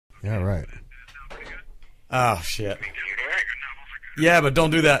Yeah, right. Oh, shit. Yeah, but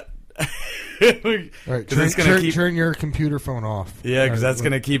don't do that. All right, turn your computer phone off. Yeah, because that's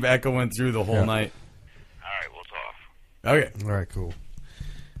going to keep echoing through the whole night. All right, we'll talk. Okay. All right, cool.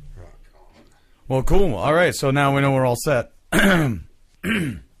 Well, cool. All right, so now we know we're all set.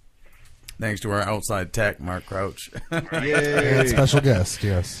 Thanks to our outside tech, Mark Crouch. Yay. And special guest,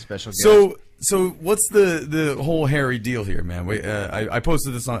 yes. Special guest. So what's the whole hairy deal here, man? I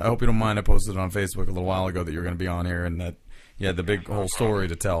posted this on, I hope you don't mind, I posted it on Facebook a little while ago that you're going to be on here and that you had the big whole story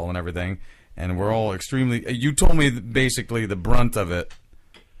to tell and everything. And we're all extremely, you told me basically the brunt of it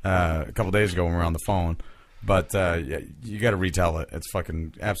a couple days ago when we were on the phone. But yeah, you got to retell it. It's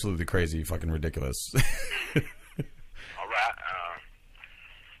fucking absolutely crazy, fucking ridiculous. All right.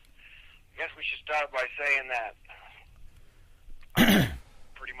 I guess we should start by saying that I've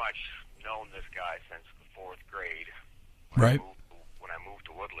pretty much known this guy since the 4th grade. Right. When I moved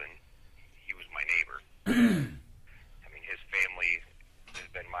to Woodland, he was my neighbor. I mean, his family has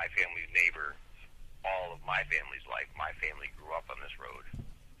been my family's neighbor all of my family's life. My family grew up on this road.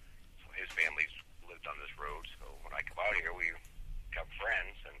 So his family's lived on this road. So when I come out here, we become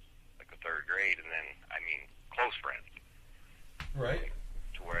friends since like the 3rd grade, and then, I mean, close friends. Right.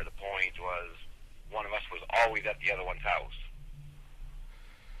 To where the point was one of us was always at the other one's house.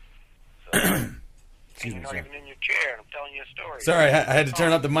 So, and you're not even in your chair, and I'm telling you a story. Sorry, I had to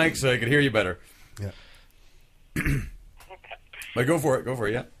turn up the mic so I could hear you better. Yeah. But go for it,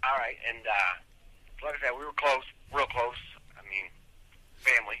 yeah. All right, and like I said, we were close, real close. I mean,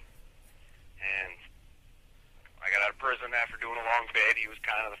 family. And I got out of prison after doing a long bid. He was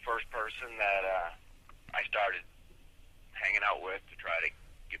kind of the first person that I started hanging out with to try to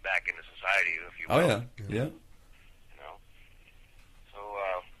get back into society, if you will. Oh, yeah. You know? So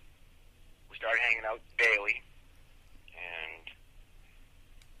we started hanging out daily and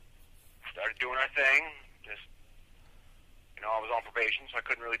started doing our thing. Just, you know, I was on probation, so I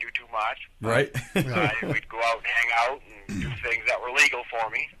couldn't really do too much. Right. We'd go out and hang out and do things that were legal for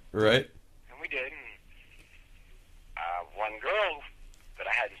me. Right. And we did. And one girl that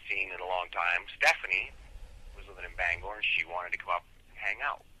I hadn't seen in a long time, Stephanie, was living in Bangor, and she wanted to come up and hang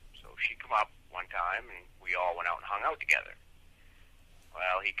out. So she come up one time, and we all went out and hung out together.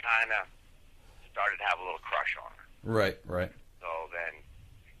 Well, he kind of started to have a little crush on her. Right. So then,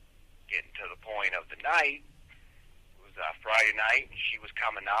 getting to the point of the night, it was Friday night, and she was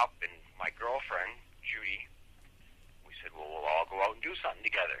coming up, and my girlfriend, Judy, we said, well, we'll all go out and do something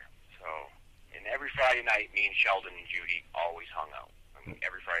together. So, and every Friday night, me and Sheldon and Judy always hung out. I mean,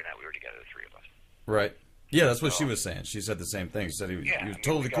 every Friday night we were together, the 3 of us. Right. Yeah, that's what she was saying. She said the same thing. She said he was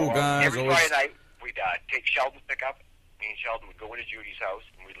totally cool guy. Every Friday night, we'd take Sheldon's pickup. Me and Sheldon would go into Judy's house,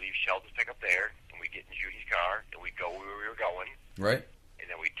 and we'd leave Sheldon's pickup there, and we'd get in Judy's car, and we'd go where we were going. Right. And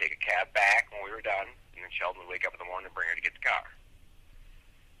then we'd take a cab back when we were done, and then Sheldon would wake up in the morning and bring her to get the car.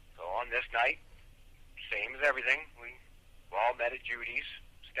 So on this night, same as everything, we all met at Judy's.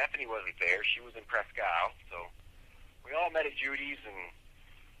 Stephanie wasn't there. She was in Presque Isle. So we all met at Judy's, and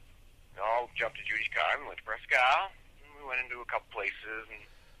we all jumped to Judy's car and went to Presque Isle. And we went into a couple places, and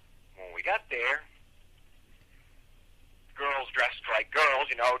when we got there, girls dressed like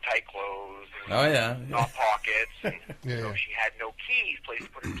girls, you know, tight clothes. And oh, yeah. No pockets. And Yeah. so she had no keys, place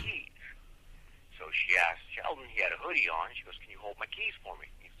to put her keys. So she asked Sheldon, he had a hoodie on. She goes, can you hold my keys for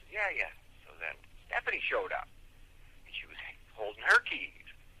me? He said, yeah. So then Stephanie showed up, and she was holding her keys.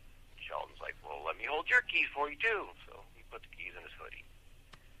 Sheldon's like, well, let me hold your keys for you, too. So he put the keys in his hoodie.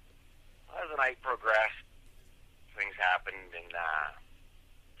 As the night progressed, things happened, and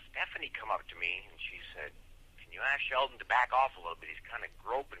Stephanie come up to me, and she said, can you ask Sheldon to back off a little bit? He's kind of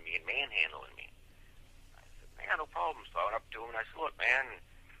groping me and manhandling me. I said, man, no problem. So I went up to him, and I said, look, man,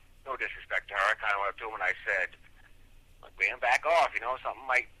 no disrespect to her. I kind of went up to him, and I said, look, man, back off. You know, something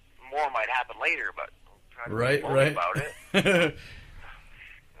more might happen later, but don't try to be emotional about it.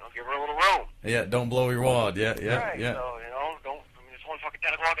 Give her a little room. Yeah, don't blow your wad. Yeah. Right, so, you know, it's only fucking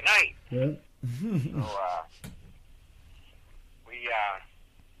 10 o'clock at night. Yeah. So,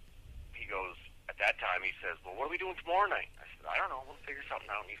 he goes, at that time, he says, well, what are we doing tomorrow night? I said, I don't know, we'll figure something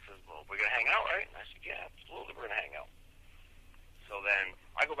out. And he says, well, we're going to hang out, right? And I said, yeah, absolutely, we're going to hang out. So then,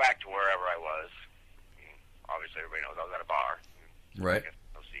 I go back to wherever I was. Obviously, everybody knows I was at a bar. Right.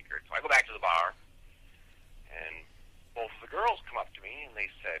 No secret. So I go back to the bar, and both of the girls come up to me, and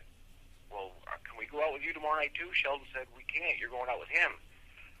they said, well, can we go out with you tomorrow night, too? Sheldon said, we can't. You're going out with him.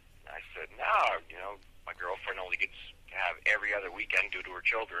 And I said, no, you know, my girlfriend only gets to have every other weekend due to her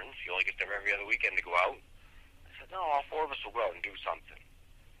children. She only gets to have every other weekend to go out. I said, no, all 4 of us will go out and do something.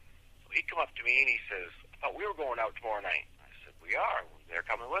 So he come up to me, and he says, I thought we were going out tomorrow night. I said, we we are. They're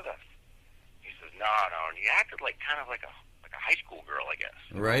coming with us. He says, no. And he acted like kind of like a high school girl, I guess.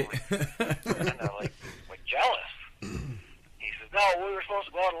 Right. Kind of like jealous. He says, no, we were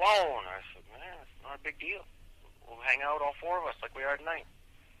supposed to go out alone. I said, man, it's not a big deal. We'll hang out, all four of us, like we are tonight.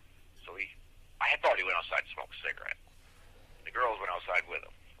 So I had thought he went outside to smoke a cigarette. The girls went outside with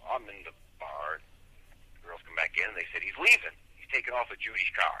him. I'm in the bar. The girls come back in, and they said, he's leaving. He's taking off with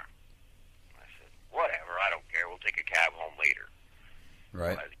Judy's car. I said, whatever, I don't care. We'll take a cab home later.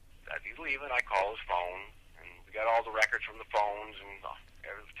 Right. So as he's leaving, I call his phone, and we got all the records from the phones and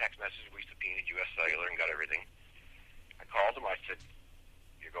every text message. We subpoenaed U.S. Cellular and got everything. I called him. I said,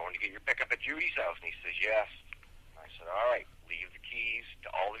 you're going to get your pickup at Judy's house? And he says, yes. And I said, all right, leave the keys to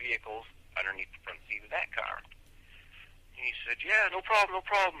all the vehicles underneath the front seat of that car. And he said, yeah, no problem.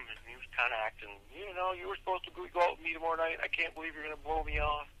 And he was kind of acting, you were supposed to go out with me tomorrow night. I can't believe you're going to blow me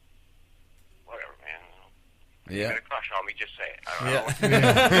off. Whatever, man. Yeah. You got a crush on me, just say it. I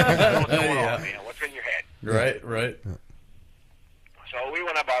don't know what's going on, man. What's in your head? Right. So we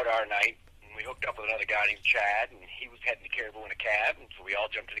went about our night, and we hooked up with another guy named Chad, and he was heading to Caribou in a cab, and so we all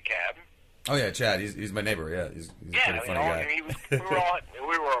jumped in a cab. Oh, yeah, Chad. He's my neighbor, yeah. He's a pretty funny guy.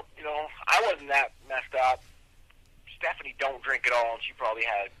 We were, I wasn't that messed up. Stephanie don't drink at all, and she probably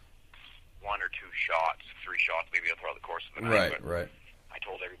had 1 or 2 shots, 3 shots maybe throughout the course of the night. Right. I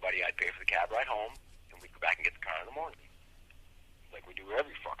told everybody I'd pay for the cab ride home, and we'd go back and get the car in the morning. Like we do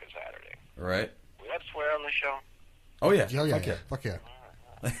every fucking Saturday. Right. We have to swear on this show? Oh, yeah. Fuck yeah.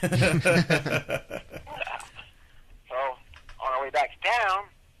 So, on our way back to town,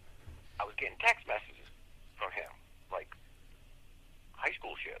 I was getting text messages from him. Like, high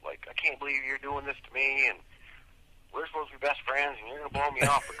school shit. Like, I can't believe you're doing this to me, and we're supposed to be best friends, and you're going to blow me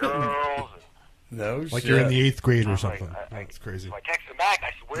off for girls. And no like shit. You're in the 8th grade or something. That's crazy. So I texted him back. I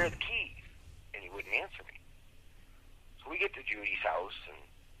said, where are the keys? And he wouldn't answer me. So we get to Judy's house, and,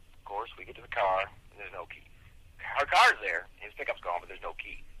 of course, we get to the car, and there's no key. Our car's there. His pickup's gone, but there's no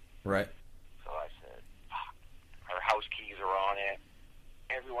key. Right. So I said, fuck. Her house keys are on it.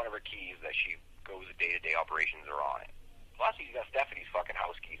 Every one of her keys that she goes to day-to-day operations are on it. Plus, he's got Stephanie's fucking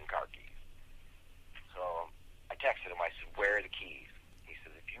house keys and car keys. So I texted him. I said, where are the keys? He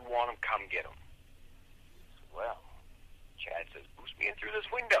says, if you want them, come get them. I said, well, Chad says, boost me in through this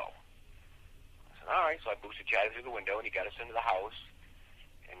window. I said, all right. So I boosted Chad in through the window, and he got us into the house.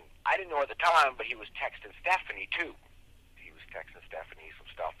 And I didn't know at the time, but he was texting Stephanie, too. He was texting Stephanie some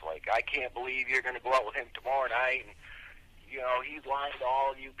stuff like, I can't believe you're going to go out with him tomorrow night, and, he's lying to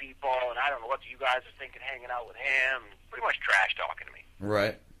all you people, and I don't know what you guys are thinking hanging out with him. Pretty much trash talking to me.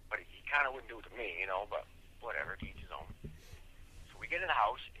 Right. But he kind of wouldn't do it to me, but whatever, to each his own. So we get in the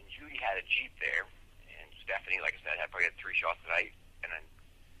house, and Judy had a Jeep there, and Stephanie, like I said, probably had 3 shots tonight, and then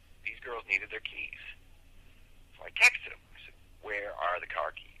these girls needed their keys. So I texted him. I said, where are the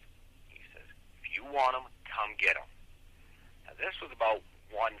car keys? He says, if you want them, come get them. Now, this was about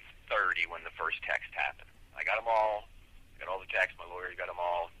 1:30 when the first text happened. I got them all. Got all the texts. My lawyer got them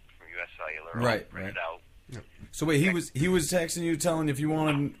all from U.S. Cellular. Right. Printed out. So wait, he was texting you, telling if you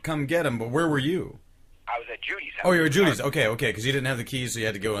want him, come get him. But where were you? I was at Judy's house. Oh, you were at Judy's. Okay, because you didn't have the keys, so you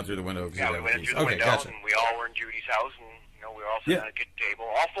had to go in through the window. Yeah, we went in through the window, gotcha. and we all were in Judy's house, and we were all sitting at a good table.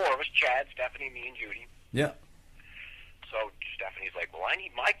 All 4 of us: Chad, Stephanie, me, and Judy. Yeah. So Stephanie's like, well, I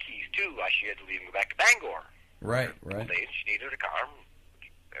need my keys too. She had to leave and go back to Bangor. Right. She needed a car.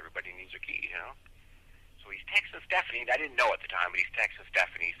 Everybody needs their keys, So he's texting Stephanie. I didn't know at the time, but he's texting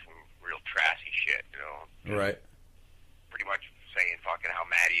Stephanie some real trashy shit, Right. Pretty much saying fucking how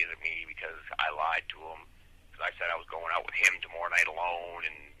mad he is at me because I lied to him. Because I said I was going out with him tomorrow night alone,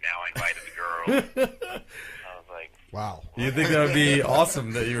 and now I invited the girl. I was like, wow. You think that would be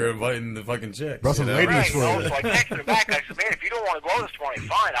awesome that you were inviting the fucking chicks? Russell ladies for you. So I texted him back. I said, man, if you don't want to go this morning,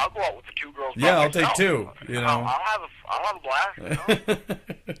 fine. I'll go out with the 2 girls. Yeah, I'll take 2. I'll have a blast.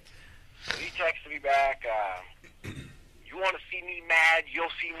 So he texted me back. You want to see me mad?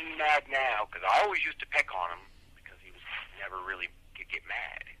 You'll see me mad now. Because I always used to pick on him because he was never really could get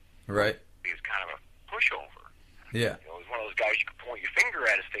mad. Right. He was kind of a pushover. Yeah. He was one of those guys you could point your finger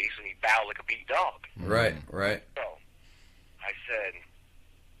at his face and he'd bow like a beat dog. Right. So I said,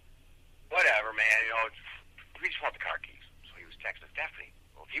 whatever, man. We just want the car keys. So he was texting Stephanie.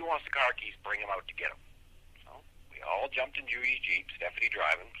 Well, if he wants the car keys, bring him out to get them. So we all jumped in Judy's Jeep. Stephanie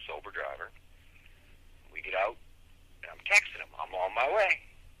driving, sober driver. We get out, and I'm texting him. I'm on my way.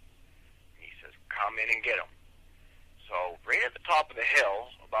 He says, come in and get them. So right at the top of the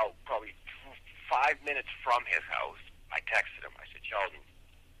hill, about probably 5 minutes from his house, I texted him. I said, Sheldon,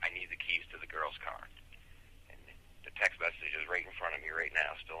 I need the keys to the girl's car. And the text message is right in front of me right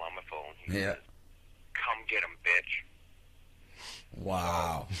now, still on my phone. He says, come get them, bitch.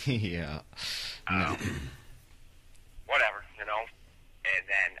 Wow. Yeah. No. Whatever, you know. And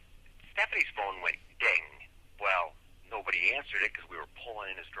then Stephanie's phone went ding. Well, nobody answered it because we were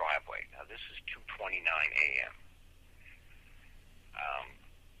pulling in his driveway. Now, this is 2:29 a.m.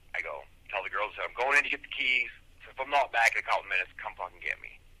 I go, tell the girls, I'm going in to get the keys. So if I'm not back in a couple minutes, come fucking get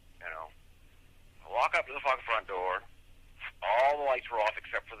me. You know. I walk up to the fucking front door. All the lights were off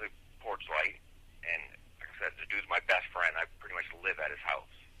except for the porch light. And like I said, the dude's my best friend. I pretty much live at his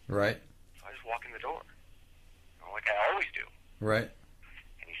house. Right. So I just walk in the door. You know, like I always do. Right.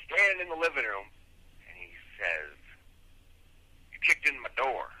 And he's standing in the living room, and he says, "You kicked in my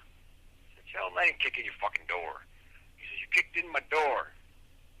door." I said, "Sheldon, I didn't kick in your fucking door." He says, "You kicked in my door."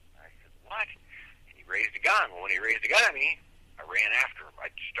 I said, "What?" And he raised a gun. Well, when he raised a gun at me, I ran after him. I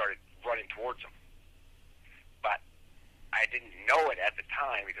started running towards him. But I didn't know it at the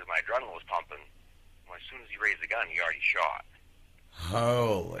time because my adrenaline was pumping. Well, as soon as he raised the gun, he already shot.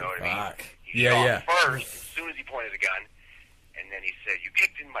 Holy you know what fuck. I mean? He shot first, as soon as he pointed the gun, and then he said, "You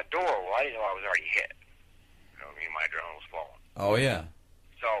kicked in my door." Well, I didn't know I was already hit. You know what I mean? My adrenaline was flowing. Oh, yeah.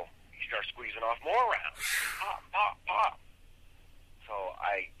 So he starts squeezing off more rounds. Pop, pop, pop. So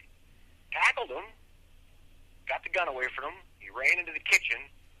I tackled him, got the gun away from him. He ran into the kitchen,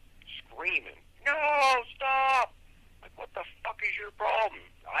 screaming, "No, stop!" Like, what the fuck is your problem?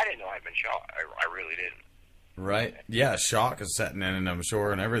 I didn't know I'd been shot. I really didn't. Right. Yeah, shock is setting in, and I'm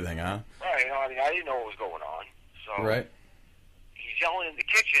sure, and everything, huh? Right. You know, I mean, I didn't know what was going on. So Right. he's yelling in the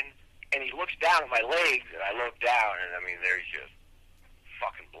kitchen, and he looks down at my legs, and I look down, and I mean, there's just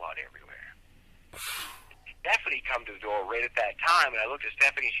fucking blood everywhere. Stephanie come to the door right at that time, and I looked at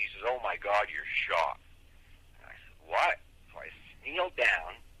Stephanie, and she says, "Oh my God, you're shot." And I said, "What?" So I kneeled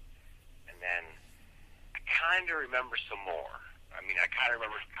down, and then I kind of remember some more. I mean, I kind of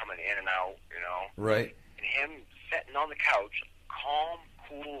remember coming in and out, you know. Right. And him sitting on the couch, calm,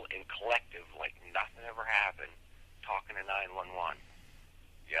 cool, and collective, like nothing ever happened, talking to 911.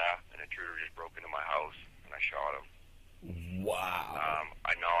 "Yeah, an intruder just broke into my house, and I shot him." Wow.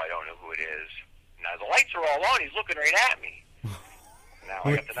 I know, I don't know who it is. Now, the lights are all on. He's looking right at me. Now,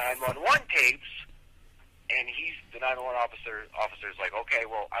 I got the 911 tapes, and the 911 officer's like, "Okay,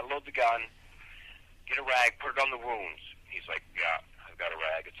 well, unload the gun, get a rag, put it on the wounds." He's like, "Yeah, I've got a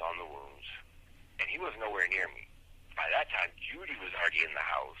rag. It's on the wounds." And he was nowhere near me. By that time, Judy was already in the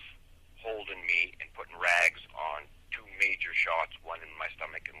house, holding me and putting rags on 2 major shots, one in my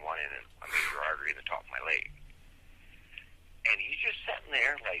stomach and one in a major artery in the top of my leg. And he's just sitting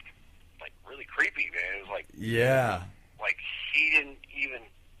there, like really creepy, man. It was like, yeah. Like he didn't even,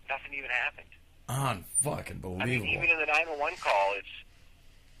 nothing even happened. Unfucking believable. I mean, even in the 911 call, it's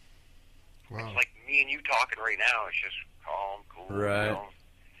like me and you talking right now. It's just calm, cool. Right. You know?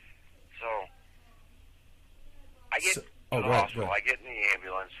 So I get to go the hospital. I get in the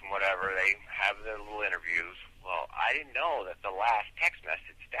ambulance and whatever. They have their little interviews. Well, I didn't know that the last text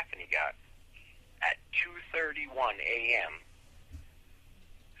message Stephanie got at 2:31 a.m.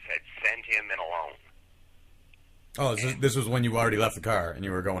 said, "Send him in alone." Oh, this was when you already left the car and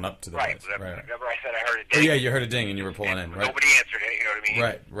you were going up to the right. place. Right. Remember I said I heard a ding? Oh, yeah, you heard a ding and you were pulling in, right? Nobody answered it, you know what I mean?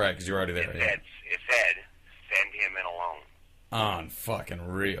 Right, because you were already there. It said, "Send him in alone." Unfucking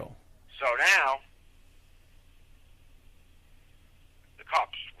real. So now, the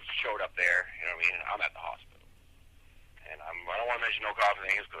cops showed up there, you know what I mean, and I'm at the hospital. And I don't want to mention no cops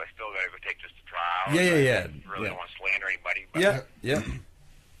names because I still got to go take this to trial. Yeah. I really don't want to slander anybody. But, Yeah.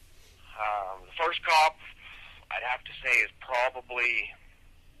 The first cop, I'd have to say, is probably,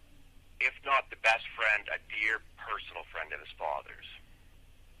 if not the best friend, a dear personal friend of his father's.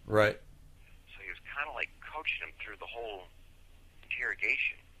 Right. So he was kind of like coaching him through the whole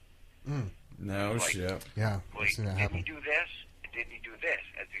interrogation. No shit. Yeah, well, didn't he do this? And didn't he do this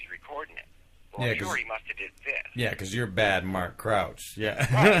as he's recording it? Well, Yeah, I'm sure he must have did this. Yeah, because you're bad, Mark Crouch. Yeah.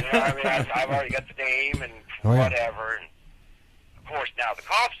 Right, you know, I mean, I've already got the name and whatever. And of course, now the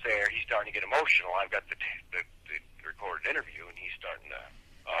cop's there. He's starting to get emotional. I've got the recorded interview, and he's starting to,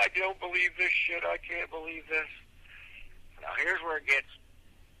 "I don't believe this shit. I can't believe this." Now, here's where it gets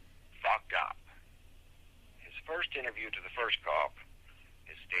fucked up. His first interview to the first cop,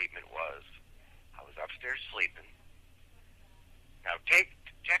 his statement was, "I was upstairs sleeping." Now, check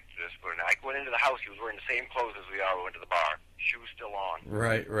this, when I went into the house, he was wearing the same clothes as we are. We went to the bar. Shoes still on.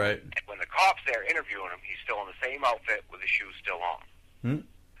 Right. And when the cop's there interviewing him, he's still in the same outfit with his shoes still on.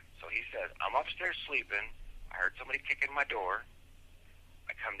 So he says, "I'm upstairs sleeping. I heard somebody kick in my door.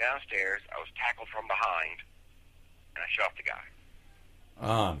 I come downstairs. I was tackled from behind, and I shot the guy."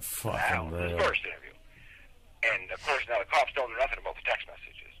 Unfucking real. His first interview. And, of course, now the cops don't know nothing about the text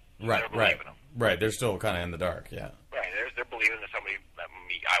messages. So Right. They're still kind of in the dark, yeah. Right. They're believing that somebody,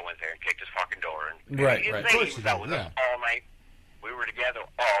 I went there and kicked his fucking door. And Right. He was out with us all night. We were together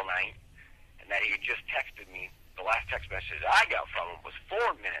all night. And that he had just texted me. The last text message I got from him was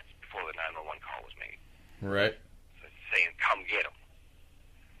 4 minutes before the 911 call was made. Right. So saying, come get him.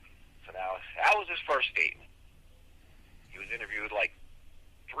 So now, that was his first statement. He was interviewed like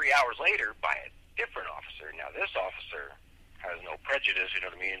 3 hours later by a different officer. Now, this officer has no prejudice, you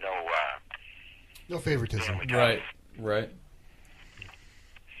know what I mean? No favoritism. Right.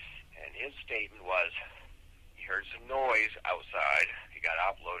 And his statement was, he heard some noise outside. He got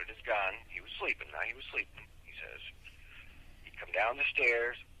up, loaded his gun. He was sleeping. Now, he was sleeping. He says, he'd come down the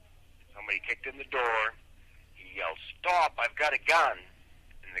stairs. Somebody kicked in the door. He yelled, stop, I've got a gun.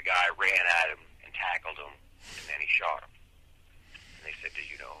 And the guy ran at him and tackled him, and then he shot him. And they said, did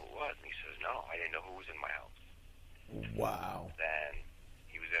you know who it was? And he says, no, I didn't know who was in my house. Wow. Then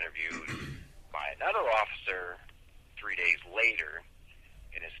he was interviewed by another officer 3 days later,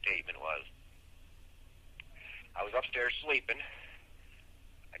 and his statement was, I was upstairs sleeping.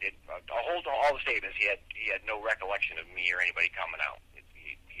 I'll hold all the statements. He had no recollection of me or anybody coming out.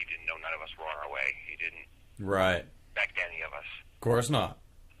 He didn't know none of us were on our way. He didn't expect any of us. Of course not.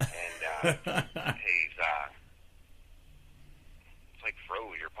 And he's it's like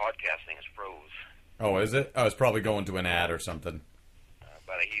froze. Your podcast thing is froze. Oh, is it? Oh, it's probably going to an ad or something.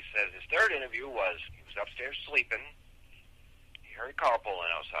 But he says his third interview was he was upstairs sleeping. He heard a car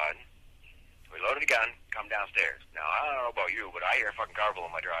pulling outside. So he loaded a gun, come downstairs. Now, I don't know about you, but I hear a fucking car pull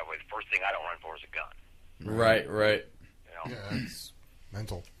in my driveway. The first thing I don't run for is a gun. Right. You know? Yeah, it's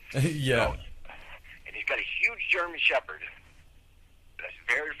mental. Yeah. So, and he's got a huge German Shepherd that's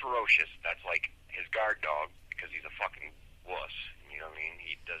very ferocious. That's like his guard dog because he's a fucking wuss. You know what I mean?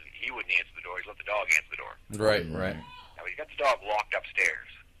 He wouldn't answer the door. He'd let the dog answer the door. Right. Now, he's got the dog locked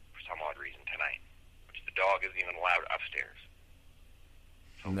upstairs for some odd reason tonight, which the dog isn't even allowed upstairs.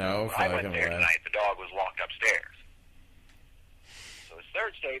 So No, when I went there tonight, the dog was locked upstairs. So his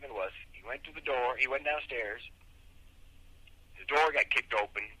third statement was he went to the door, he went downstairs, the door got kicked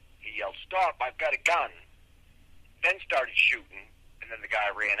open, he yelled, stop, I've got a gun, then started shooting, and then the guy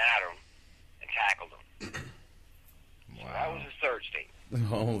ran at him and tackled him. So that was his third statement.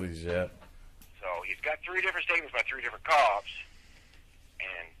 Holy shit. So he's got 3 different statements by 3 different cops,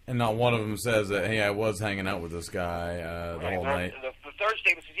 and not one of them says that, hey, I was hanging out with this guy the whole night. The third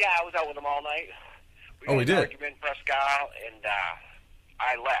statement says, yeah, I was out with him all night. We did? Argument, Prescott, and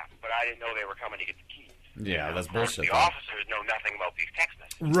I left, but I didn't know they were coming to get the keys. Yeah, that's bullshit. The officers know nothing about these text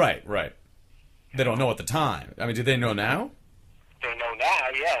messages. Right. They don't know at the time. I mean, do they know now? They know now,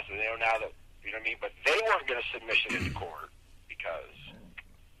 yes. They know now that, you know what I mean? But they weren't going to submit it into court because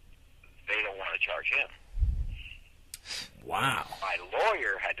they don't want to charge him. Wow. My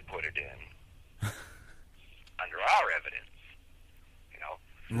lawyer had to put it in under our evidence. You know?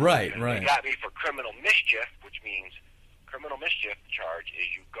 Right. They got me for criminal mischief, which means criminal mischief charge is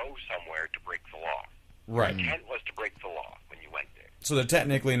you go somewhere to break the law. Right. The intent was to break the law when you went there. So they're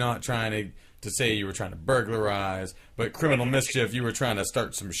technically not trying to say you were trying to burglarize, but criminal mischief, you were trying to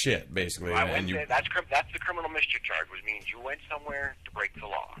start some shit, basically. That's the criminal mischief charge, which means you went somewhere to break the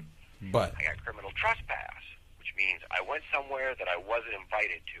law. But I got criminal trespass, which means I went somewhere that I wasn't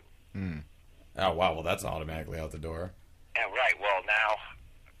invited to. Oh, wow. Well, that's automatically out the door. Yeah, right. Well, now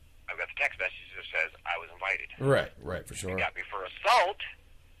I've got the text message that says I was invited. Right, for sure. They got me for assault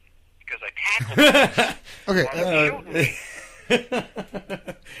because I tackled them. Okay.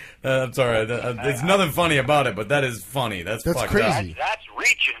 I'm sorry. There's nothing funny about it, but that is funny. That's fucked crazy. Up. That's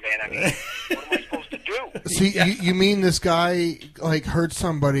reaching, man. I mean, what am I supposed to do? See, you mean this guy heard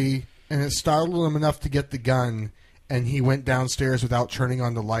somebody and it startled him enough to get the gun, and he went downstairs without turning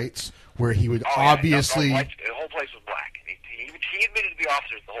on the lights, where he would obviously. The whole place was black. He admitted to the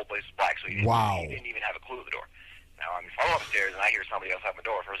officers the whole place was black, so he didn't even have a clue at the door. Now, if I'm upstairs and I hear somebody else at my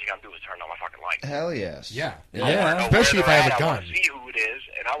door, first thing I'm going to do is turn on my fucking light. Hell yes. Yeah. Especially if I have a gun. I want to see who it is,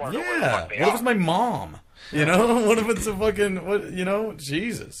 and I want to know where the fuck they What if are. it's my mom? You know? What if it's a fucking,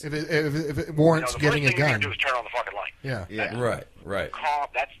 Jesus. If it warrants getting a gun. The first thing you do is turn on the fucking light. Yeah. Right.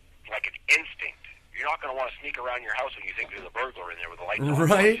 That's like an instinct. You're not going to want to sneak around your house when you think there's a burglar in there with a light on.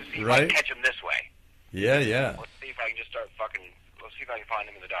 Right. If I can catch him this way. Yeah. Let's see if I can just start fucking. Let's see if I can find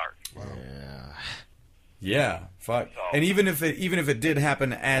him in the dark. Wow. Yeah, fuck. So, and even if it did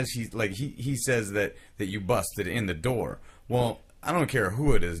happen as he says that you busted in the door. Well, I don't care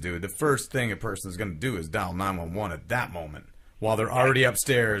who it is, dude. The first thing a person is going to do is dial 911 at that moment while they're already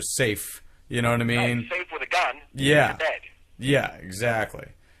upstairs, safe. You know what I mean? Safe with a gun. Yeah. In bed. Yeah, exactly.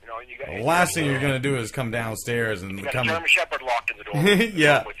 You know, The last thing you're going to do is come downstairs and you got a German Shepherd locked in the door.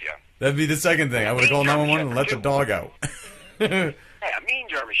 Yeah. With you. That'd be the second thing. I would have called 911 and let the dog out. Hey, a mean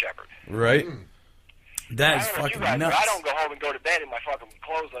German Shepherd. Right? That is I don't know if you fucking guys, nuts. but I don't go home and go to bed in my fucking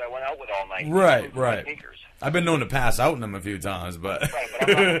clothes that I went out with all night. Right, Including my right. Sneakers. I've been known to pass out in them a few times, but, Right, but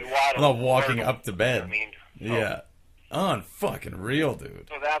I'm not gonna be wild I'm not and walking verbal, up to you know bed. what I mean? So, Yeah. Unfucking real, dude.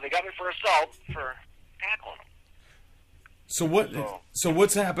 So now they got me for assault for tackling them. So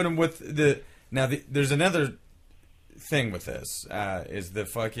what's happening with the now? There's another thing with this is the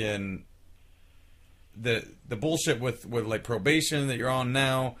fucking the bullshit with like probation that you're on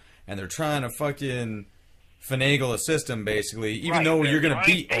now, and they're trying to fucking finagle a system basically, even Right, though they're you're gonna trying-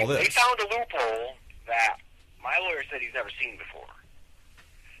 beat all this. They found a loophole that my lawyer said he's never seen before.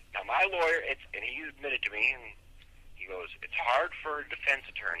 Now my lawyer, and he admitted to me, and he goes, it's hard for a defense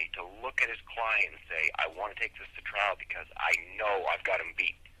attorney to look at his client and say, I want to take this to trial because I know I've got him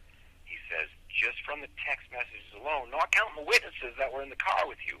beat. He says, just from the text messages alone, not counting the witnesses that were in the car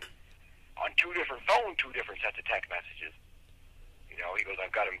with you, on two different phones, two different sets of text messages, you know, he goes,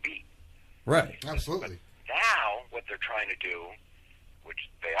 I've got him beat. Right. Absolutely. Now, what they're trying to do, which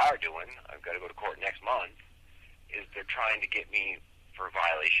they are doing, I've got to go to court next month, is they're trying to get me for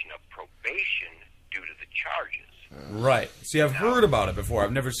violation of probation due to the charges. Right. See, I've heard about it before.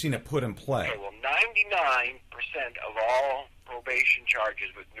 I've never seen it put in play. Okay, well, 99% of all probation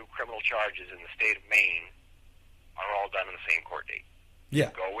charges with new criminal charges in the state of Maine are all done on the same court date.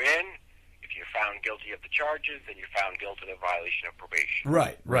 Yeah. Go in, if you're found guilty of the charges, then you're found guilty of violation of probation.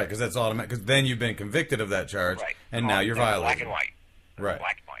 Right. Right. Because that's automatic. Because then you've been convicted of that charge, Right. and now you're That's violating. Black and white. Right.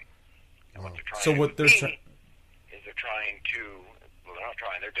 Black and white. And what they're trying So to what do they're with trying. me is they're trying to, well, they're not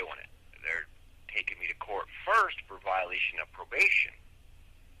trying, they're doing it. They're taking me to court first for violation of probation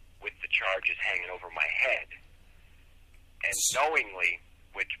with the charges hanging over my head. And knowingly,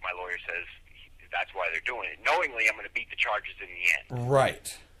 which my lawyer says that's why they're doing it, knowingly I'm going to beat the charges in the end. Right.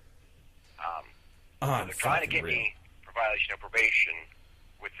 So they're trying to get me for violation of probation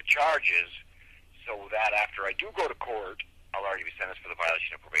with the charges so that after I do go to court, I'll already be sentenced for the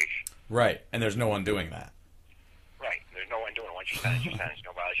violation of probation. Right. And there's no one doing that. Right. There's no one doing it. Once you're sentenced,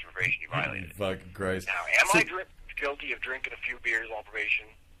 no violation of probation, you violated it. Fucking Christ. Now, am I guilty of drinking a few beers on probation?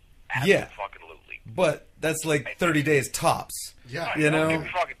 Yeah. Absolutely. But that's like 30 days tops. Yeah. You know? Give me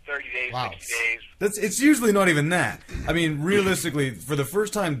fucking 30 days, Wow. 60 days. It's usually not even that. I mean, realistically, for the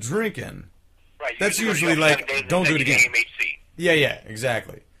first time drinking, Right. That's you usually go like, 7 days and don't do take it an again. AMHC. yeah,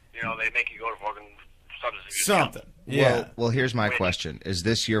 exactly. You know, they make you go to fucking substance abuse. Something. Yeah. Well, here's my question: is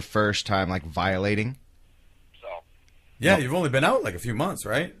this your first time like violating? So, Yeah, you've only been out like a few months,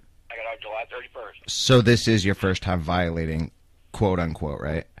 right? I got out July 31st. So this is your first time violating, quote unquote,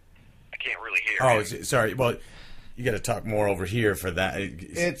 right? I can't really hear. Oh, you. sorry. Well, you got to talk more over here for that.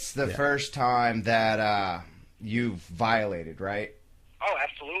 It's the Yeah. first time that you've violated, right? Oh,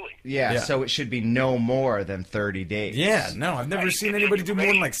 absolutely. Yeah, Yeah. so it should be no more than 30 days. Yeah, no, I've never seen anybody do more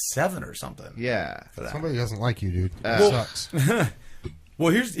than like 7 or something. Yeah. For that. Somebody doesn't like you, dude. It Well- sucks.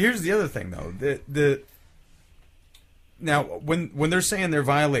 Well, here's the other thing though. Now when they're saying they're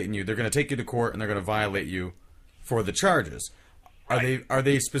violating you, they're going to take you to court and they're going to violate you for the charges. Are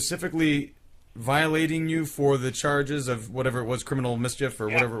they specifically violating you for the charges of whatever it was, criminal mischief or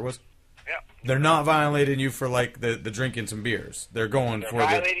whatever it was? Yeah. They're not violating you for like the drinking some beers. They're going They're for the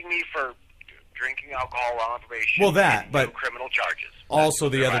violating me for drinking alcohol while on probation. Well, that, and but no criminal charges. also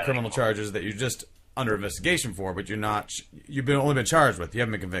the They're other violating criminal law. charges that you're just under investigation for, but you're not. You've been only been charged with. You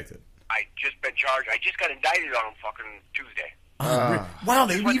haven't been convicted. I just been charged. I just got indicted on them fucking Tuesday. Wow,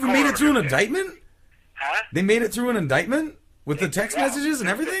 they What's even going made on it through an over there? indictment. Huh? They made it through an indictment with the text Yeah. messages and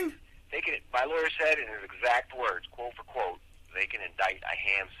everything. My lawyer said in his exact words, quote for quote, they can indict a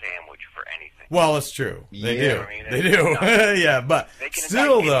ham sandwich for anything. Well, it's true. They Yeah. do. I mean, They it's do. nuts. Yeah, but They can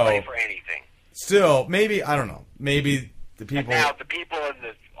still, indict anybody though, for anything. still, maybe I don't know. Maybe the And people. now the people on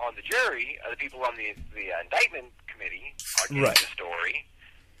the jury, the people on the indictment committee are getting Right. the story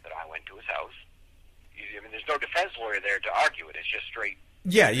that I went to his house. I mean, there's no defense lawyer there to argue it. It's just straight.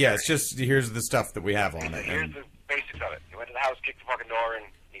 Yeah. It's just here's the stuff that we have on it. Here's and- the basics of it. He went to the house, kicked the fucking door, and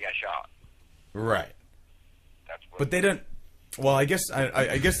he got shot. right. That's what. But they don't. Well, I guess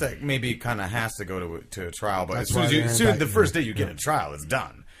I guess that maybe kind of has to go to a trial. But That's as soon why as they're the indicting first you. day you get a trial, it's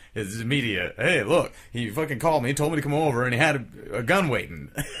done. It's immediate. Hey, look, he fucking called me, told me to come over, and he had a gun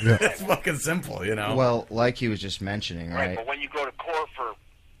waiting. Yeah. It's fucking simple, you know. Well, like he was just mentioning, Right, right? but when you go to court for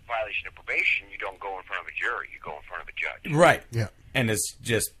violation of probation, you don't go in front of a jury. You go in front of a judge. Right. Yeah. And it's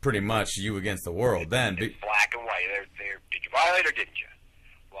just pretty much you against the world then. It's black and white. Did you violate or didn't you?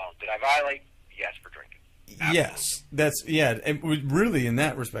 Well, did I violate? Yes, for drinking. Yes, that's and really in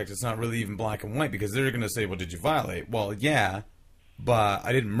that respect, it's not really even black and white because they're going to say, "Well, did you violate?" Well, yeah, but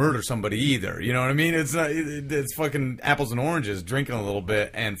I didn't murder somebody either. You know what I mean? It's not. It's fucking apples and oranges, drinking a little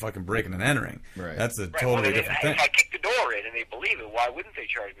bit and fucking breaking and entering. Right. That's a Right, totally different thing. If I kick the door in and they believe it, why wouldn't they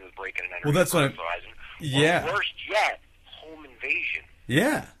charge me with breaking and entering? Well, that's what I'm. Yeah. Or worse yet, home invasion.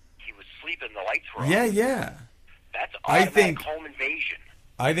 Yeah. He was sleeping, the lights were Yeah, on. yeah. That's I automatic think- home invasion.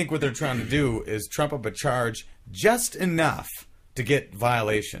 I think what they're trying to do is trump up a charge just enough to get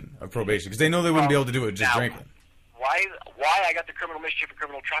violation of probation because they know they wouldn't be able to do it just Now, drinking. Why I got the criminal mischief and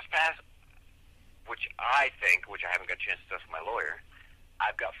criminal trespass, which I haven't got a chance to discuss with my lawyer,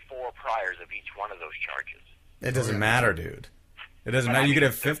 I've got 4 priors of each one of those charges. It doesn't matter, dude. It doesn't matter. You could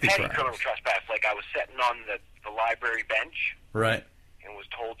have 50 petty criminal crimes. trespass, like I was sitting on the library bench Right. and was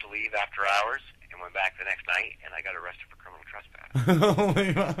told to leave after hours and went back the next night and I got arrested for criminal trespass. Oh,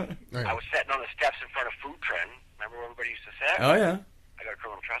 my God. I was sitting on the steps in front of Food Trend. Remember where everybody used to sit? Oh, yeah. I got a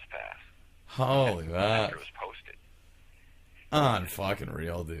criminal trespass Holy after fuck. it was posted. Unfucking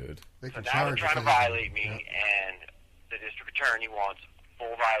real, dude. They So can now they're charge trying to us violate anything. me, and the district attorney wants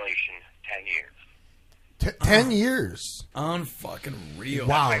full violation, 10 years. 10 years. Unfucking real.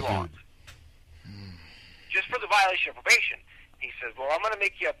 Wow, That's what he wants. Just for the violation of probation. He says, well, I'm going to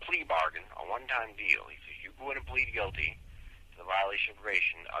make you a plea bargain, a one-time deal. He says, you go in and plead guilty to the violation of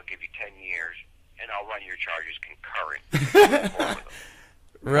probation, I'll give you 10 years, and I'll run your charges concurrent.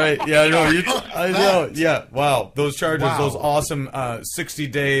 Right, yeah, I know. I know, yeah. Wow, those charges, Wow. those awesome 60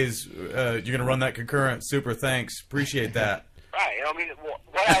 days, you're going to run that concurrent. Super, thanks. Appreciate that. Right. I mean,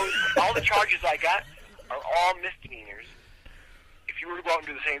 all the charges I got are all misdemeanors. If you were to go out and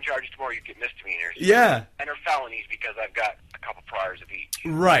do the same charges tomorrow, you'd get misdemeanors. Yeah. And they're felonies because I've got a couple priors of each.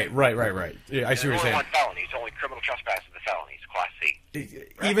 Right. Yeah, I see what There's you're only saying. one felony. It's only criminal trespass of the felonies, Class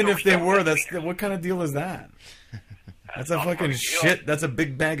C. Even if they were, what kind of deal is that? That's a fucking shit. That's a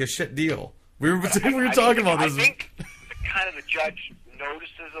big bag of shit deal. We were talking about this. I think the judge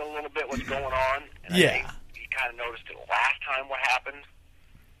notices a little bit what's going on. And Yeah. I think he kind of noticed it last time what happened.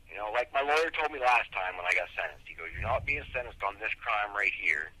 You know, like my lawyer told me last time when I got sentenced. He goes, you're not being sentenced on this crime right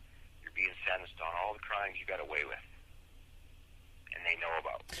here. You're being sentenced on all the crimes you got away with. And they know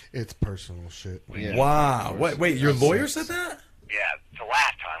about. It's personal shit. Yeah. Wow. Wait, your lawyer said that? Yeah, the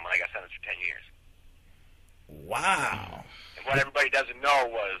last time when I got sentenced for 10 years. Wow. And what everybody doesn't know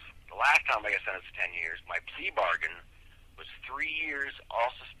was the last time I got sentenced to 10 years, my plea bargain was 3 years, all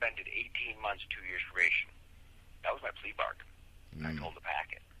suspended, 18 months, 2 years probation. That was my plea bargain. I told the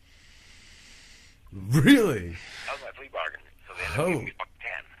packet. Really? That was my plea bargain. So they ended up giving me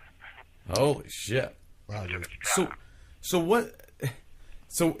fucking 10. Holy shit. Wow, Took dude. it to trial. So what?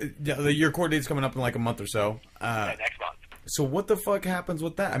 So your court date's coming up in like a month or so. Yeah, next month. So what the fuck happens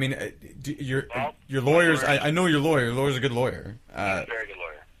with that? I mean, your Well, lawyers. my lawyer- I know your lawyer. Your lawyer's a good lawyer. He's a very good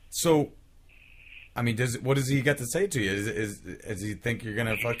lawyer. So, I mean, what does he got to say to you? Does he think you're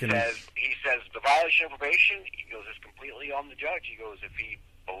gonna fucking? He says the violation of probation, he goes, is completely on the judge. He goes, if he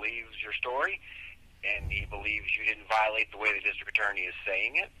believes your story and he believes you didn't violate the way the district attorney is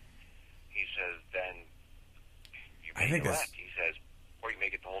saying it, he says, then you I may think go that's- left. He says, or you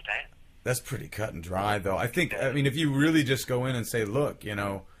may get the whole 10. That's pretty cut and dry, though. I think. I mean, if you really just go in and say, "Look,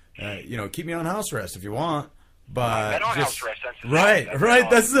 keep me on house arrest if you want," but Been on just house arrest since the right. time.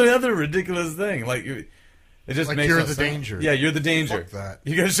 That's the other ridiculous thing. Like, it just Like makes you're no the sense. danger. Yeah, you're the danger. Fuck that.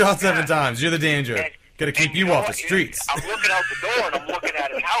 You got shot 7 Yeah. times. You're the danger. And- Got to keep and you know off the what? streets. I'm looking out the door and I'm looking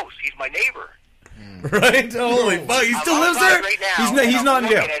at his house. He's my neighbor. Right? Holy fuck! He still I'm lives outside there. Right now, He's and not in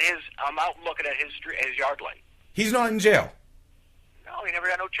I'm jail. looking at I'm out looking at his yard light. He's not in jail. No, he never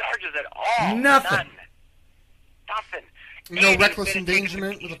got no charges at all. Nothing. None. Nothing. No And reckless he's been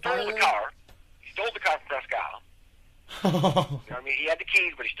endangerment he with a stole the fire? car. He stole the car from Presque Isle. You know what I mean? He had the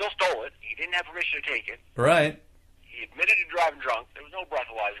keys, but he still stole it. He didn't have permission to take it. Right. He admitted to driving drunk. There was no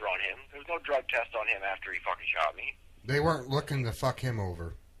breathalyzer on him. There was no drug test on him after he fucking shot me. They weren't looking to fuck him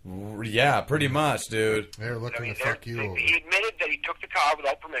over. Yeah, pretty much, dude. They were I looking mean, to fuck you over. he admitted that he took the car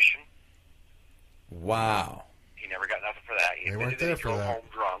without permission. Wow. He never got nothing for that. He They admitted weren't there that he for drove that. home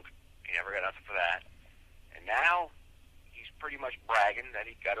drunk. He never got nothing for that. And now he's pretty much bragging that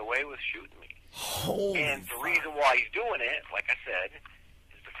he got away with shooting me. Holy. And the reason why he's doing it, like I said,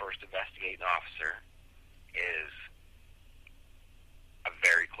 is the first investigating officer is a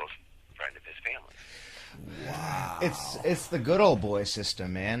very close friend of his family. Wow. It's the good old boy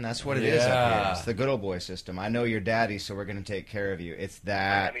system, man. That's what it is up here. Yeah. It's the good old boy system. I know your daddy, so we're gonna take care of you. It's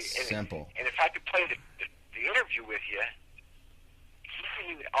that simple. And if I could play the interview with you,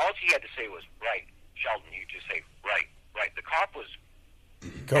 all he had to say was, right, Sheldon, you just say, right. The cop was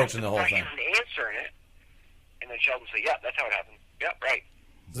Coaching the whole thing. answering it, and then Sheldon said, yeah, that's how it happened. Yep, right.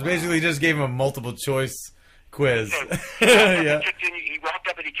 So basically, just gave him a multiple choice quiz. Yeah. He walked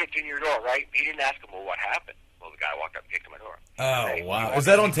up and he kicked in your door, right? He didn't ask him, well, what happened? Well, the guy walked up and kicked in my door. Oh, wow. Is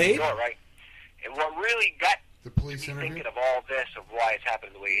that on tape? Door, right? And what really got the police me interview? thinking of all this, of why it's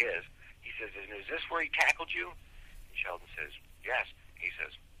happened the way it is, he says, is this where he tackled you? And Sheldon says, yes. He says,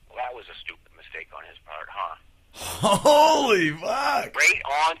 well, that was a stupid mistake on his part, huh? Holy fuck. Right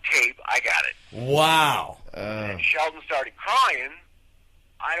on tape, I got it. Wow. And Sheldon started crying.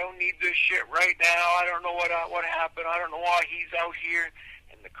 I don't need this shit right now. I don't know what happened. I don't know why he's out here.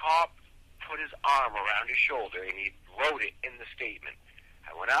 And the cop put his arm around his shoulder, and he wrote it in the statement.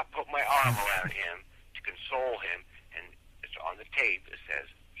 I went out, put my arm around him to console him, and it's on the tape. It says,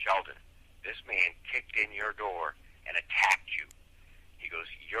 Sheldon, this man kicked in your door and attacked you. He goes,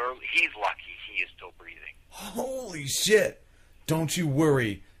 he's lucky he is still breathing. Holy shit. Don't you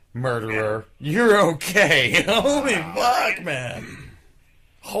worry, murderer. Yeah. You're okay. Holy fuck, man.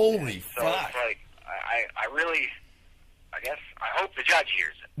 Holy so fuck. It's like, I really, I guess, I hope the judge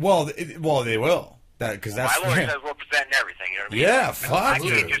hears it. Well, they will. Because that's my lawyer says we're presenting everything. You know what I mean? Yeah, fuck. I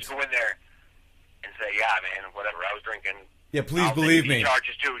can't just go in there and say, yeah, man, whatever. I was drinking. Yeah, please believe me.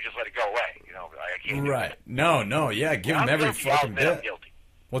 Charges too. Just let it go away. You know, I can't. Right? No. Yeah, give him every fucking bit. I'm guilty.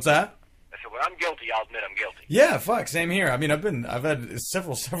 What's that? I said, when I'm guilty, I'll admit I'm guilty. Yeah, fuck. Same here. I mean, I've had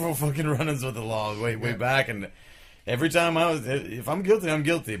several fucking run-ins with the law way back, and every time if I'm guilty, I'm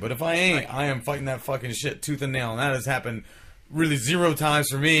guilty. But if I ain't, I am fighting that fucking shit tooth and nail, and that has happened. Really 0 times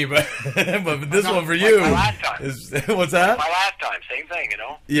for me, but this one for you. My last time. What's that? My last time, same thing, you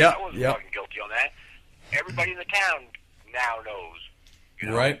know? Yeah. I wasn't fucking guilty on that. Everybody in the town now knows. You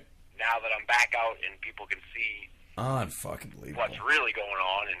know, right. Now that I'm back out and people can see unfucking what's really going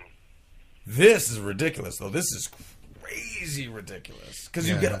on. And this is ridiculous, though. This is crazy ridiculous. Because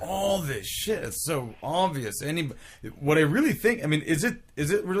you get all this shit. It's so obvious. What I really think, I mean, is it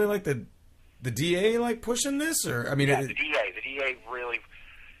really like the DA like pushing this, or I mean, yeah, the DA really.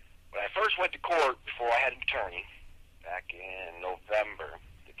 When I first went to court before I had an attorney back in November,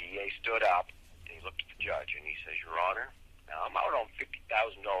 the DA stood up and he looked at the judge and he says, "Your Honor, now I'm out on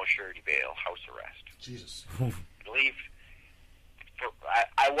 $50,000 surety bail, house arrest." Jesus. Leave.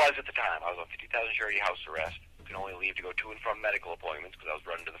 I was at the time. I was on $50,000 surety house arrest. Can only leave to go to and from medical appointments because I was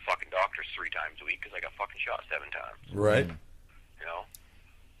running to the fucking doctors 3 times a week because I got fucking shot 7 times. Right. You know,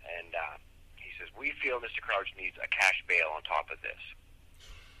 and. We feel Mr. Crouch needs a cash bail on top of this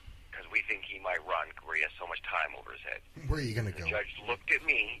because we think he might run where he has so much time over his head. Where are you going to go? The judge looked at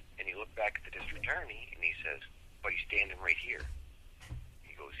me and he looked back at the district attorney and he says, "But he's standing right here."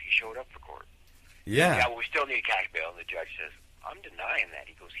 He goes, "He showed up for court." Yeah. Yeah, well, we still need a cash bail. And the judge says, "I'm denying that."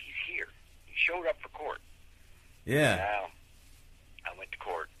 He goes, "He's here. He showed up for court." Yeah. Now, I went to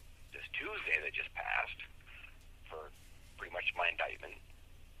court this Tuesday that just passed for pretty much my indictment.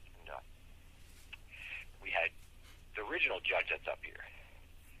 We had the original judge that's up here,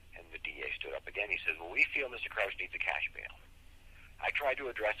 and the DA stood up again. He says, "Well, we feel Mr. Crouch needs a cash bail." I tried to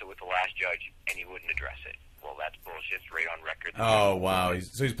address it with the last judge, and he wouldn't address it. Well, that's bullshit. It's right on record. Oh, wow.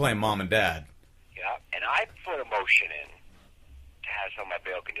 So he's playing mom and dad. Yeah, and I put a motion in to have some of my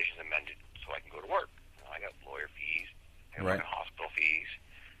bail conditions amended so I can go to work. I got lawyer fees. I got hospital fees.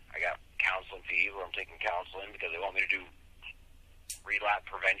 I got counseling fees where I'm taking counseling because they want me to do relapse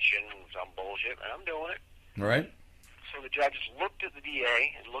prevention and some bullshit, and I'm doing it. Right. So the judge looked at the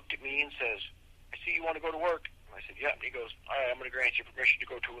DA and looked at me and says, "I see you want to go to work." And I said, "Yeah." And he goes, "All right, I'm going to grant you permission to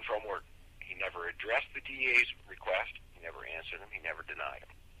go to and from work." He never addressed the DA's request. He never answered him. He never denied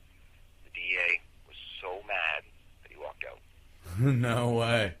him. The DA was so mad that he walked out. No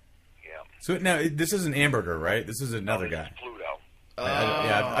way. Yeah. So now this isn't Amberger, right? This is another guy. Pluto.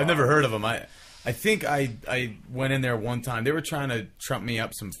 I've never heard of him. I think I went in there one time. They were trying to trump me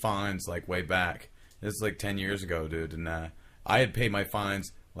up some fines like way back. This is like 10 years ago, dude. And I had paid my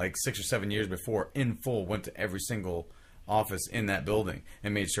fines like 6 or 7 years before in full. Went to every single office in that building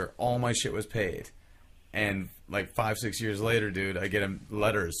and made sure all my shit was paid. And like 5-6 years later, dude, I get a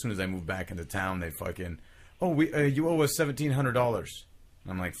letter as soon as I move back into town. They fucking, you owe us $1,700.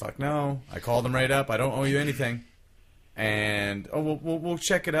 I'm like, fuck no. I called them right up. I don't owe you anything. And we'll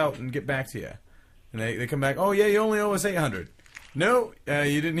check it out and get back to you. And they come back. Oh yeah, you only owe us $800. No,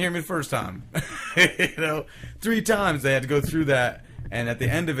 you didn't hear me the first time. 3 times they had to go through that, and at the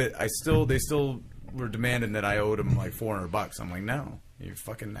end of it, they still were demanding that I owed them like $400. I'm like, no, you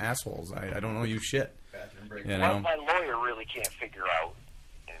fucking assholes. I don't owe you shit. You know? What my lawyer really can't figure out,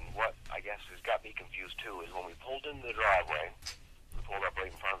 and what I guess has got me confused too, is when we pulled into the driveway, we pulled up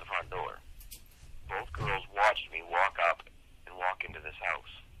right in front of the front door. Both girls watched me walk up and walk into this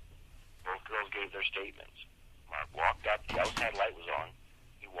house. Both girls gave their statements. Mark walked up, the outside light was on.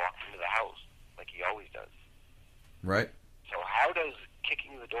 He walked into the house like he always does. Right. So how does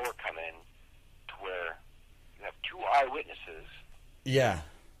kicking the door come in to where you have two eyewitnesses? Yeah.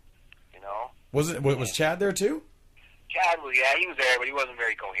 You know. Was Chad there too? Chad was, yeah, he was there, but he wasn't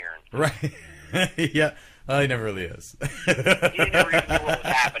very coherent. Right. Yeah. He never really is. He never even knew what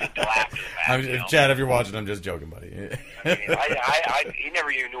was happening until after the fact. Chad, if you're watching, I'm just joking, buddy. He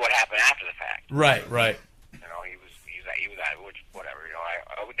never even knew what happened after the fact. Right. You know, he was whatever. You know,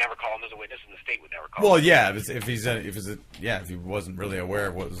 I would never call him as a witness, and the state would never call Well, him. yeah, if he wasn't really aware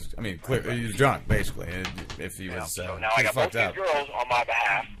of what was, I mean, clear, he was drunk basically. If he was, so now I got both these girls on my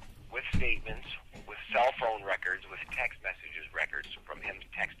behalf with statements, with cell phone records, with text messages records from him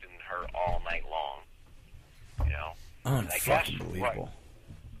texting her all night long. You know, unfucking believable.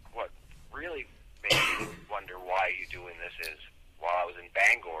 What really made me wonder why you doing this is while I was in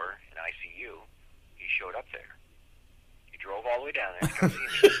Bangor in ICU, he showed up there. He drove all the way down there to come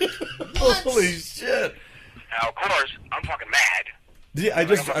see me. Holy shit! Now, of course, I'm fucking mad. Yeah,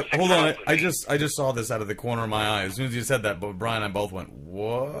 hold on. I just saw this out of the corner of my eye. As soon as you said that, but Brian and I both went,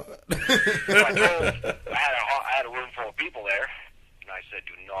 "What?" So I had a room full of people there, and I said,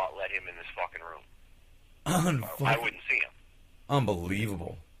 "Do not let him in this fucking room." I wouldn't see him.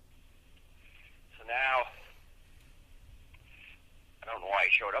 Unbelievable. So now, I don't know why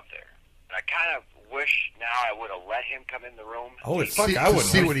he showed up there. And I kind of wish now I would have let him come in the room. Holy fuck, I would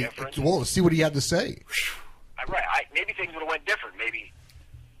see what he had to say. Right. Maybe things would have went different. Maybe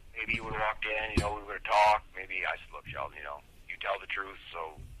he would have walked in, you know, we would have talked. Maybe I said, "Look, Sheldon, you know, you tell the truth,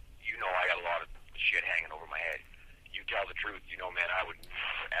 so you know I got a lot of shit hanging over my head. You tell the truth, you know, man, I would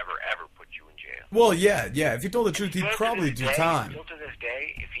never, ever put you in jail." Well, yeah. If he told the truth, he'd probably do time. Still to this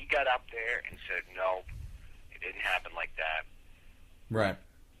day, if he got up there and said, "No, it didn't happen like that," right,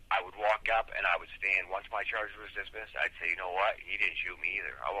 I would walk up and I would stand. Once my charges was dismissed, I'd say, "You know what? He didn't shoot me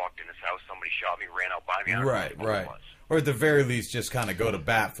either. I walked in his house, somebody shot me, ran out by me." Right. Or at the very least, just kind of go to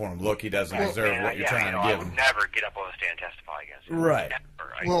bat for him. Look, he doesn't deserve what you're trying to give him. I would never get up on the stand and testify against him. Right.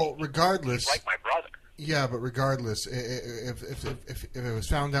 Well, regardless, he's like my brother. Yeah, but regardless, if it was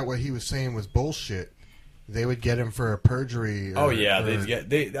found out what he was saying was bullshit, they would get him for a perjury. They'd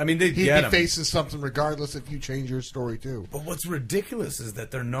get him. He'd be facing something regardless if you change your story too. But what's ridiculous is that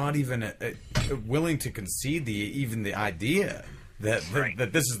they're not even willing to concede even the idea that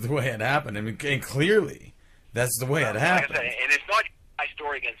this is the way it happened. I mean, and clearly, that's the way it happened. Like I said, and it's not my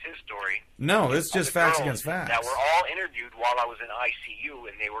story against his story. No, it's just facts against facts. That were all interviewed while I was in ICU,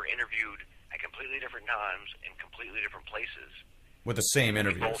 and they were interviewed at completely different times in completely different places. With the same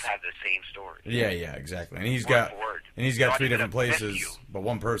interviews. We both have the same story. Yeah, exactly. And he's got three different places, but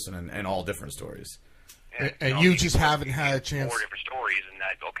one person and all different stories. And you just haven't had a chance. 4 different stories, and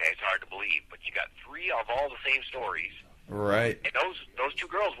it's hard to believe, but you got 3 of all the same stories. Right. And those 2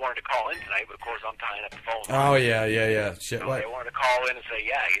 girls wanted to call in tonight, but of course I'm tying up the phone. Oh yeah. Shit. So they wanted to call in and say,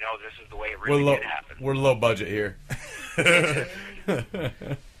 "Yeah, you know, this is the way it really did happen." We're low budget here.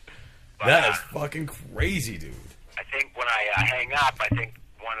 That is fucking crazy, dude. I think when I hang up, I think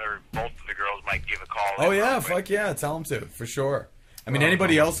one or both of the girls might give a call. Oh yeah, fuck yeah, tell them to, for sure. I mean,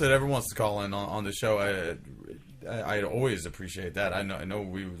 anybody else that ever wants to call in on the show, I always appreciate that. I know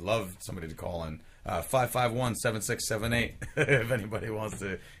we would love somebody to call in. 551-7678. If anybody wants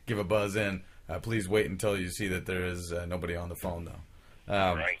to give a buzz in, please wait until you see that there is nobody on the phone, though.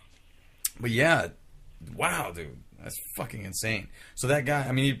 Right. But yeah, wow, dude. That's fucking insane. So that guy,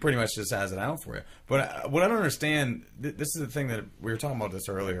 I mean, he pretty much just has it out for you. But what I don't understand, this is the thing that we were talking about this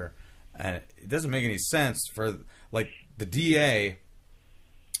earlier, and it doesn't make any sense for, like, the DA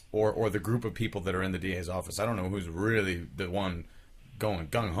or the group of people that are in the DA's office. I don't know who's really the one going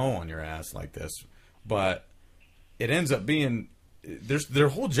gung-ho on your ass like this, but it ends up being, their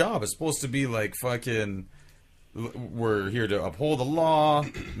whole job is supposed to be like fucking, we're here to uphold the law,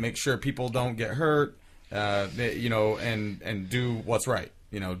 make sure people don't get hurt, you know, and do what's right,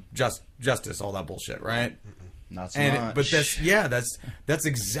 you know, justice, all that bullshit, right? Not so much. But that's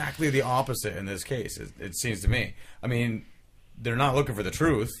exactly the opposite in this case. It seems to me. I mean, they're not looking for the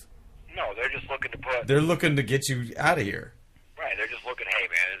truth. No, they're just looking to They're looking to get you out of here. Right, they're just looking, hey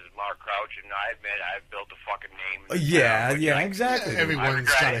man, this is Mark Crouch, and I admit I've built a fucking name. Yeah, exactly. Everyone's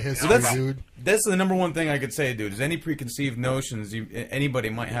got a history, dude. That's the number one thing I could say, dude, is any preconceived notions anybody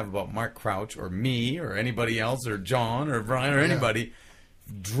might have about Mark Crouch or me or anybody else or John or Brian or anybody,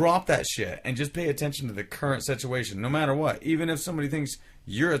 drop that shit and just pay attention to the current situation, no matter what. Even if somebody thinks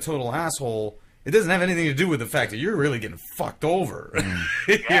you're a total asshole, it doesn't have anything to do with the fact that you're really getting fucked over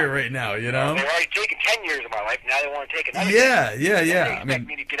here right now, you know? They've already taken 10 years of my life, now they want to take another. Yeah. They expect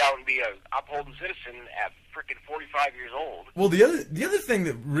me to get out and be a upholding citizen at freaking 45 years old. Well, the other thing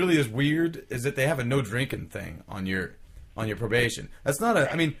that really is weird is that they have a no drinking thing on your probation. That's not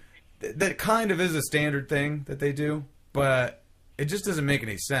a. I mean, that kind of is a standard thing that they do, but it just doesn't make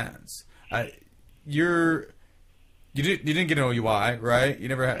any sense. You didn't get an OUI, right? You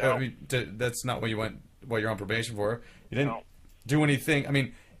never had. No. I mean, that's not what you went. What you're on probation for. You didn't No. do anything. I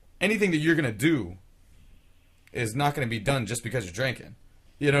mean, anything that you're gonna do is not gonna be done just because you're drinking.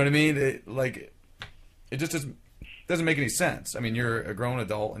 You know what I mean? It just doesn't make any sense. I mean, you're a grown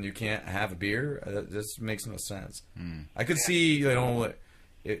adult and you can't have a beer. That just makes no sense. I could see,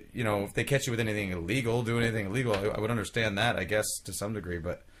 if they catch you with anything illegal, doing anything illegal, I would understand that, I guess, to some degree.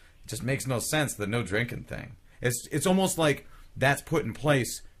 But it just makes no sense, the no drinking thing. It's almost like that's put in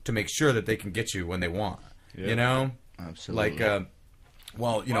place to make sure that they can get you when they want. Yeah. You know? Absolutely. Like, he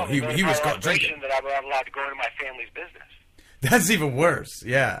was caught drinking. That I'm not allowed to go into my family's business. That's even worse,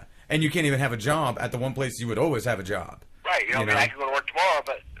 yeah. And you can't even have a job at the one place you would always have a job. Right, I mean, I could go to work tomorrow,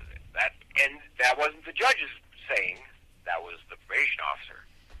 but that wasn't the judge's saying. That was the probation officer.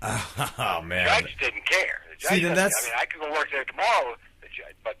 Oh, man. The judge didn't care. The judge See, then that's... I mean, I could go work there tomorrow,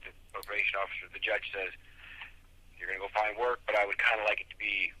 but the probation officer, the judge says, you're going to go find work, but I would kind of like it to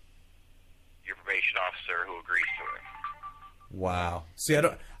be your probation officer who agrees to it. Wow. See, that's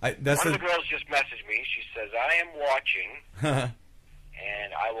One of the girls just messaged me. She says, I am watching,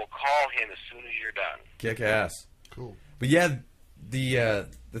 and I will call him as soon as you're done. Kick ass. Cool. But yeah, the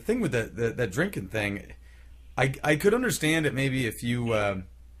thing with that drinking thing, I could understand it maybe if you were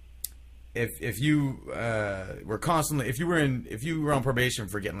constantly, if you were on probation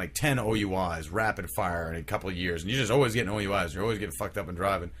for getting like 10 OUIs rapid fire in a couple of years, and you're just always getting OUIs, you're always getting fucked up and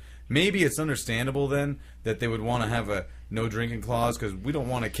driving. Maybe it's understandable then that they would want to have a no drinking clause, because we don't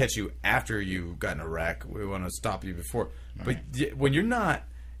want to catch you after you've gotten a wreck. We want to stop you before. Right. But when you're not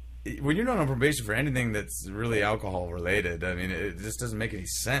on probation for anything that's really alcohol related, I mean, it just doesn't make any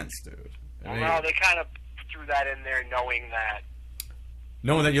sense, dude. Well, they kind of threw that in there, knowing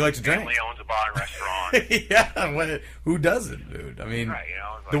that you like to drink. Family owns a bar and restaurant. Yeah, who doesn't, dude? I mean, right,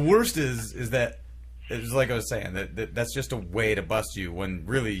 the worst is that. It's like I was saying, that's just a way to bust you when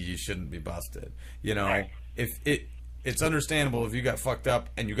really you shouldn't be busted. You know, right. If it's understandable if you got fucked up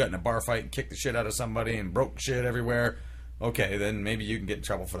and you got in a bar fight and kicked the shit out of somebody and broke shit everywhere. Okay, then maybe you can get in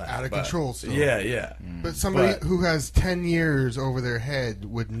trouble for that. Out of control still. Yeah. But somebody who has 10 years over their head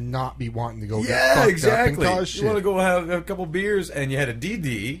would not be wanting to go get fucked exactly. up and cause shit. You want to go have a couple beers and you had a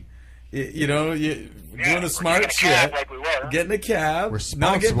DD, doing the smart shit, like we were. getting a cab,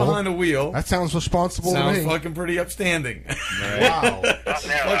 Responsible. not getting behind a wheel. That sounds responsible Sounds to me. fucking pretty upstanding. Right. Wow. Not in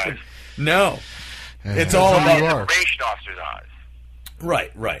their eyes. No. It's Yeah. all Not about... in the are. probation officer's eyes.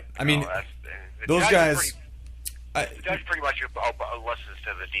 Right. I mean, The those judge guys... the judge pretty much listens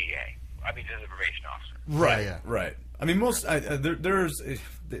to the DA. I mean, to the probation officer. Right, Yeah. right. I mean,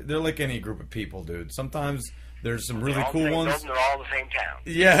 they're like any group of people, dude. Sometimes there's some really cool ones. They're all in the same town.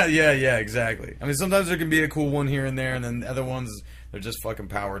 Yeah, exactly. I mean, sometimes there can be a cool one here and there, and then other ones, they're just fucking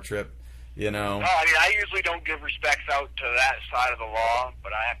power trip, you know? No, I mean, I usually don't give respects out to that side of the law,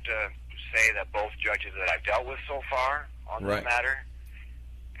 but I have to say that both judges that I've dealt with so far on this matter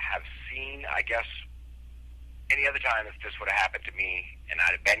have seen, I guess, any other time if this would have happened to me and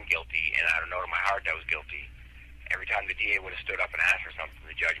I'd have been guilty, and I don't know in my heart that I was guilty, every time the DA would have stood up and asked for something,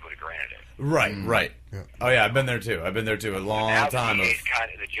 the judge would have granted it. Right. Yeah. Oh, yeah, I've been there, too. a long now time. The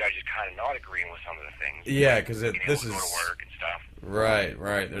judge is kind of not agreeing with some of the things. Yeah, because this able to is... go to work and stuff. Right.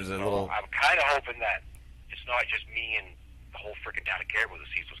 There's a little... I'm kind of hoping that it's not just me and the whole freaking town of Caribou that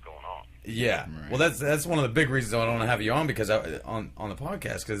sees what's going on. Yeah. Right. Well, that's one of the big reasons I want to have you on, because on the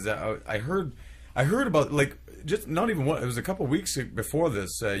podcast, because I heard about, like, just not even it was a couple of weeks before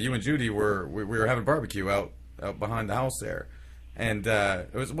this. You and Judy we were having barbecue out behind the house there, and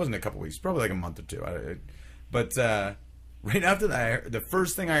it wasn't a couple of weeks, probably like a month or two. But right after that, the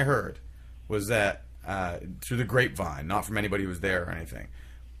first thing I heard was that through the grapevine, not from anybody who was there or anything,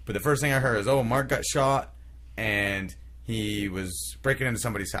 but the first thing I heard is, Mark got shot and he was breaking into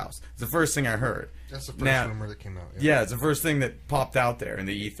somebody's house. It's the first thing I heard. That's the first rumor that came out. Yeah, it's the first thing that popped out there in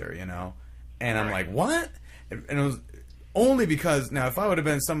the ether, you know. And I'm like, what? And it was only because, now, if I would have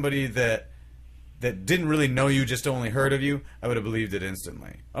been somebody that didn't really know you, just only heard of you, I would have believed it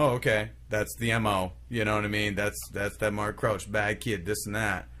instantly. Oh, okay, that's the MO. You know what I mean? That's that Mark Crouch, bad kid, this and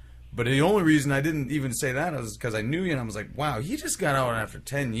that. But the only reason I didn't even say that was because I knew you, and I was like, wow, he just got out after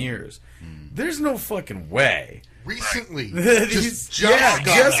 10 years. There's no fucking way. Recently. just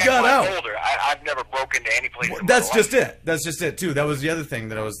got out. Older. I've never broken into any place. That's just it. That's just it, too. That was the other thing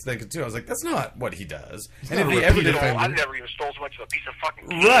that I was thinking, too. I was like, that's not what he does. He's And not if a he ever repeat did... offender. I've never even stole so much as a piece of fucking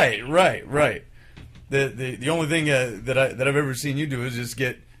cake. Right. the only thing that I've ever seen you do is just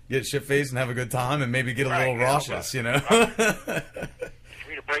get shit faced and have a good time and maybe get a little raucous, you know. For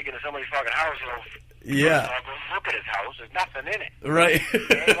me to break into somebody's fucking house, Yeah. I'll go look at his house. There's nothing in it. Right.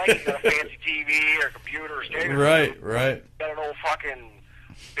 It ain't like he's got a fancy TV or computer or stereo. Right. He's got an old fucking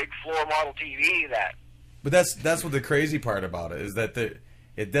big floor model TV that. But that's what the crazy part about it is that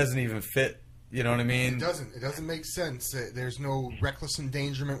it doesn't even fit. You know what I mean? It doesn't. It doesn't make sense. There's no reckless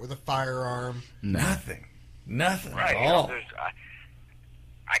endangerment with a firearm. Nothing Right. at all.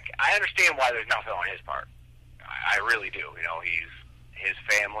 I understand why there's nothing on his part. I really do. You know, his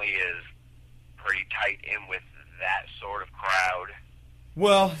family is pretty tight in with that sort of crowd.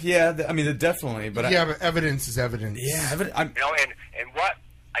 Well, yeah, I mean, definitely, but but evidence is evidence. Yeah, You know, and what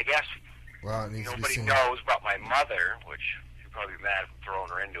I guess well, it needs nobody to be seen. knows about my mother, which she'd probably be mad if I'm throwing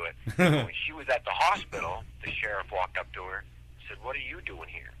her into it. When she was at the hospital, the sheriff walked up to her and said, "What are you doing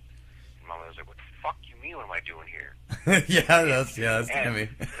here?" And my mother was like, "What the fuck you mean? What am I doing here?" yeah, that's And Tammy.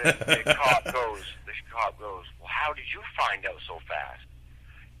 the cop goes, "Well, how did you find out so fast?"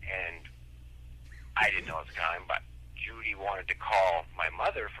 And I didn't know at the time, but Judy wanted to call my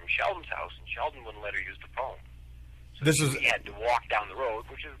mother from Sheldon's house, and Sheldon wouldn't let her use the phone. So Judy had to walk down the road,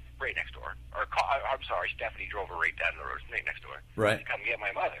 which is right next door. I'm sorry, Stephanie drove her right down the road, right next door. Right. To come get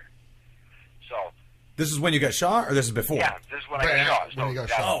my mother. So. This is when you got shot, or this is before? Yeah, this is when I got shot. When you got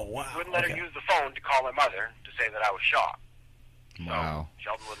shot. Oh, wow. Wouldn't let her use the phone to call my mother to say that I was shot. Wow. So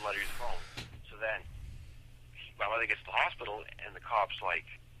Sheldon wouldn't let her use the phone. So then my mother gets to the hospital, and the cop's like,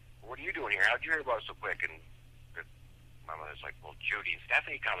 "What are you doing here? How'd you hear about it so quick?" And my mother's like, "Well, Judy and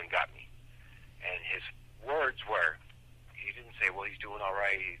Stephanie come and got me." And his words were, he didn't say, "Well, he's doing all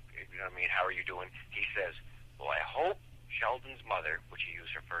right. You know what I mean? How are you doing?" He says, "Well, I hope Sheldon's mother," which he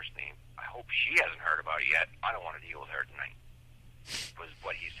used her first name, "I hope she hasn't heard about it yet. I don't want to deal with her tonight," was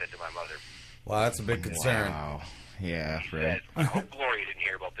what he said to my mother. Wow, that's a big concern. Wow. Yeah, He right. said, "I hope Gloria didn't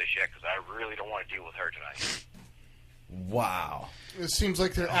hear about this yet, because I really don't want to deal with her tonight." Wow. It seems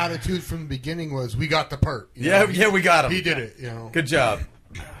like their attitude from the beginning was, "We got the perp." Yeah, we got him. He did it. You know, Good job.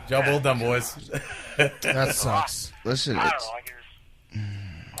 Job well done, boys. that sucks. Listen, I don't it's,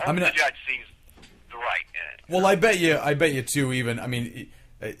 know. I mean, the judge sees the right in it. Well, I bet you too. Even I mean,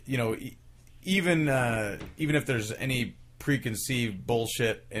 you know, even if there's any preconceived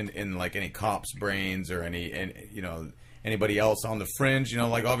bullshit in like any cop's brains or anybody else on the fringe, you know,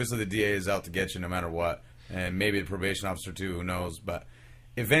 like obviously the DA is out to get you no matter what, and maybe the probation officer too. Who knows? But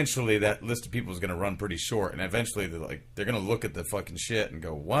eventually, that list of people is going to run pretty short, and eventually they're going to look at the fucking shit and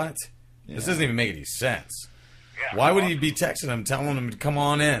go, "What? Yeah. This doesn't even make any sense. Yeah, Why would he be texting him, telling him to come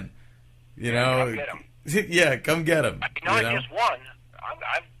on in? You know, come get him. Yeah, come get him. Not just one.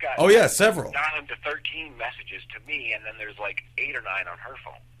 I've got several 9 to 13 messages to me, and then there's like 8 or 9 on her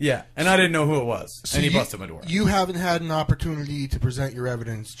phone. Yeah, and I didn't know who it was, and he busted my door. You haven't had an opportunity to present your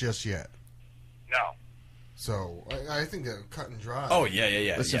evidence just yet. No. So I think they're cut and dry. Oh yeah.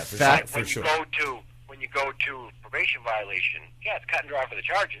 It's Yeah, a for fact. sure. When you go to probation violation, yeah, it's cut and dry for the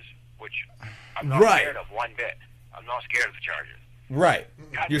charges, which I'm not Right. scared of one bit. I'm not scared of the charges. Right.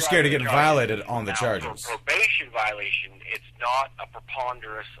 Cut and You're dry scared for of the getting charges. violated on the Now, charges. For probation violation, it's not a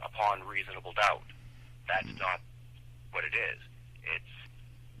preponderance upon reasonable doubt. That's not what it is. It's,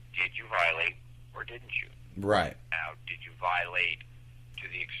 did you violate or didn't you? Right. Now, did you violate to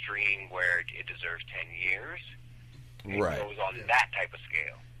the extreme where it deserves 10 years? Right. It goes on that type of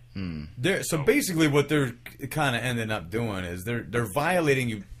scale. So basically, what they're kind of ending up doing is they're violating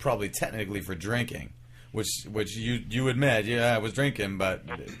you probably technically for drinking, which you admit, yeah, I was drinking, but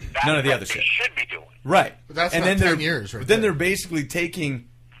none of the other shit. They should be doing. Right. But that's and not then 10 years, right But then there. they're basically taking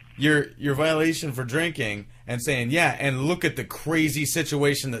your violation for drinking and saying, yeah, and look at the crazy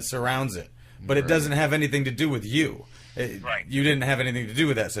situation that surrounds it. But it doesn't have anything to do with you. Right. You didn't have anything to do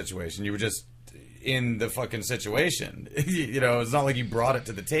with that situation. You were just in the fucking situation. You know, it's not like you brought it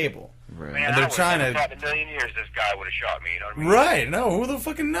to the table. Right. Man, And they're I trying would to- have thought in a million years this guy would have shot me. You know what I mean? Right. No, who the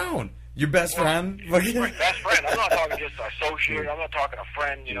fucking known? Your best friend? My best friend. I'm not talking just associate. I'm not talking a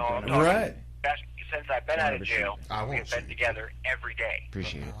friend. You know, I'm talking Right. best, since I've been out of jail. I We've won't been shoot. together every day.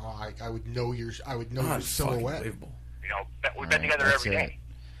 Appreciate it. Oh, I would know your Oh, your it's fucking silhouette. unbelievable. You know, we've been together that's every it. day.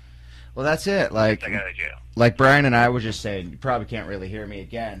 Well, that's it. Like, Since I got out of jail. like Brian and I were just saying, you probably can't really hear me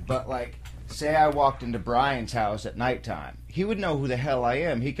again, but like, say I walked into Brian's house at nighttime. He would know who the hell I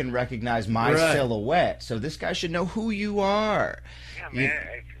am. He can recognize my Right. silhouette. So this guy should know who you are. Yeah, You-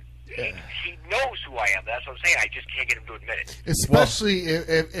 man. He knows who I am. That's what I'm saying. I just can't get him to admit it. Especially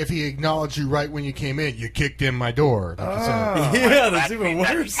if he acknowledged you right when you came in. You kicked in my door. Like you said. Yeah, that's even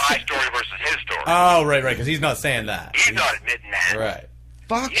That's worse. my story versus his story. Oh, right, because he's not saying that. He's not admitting that. Right.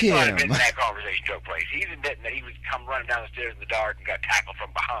 Fuck He's not him. admitting that conversation took place. He's admitting that he was come running down the stairs in the dark and got tackled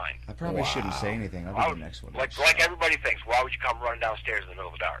from behind. I probably shouldn't say anything. I'll do the next one. Like everybody thinks, why would you come running downstairs in the middle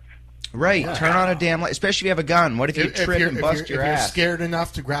of the dark? Right, turn on a damn light, especially if you have a gun. What if you trip and bust your if you're ass? scared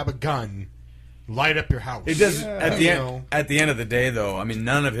enough to grab a gun, light up your house. It does. At the You end, know. at the end of the day, though, I mean,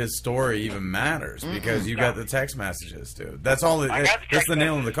 none of his story even matters because you got the text messages, dude. That's all. That's the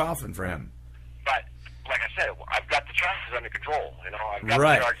nail in the coffin for him. But like I said, I've got the charges under control. You know, I've got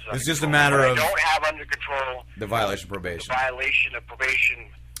Right. the charges under It's just a control. matter But of I don't have under control the violation of the probation. violation of probation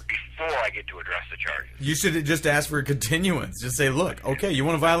before I get to address the charges. You should just ask for a continuance. Just say, look, okay, you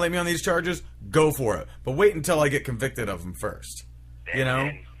want to violate me on these charges? Go for it. But wait until I get convicted of them first. You know?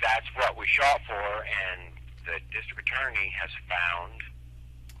 And that's what we shot for, and the district attorney has found.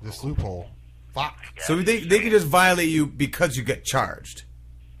 This loophole. Fuck. So they can just violate you because you get charged.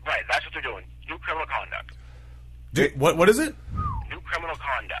 Right, that's what they're doing. New criminal conduct. What is it? New criminal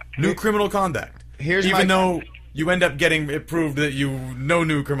conduct. New criminal conduct. Here's Even my- though you end up getting it proved that you no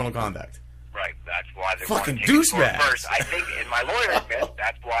new criminal conduct. Right, that's why they Fucking want to take it douchebags. first. I think, and my lawyer admits,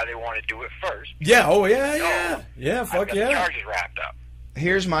 that's why they want to do it first. Yeah. Oh yeah. Yeah. I've Fuck got the yeah. charges wrapped up.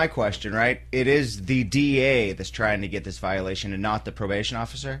 Here's my question, right? It is the DA that's trying to get this violation and not the probation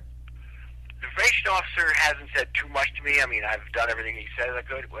officer? The probation officer hasn't said too much to me. I mean, I've done everything he said I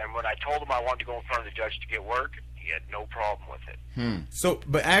could. And when I told him I wanted to go in front of the judge to get work, he had no problem with it. So,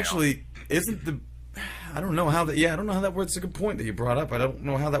 but actually, isn't the? I don't know how that. Yeah, I don't know how that works. It's a good point that you brought up. I don't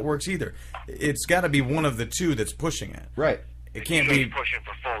know how that works either. It's got to be one of the two that's pushing it. Right. It can't He's be. pushing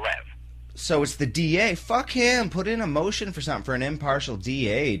for full rev. So it's the DA. Fuck him. Put in a motion for something for an impartial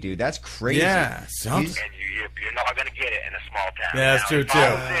DA, dude. That's crazy. Yeah, something. He's- And you're not going to get it in a small town. Yeah, that's Now, true if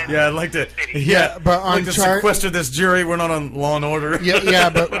I was too. in Yeah, I'd like to. the city- Yeah, but on like to sequester this jury. We're not on Law and Order. Yeah,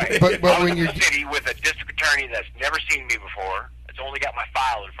 but Right. but If I was when in you're the city with a district attorney that's never seen me before, that's only got my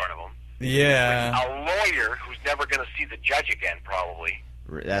file in front of him, Yeah. a lawyer who's never going to see the judge again, probably.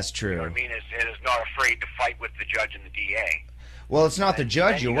 That's You know true. what I mean? Is not afraid to fight with the judge and the DA. Well, it's not the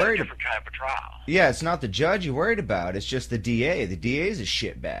judge Then you're you got a worried about. different type of trial. Yeah, it's not the judge you're worried about. It's just the DA. The DA is a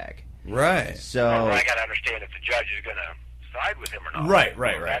shitbag. Right. So I got to understand if the judge is going to side with him or not. Right.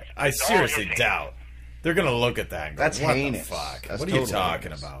 That's I all seriously his doubt they're gonna look at that. And go, that's what heinous. the fuck? That's What are you totally talking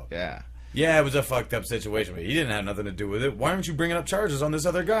heinous. about? Yeah. Yeah, it was a fucked up situation, but he didn't have nothing to do with it. Why aren't you bringing up charges on this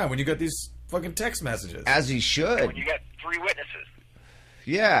other guy when you got these fucking text messages? As he should. When you got 3 witnesses.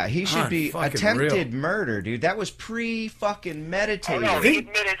 Yeah, he should be fucking attempted real. murder, dude. That was pre-fucking Oh, meditated. no, he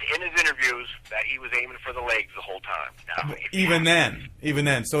admitted in his interviews that he was aiming for the legs the whole time. Now, if you- Even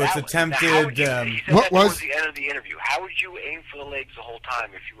then. So it's That- attempted. now, how would you- he said What that towards was- the end of the interview? How would you aim for the legs the whole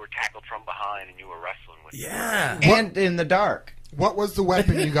time if you were tackled from behind and you were wrestling with? Yeah. And in the dark. what was the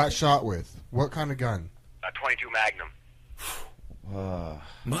weapon you got shot with? What kind of gun? A 22 Magnum.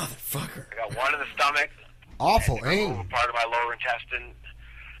 Motherfucker. I got one in the stomach. Awful and aim. over part of my lower intestine.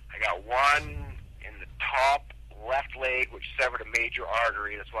 I got one in the top left leg, which severed a major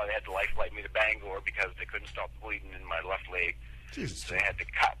artery. That's why they had to life flight me to Bangor, because they couldn't stop the bleeding in my left leg. Jesus. So they had to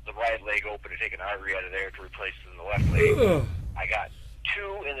cut the right leg open and take an artery out of there to replace it in the left leg. I got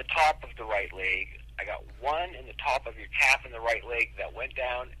 2 in the top of the right leg. I got 1 in the top of your calf in the right leg that went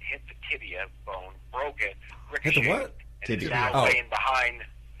down, hit the tibia bone, broke it, ricocheted, what? and it's Tibia. now Oh. laying behind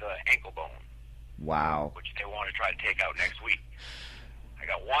the ankle bone, Wow. which they want to try to take out next week. I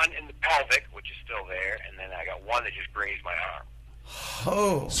got 1 in the pelvic, which is still there, and then I got 1 that just grazed my arm.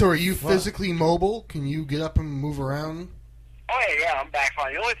 Oh. So are you physically mobile? Can you get up and move around? Oh, yeah, I'm back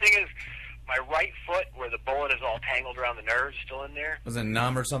fine. The only thing is, my right foot, where the bullet is all tangled around the nerves, is still in there. Was it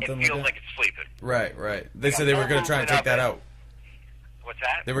numb or It something feels like that? like it's sleeping. Right. They said they were going to try and take that out. What's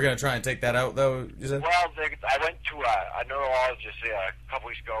that? They were going to try and take that out, though, you said? Well, I went to a neurologist a couple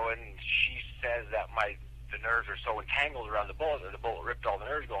weeks ago, and she says that the nerves are so entangled around the bullet that the bullet ripped all the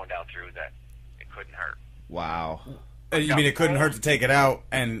nerves going down through that it couldn't hurt. Wow. You mean it couldn't hurt to take it out,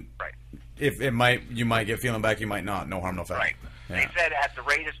 and Right. if you might get feeling back, you might not. No harm, no foul. Right. Yeah. They said at the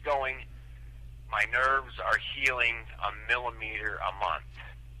rate it's going, my nerves are healing a millimeter a month.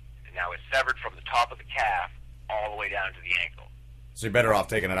 And now it's severed from the top of the calf all the way down to the ankle. So you're better off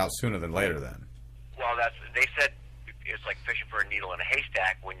taking it out sooner than later, then. Well, they said it's like fishing for a needle in a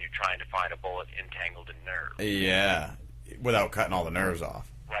haystack when you're trying to find a bullet entangled in nerves. Yeah, without cutting all the nerves off.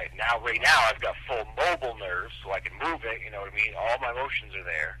 Right now, I've got full mobile nerves, so I can move it. You know what I mean? All my motions are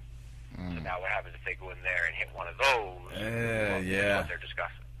there. So now what happens if they go in there and hit one of those? Well, yeah. What they're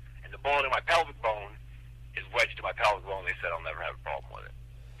discussing. And the bullet in my pelvic bone is wedged to my pelvic bone. They said I'll never have a problem with it.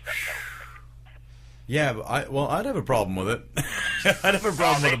 Yeah, but I'd have a problem with it. I'd have a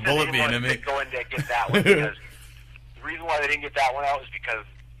problem with a bullet being in me. Go in there and get that one because The reason why they didn't get that one out is because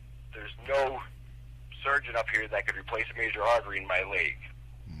there's no surgeon up here that could replace a major artery in my leg.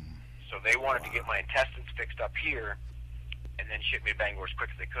 So they wanted to get my intestines fixed up here and then ship me to Bangor as quick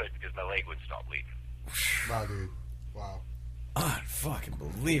as they could because my leg wouldn't stop bleeding. Wow, dude. Wow. Unfucking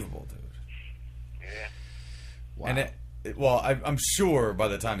believable, dude. Yeah. Wow. And I'm sure by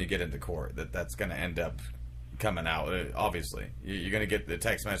the time you get into court that's going to end up coming out. Obviously, you're going to get the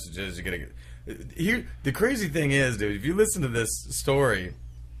text messages. You're going to get here. The crazy thing is, dude, if you listen to this story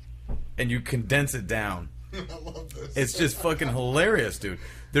and you condense it down, I love this. it's just fucking hilarious, dude.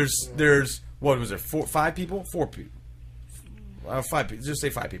 There's what was there? 5 people? 4 people? 5 people. Just say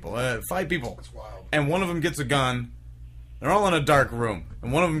 5 people. 5 people. That's wild. And one of them gets a gun. They're all in a dark room,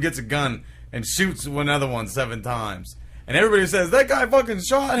 and one of them gets a gun and shoots another one 7 times. And everybody says that guy fucking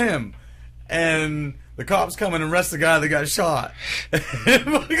shot him. And the cops come and arrest the guy that got shot.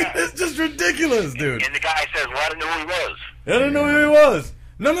 It's just ridiculous, dude. And the guy says, well, I didn't know who he was. I didn't know who he was.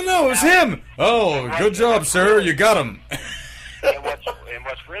 No, it was him. Oh, good job, sir. You got him. And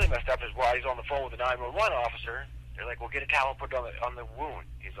what's really messed up is while he's on the phone with the 911 officer, they're like, well, get a towel and put it on the wound.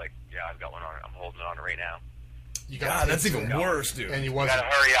 He's like, yeah, I've got one on it. I'm holding it on it right now. God, that's even worse, dude. And you gotta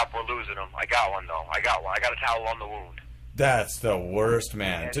hurry up. We're losing him. I got one, though. I got one. I got a towel on the wound. That's the worst,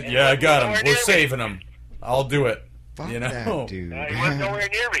 man. And Yeah, I got him. We're saving him. I'll do it. Fuck you know? that dude. He was nowhere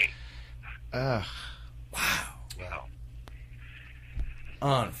near me. Wow. You know.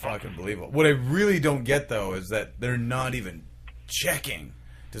 Unfucking believable. What I really don't get, though, is that they're not even checking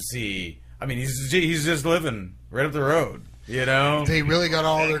to see. I mean, he's just living right up the road, you know? They really got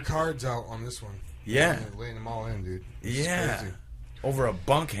all their cards out on this one. Yeah. They're laying them all in, dude. This is Yeah. crazy. Over a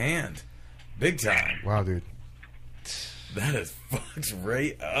bunk hand. Big time. Wow, dude. That is fucked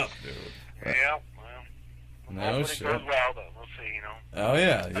right up, dude. Yeah, well. No hopefully shit. it goes well, though. We'll see, you know. Oh,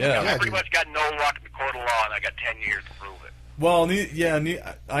 yeah. I pretty dude. much got no luck in the court of law, and I got 10 years to prove it. Well,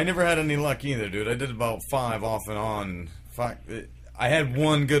 I never had any luck either, dude. I did about 5 off and on. Fuck, I had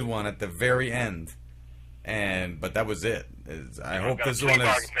one good one at the very end, but that was it. I hope this one is I've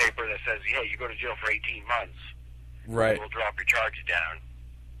got a plea bargain paper that says, yeah, you go to jail for 18 months. right. We'll drop your charges down,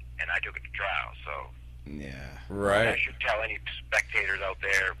 and I took it to trial, so Yeah. I Right. should tell any spectators out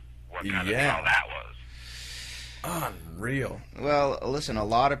there what kind of Yeah. trial that was. Unreal. Well, listen, a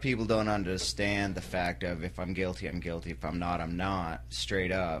lot of people don't understand the fact of if I'm guilty, I'm guilty. If I'm not,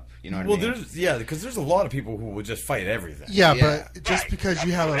 straight up. You know what I mean? Because there's a lot of people who would just fight everything. Yeah, Yeah. but just Right. because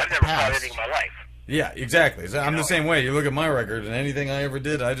you have a I've never fought past. anything in my life. Yeah, exactly. So I'm know, the same way. You look at my record, and anything I ever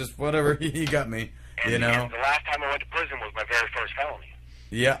did, I just whatever he got me. And You know. the last time I went to prison was my very first felony.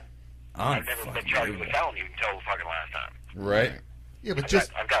 Yeah. I've never been charged with a Unfucking felony until the fucking last time. right. Yeah, but just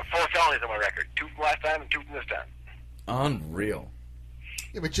I've got 4 felonies on my record. 2 from last time and 2 from this time. Unreal.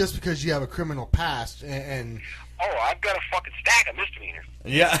 because you have a criminal past and Oh, I've got a fucking stack of misdemeanors.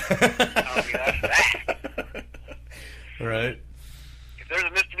 Yeah. I mean, that's that. Right. If there's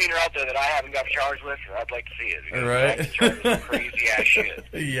a misdemeanor out there that I haven't got charged with, I'd like to see it. Because Right. I've been charged with some crazy ass shit.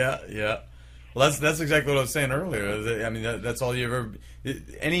 Yeah. Well, that's exactly what I was saying earlier. I mean, that's all you've ever.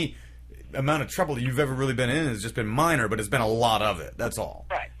 Any amount of trouble you've ever really been in has just been minor, but it's been a lot of it. That's all.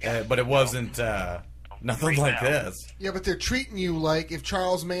 Right, yeah. But it wasn't nothing like this. yeah, but they're treating you like if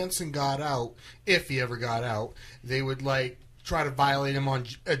Charles Manson got out, if he ever got out, they would like try to violate him on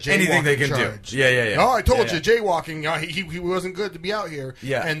a jaywalking Anything they can charge. do. Yeah. Oh, I told Yeah. you, jaywalking. He wasn't good to be out here.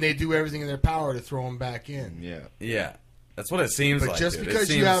 Yeah. and they do everything in their power to throw him back in. Yeah. Yeah. That's what it seems But like. just dude. because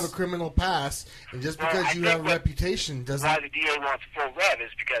it you seems... have a criminal past and just Well, because I you think have a what- reputation doesn't. Why the DA wants full rev is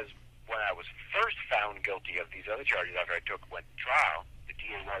because when I was first found guilty of these other charges after I went to trial, the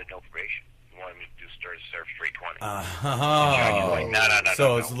DA wanted no probation. He wanted me to serve straight 20. Oh. Like, no, So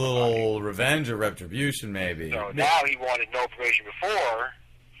no, it's a no. little revenge or retribution, maybe. So now he wanted no probation before,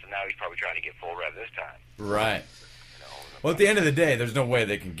 so now he's probably trying to get full rev this time. Right. You know, Well, at the end of the day, there's no way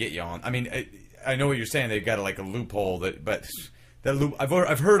they can get you on. I mean, I know what you're saying. They've got like a loophole but that loop.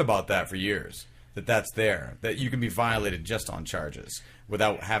 I've heard about that for years. That's there. That you can be violated just on charges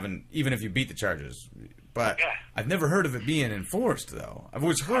without having, even if you beat the charges. But Yeah. I've never heard of it being enforced, though. I've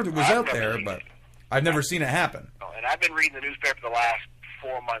always heard it was I've out never there, seen but it. I've never seen it happen. Oh, and I've been reading the newspaper the last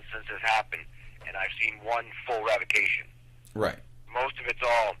 4 months since this happened, and I've seen one full revocation. Right. Most of it's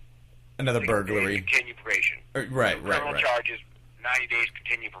all Another burglary. continue probation. Right. Criminal charges, 90 days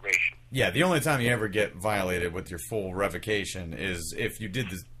continue probation. Yeah, the only time you ever get violated with your full revocation is if you did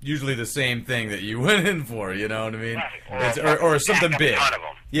usually the same thing that you went in for. You know what I mean? Right. Or something Stack up a big. ton of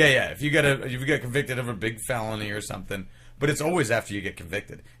 'em. Yeah. If you got convicted of a big felony or something, but it's always after you get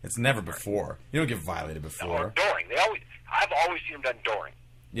convicted. It's never before. You don't get violated Or before. during. I've always seen them done during.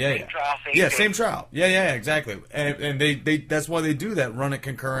 Yeah, Same trial, same yeah, case. same trial. Yeah, exactly. And they that's why they do that, run it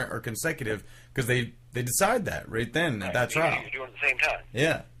concurrent or consecutive, because they decide that right then at that trial. You're doing it at the same time.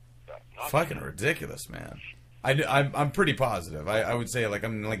 Yeah. So, not Fucking ridiculous, man. I'm pretty positive. I would say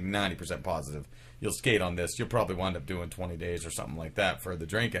I'm like 90% positive. You'll skate on this. You'll probably wind up doing 20 days or something like that for the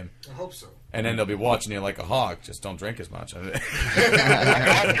drinking. I hope so. And then they'll be watching you like a hawk. Just don't drink as much. I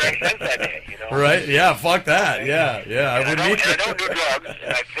haven't drank since that day, you know. Right? Yeah, fuck that. Yeah. And I don't do drugs,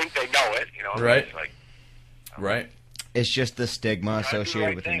 and I think they know it, you know. Right. It's like, Right. It's just the stigma try to do the associated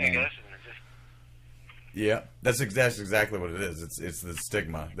right with the thing, I name. guess, and it's just, Yeah, that's exactly what it is. It's the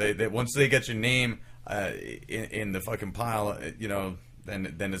stigma. They once they get your name in the fucking pile, you know,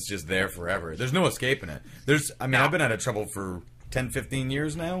 then it's just there forever. There's no escaping it. I've been out of trouble for 10, 15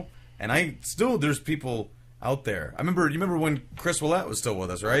 years now, and there's people out there. You remember when Chris Willett was still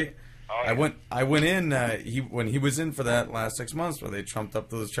with us, right? Oh, yeah. I went in when he was in for that last 6 months where they trumped up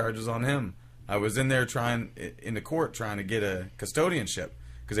those charges on him. I was in there in the court trying to get a custodianship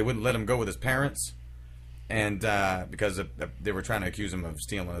because they wouldn't let him go with his parents. And because they were trying to accuse him of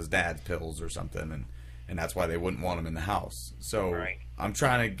stealing his dad's pills or something, and that's why they wouldn't want him in the house. So Right. I'm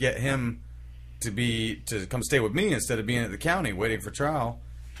trying to get him to come stay with me instead of being at the county waiting for trial.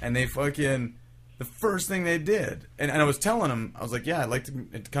 And they the first thing they did, and I was telling him, I was like, yeah, I'd like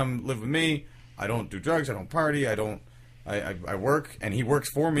to come live with me. I don't do drugs. I don't party. I work, and he works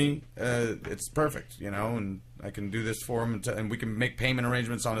for me. It's perfect, you know, and I can do this for him, and we can make payment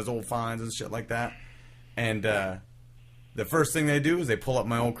arrangements on his old fines and shit like that. And the first thing they do is they pull up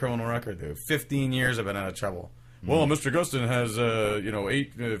my old criminal record. Dude. 15 years I've been out of trouble. Well, Mr. Gustin has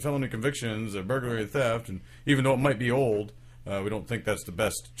 8 felony convictions, burglary and theft, and even though it might be old, we don't think that's the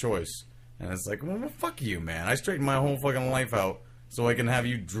best choice. And it's like, well, fuck you, man. I straightened my whole fucking life out so I can have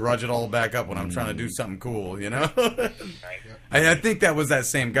you drudge it all back up when I'm trying to do something cool, you know? I think that was that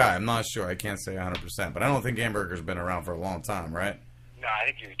same guy. I'm not sure. I can't say 100%, but I don't think Hamburger's been around for a long time, right? no, I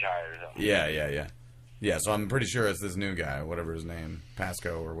think you're retired or something. Yeah. Yeah, so I'm pretty sure it's this new guy, whatever his name,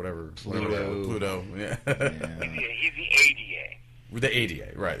 Pasco or whatever. Pluto. Yeah. He's the ADA, The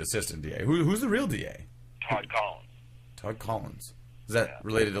ADA, right, assistant DA. Who's the real DA? Todd Collins. Todd Collins. Is that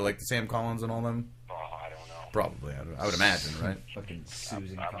related to like the Sam Collins and all them? Oh, I don't know. Probably, I would imagine, right? Fucking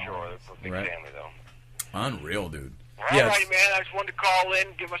Susan I'm Collins. sure they're a big Right. family, though. Unreal, dude. Well, Yes. all right, man. I just wanted to call in,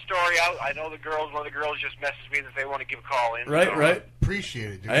 give my story out. I know one of the girls just messaged me that they want to give a call in. Right, so, right.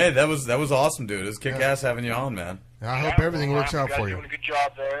 Appreciate it, dude. Hey, that was awesome, dude. It was kick ass having you on, man. I hope everything works out for You you. doing a good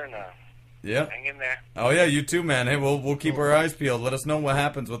job there, and Yeah. hang in there. Oh yeah, you too, man. Hey, we'll keep our eyes peeled. Let us know what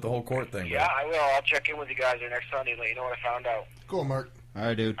happens with the whole court thing, bro. Yeah, I will. I'll check in with you guys there next Sunday and let you know what I found out. Cool, Mark. All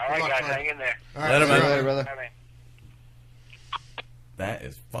right, dude. All right, Good luck, guys. man. Hang in there. All right, Later, man. see you Later, brother. Bye, man. That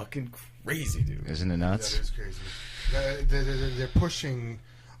is fucking crazy, dude. Isn't it That nuts? is crazy. They're pushing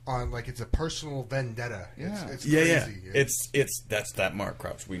on like it's a personal vendetta. It's Yeah. crazy. That's that Mark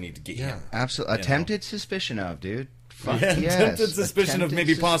Crouch. We need to get Yeah. him. Absolutely. You know. Attempted suspicion of, dude. Fuck Yeah, yes. attempted suspicion of Attempted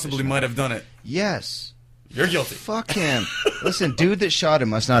maybe possibly suspicion might of. have done it. Yes. You're guilty. Fuck him. Listen, dude that shot him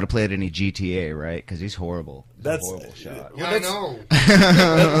must not have played any GTA, right? Because he's horrible. He's That's- a horrible shot. Yeah, I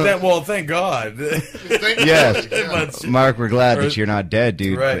know. Well, thank God. Thank Yes. God, yeah. Mark, we're glad Or- that you're not dead,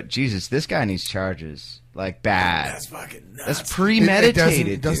 dude. Right. But Jesus, this guy needs charges. Like bad. That's fucking nuts. That's It premeditated.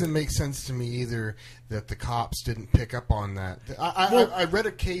 doesn't, doesn't dude. make sense to me either that the cops didn't pick up on that. I read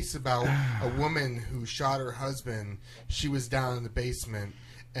a case about a woman who shot her husband. She was down in the basement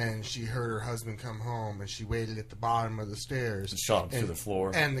and she heard her husband come home and she waited at the bottom of the stairs. Shot him to the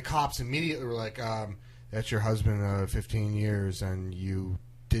floor. And the cops immediately were like, that's your husband of 15 years and you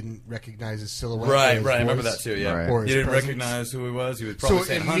didn't recognize his silhouette. or Right. his I remember voice that too. Yeah. Right. or You his didn't presence. recognize who he was. He was probably So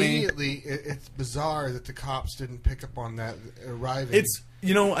saying, "Honey." immediately, it's bizarre that the cops didn't pick up on that arriving. It's I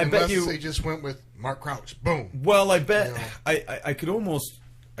bet Unless you. they just went with Mark Crouch. Boom. Well, I bet You know. I could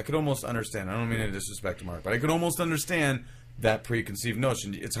almost understand. I don't mean to disrespect Mark, but I could almost understand that preconceived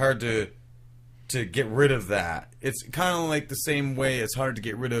notion. It's hard to get rid of that. It's kind of like the same way it's hard to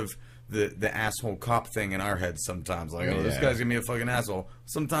get rid of the asshole cop thing in our heads sometimes. Like, oh, this Yeah. guy's gonna be a fucking asshole.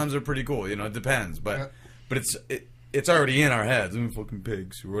 Sometimes they're pretty cool. It depends. But Yeah. but it's already in our heads. Fucking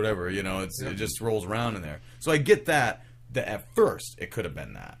pigs or whatever. It just rolls around in there. So I get that at first it could have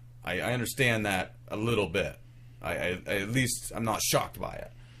been that. I understand that a little bit. I at least I'm not shocked by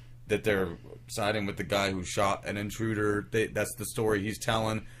it. That they're siding with the guy who shot an intruder. That's the story he's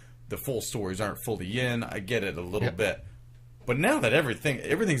telling. The full stories aren't fully in. I get it a little bit. But now that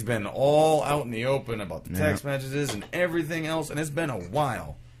everything's been all out in the open about the text messages and everything else, and it's been a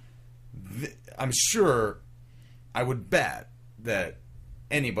while, I'm sure, I would bet that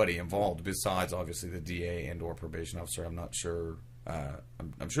anybody involved, besides obviously the DA and or probation officer, I'm not sure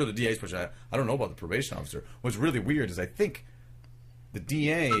I'm sure the DA's pushing. I don't know about the probation officer. What's really weird is I think the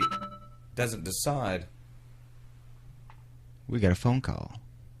DA doesn't decide. We got a phone call.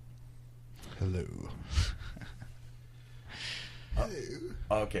 Hello.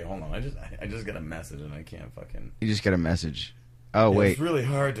 Okay, hold on. I just got a message and I can't fucking. You just got a message. Oh, wait. It's really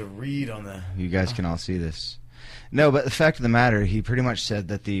hard to read on the. You guys can all see this. No, but the fact of the matter, he pretty much said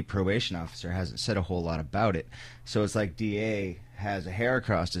that the probation officer hasn't said a whole lot about it. So it's like DA has a hair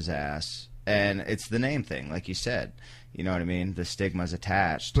across his ass, and it's the name thing, like you said. You know what I mean? The stigma's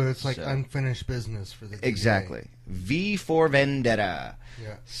attached. But it's like so. Unfinished business for the DA. Exactly. V for Vendetta.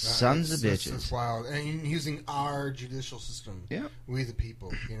 Yeah. Sons of bitches. That's wild. And using our judicial system. Yeah. We the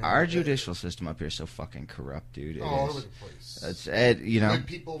people. You know? Our judicial system up here is so fucking corrupt, dude. It all is. over the place. It's, you know. Good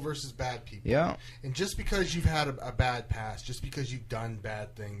people versus bad people. Yeah. And just because you've had a bad past, just because you've done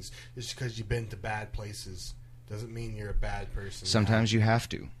bad things, just because you've been to bad places, doesn't mean you're a bad person. Sometimes you have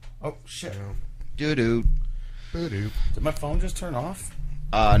to. Oh shit! You know? Doo-doo. Boo-doo. Did my phone just turn off?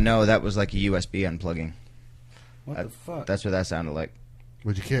 No, that was like a USB unplugging. What the fuck? That's what that sounded like.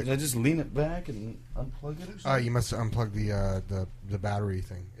 What'd you kick? Did I just lean it back and unplug it or something? You must unplug the battery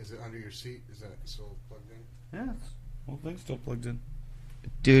thing. Is it under your seat? Is that still plugged in? Yeah, the whole thing's still plugged in.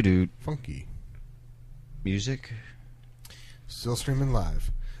 Doo-doo. Funky. Music. Still streaming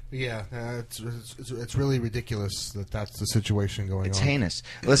live. But yeah, it's really ridiculous that that's the situation going It's on. heinous.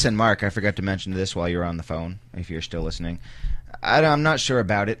 Listen, Mark, I forgot to mention this while you were on the phone, if you're still listening. I'm not sure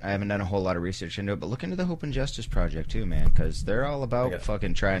about it. I haven't done a whole lot of research into it, but look into the Hope and Justice Project, too, man, because they're all about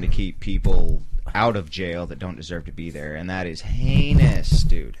fucking trying to keep people out of jail that don't deserve to be there, and that is heinous,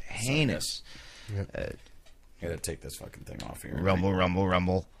 dude. Heinous. Yep. I gotta take this fucking thing off here. Rumble, rumble,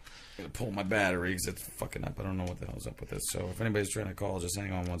 rumble. I'm gonna pull my battery because it's fucking up. I don't know what the hell's up with this. So if anybody's trying to call, just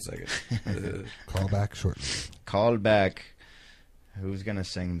hang on 1 second. Call back shortly. Call back. Who's going to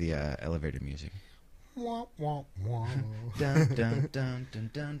sing the elevator music? Wah, wah, wah. Dun dun dun dun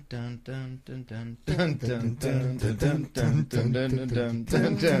dun dun dun dun dun dun dun dun dun dun dun dun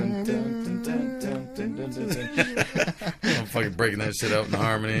dun dun dun. I'm fucking breaking that shit out in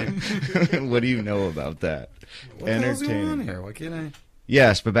harmony. What do you know about that? What the hell's going on Entertaining. here? Why can't I?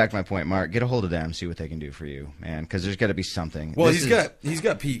 Yes, but back to my point, Mark. Get a hold of them, see what they can do for you, man. Because there's got to be something. Well, This he's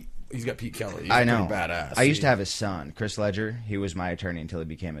got Pete Kelly. He's I know. pretty badass. I used to have his son, Chris Ledger. He was my attorney until he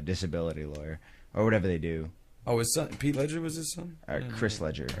became a disability lawyer, or whatever they do. Oh, his son, Pete Ledger was his son. Chris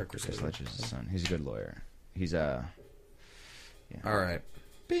Ledger. Chris Ledger's his son. He's a good lawyer. He's yeah. All right.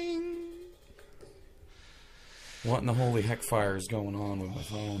 Bing. What in the holy heck fire is going on with my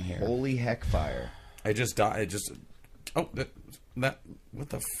phone here? Holy heck fire. I just died. Oh, that. What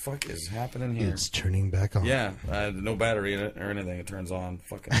the fuck is happening here? It's turning back on. Yeah, no battery in it or anything. It turns on.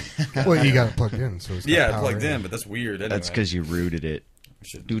 Fucking. Well, you got it plugged in, so it's got Yeah, power plugged in, but that's weird. Anyway. That's because you rooted it.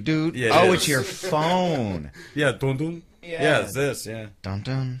 Should... Dude. Yeah, oh, it it's is. your phone. Yeah, dun dun. Yeah, it's this. Yeah. Dun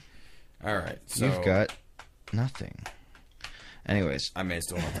dun. All right. So You've got nothing. Anyways, I may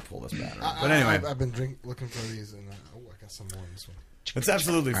still have to pull this battery. But anyway, I've been looking for these, and I got some more in this one. it's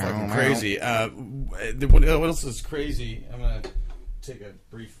absolutely fucking crazy. What else is crazy? I'm gonna take a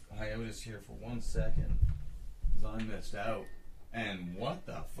brief hiatus here for 1 second because I missed out. And what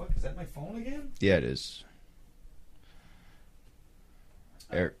the fuck is that? My phone again? yeah, it is.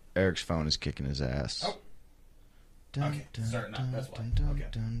 Eric's phone is kicking his ass. Oh. Okay, starting up. That's why. Okay.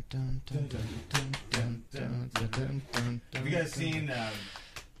 Have you guys seen?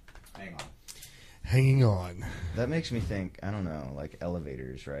 Hang on. Hanging on. That makes me think, I don't know, like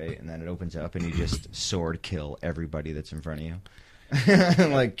elevators, right? And then it opens up and you just sword kill everybody that's in front of you.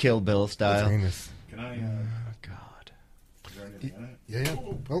 Like Kill Bill style. Famous. Can I? Oh, God. Is there anything in it? Yeah.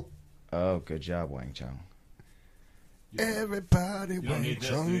 Oh. Oh, good job, Wang Chung. Everybody You don't need went this,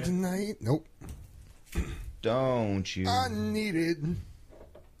 drunk do you? tonight. Nope. Don't you? I needed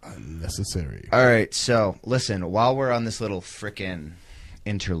unnecessary. All right, so listen, while we're on this little frickin'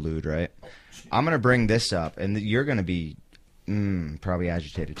 interlude, right? I'm going to bring this up, and you're going to be probably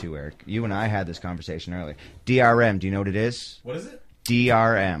agitated too, Eric. You and I had this conversation earlier. DRM, do you know what it is? What is it?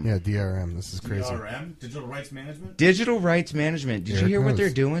 DRM. Yeah, DRM. This is crazy. DRM, Digital Rights Management. Digital Rights Management. Did you Eric hear what knows. they're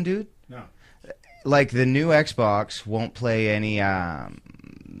doing, dude? No. Like the new Xbox won't play any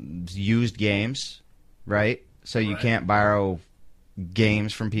used games, right? So you can't borrow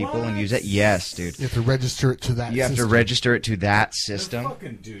games from people and use it. Yes, dude. You have to register it to that You have to system. register it to that system.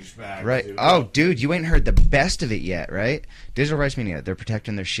 Fucking douchebag. Right. Dude. Oh, dude, you ain't heard the best of it yet, right? Digital Rights Media, they're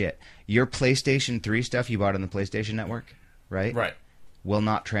protecting their shit. Your PlayStation 3 stuff you bought on the PlayStation Network, right? Right. Will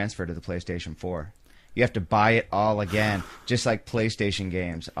not transfer to the PlayStation 4. You have to buy it all again, just like PlayStation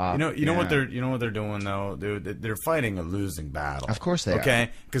games. You know what they're doing though, dude. They're fighting a losing battle. Of course they are. Okay,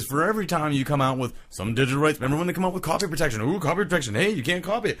 because for every time you come out with some digital rights, remember when they come out with copy protection? Ooh, copy protection. Hey, you can't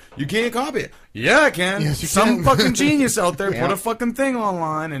copy it. You can't copy it. Yeah, I can. Yes, you some can. fucking genius out there Yeah. put a fucking thing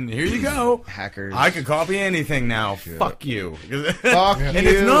online, and here you go. Hackers. I can copy anything now. Fuck you. Fuck And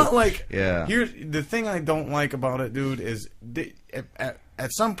you. it's not like Yeah. Here's the thing I don't like about it, dude. Is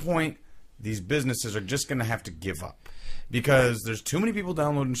at some point these businesses are just gonna have to give up because there's too many people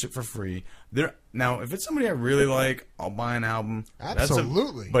downloading shit for free. Now, if it's somebody I really like, I'll buy an album.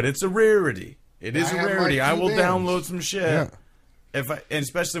 Absolutely. But it's a rarity. It is I a have rarity. my I few will bands. download some shit. Yeah. And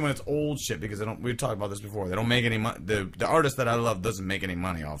especially when it's old shit, because we talked about this before. They don't make any money. The artist that I love doesn't make any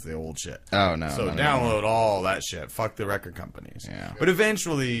money off the old shit. Oh, no. So not download all that shit. Fuck the record companies. Yeah. But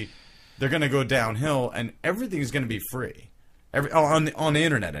eventually, they're gonna go downhill, and everything's gonna be free. On the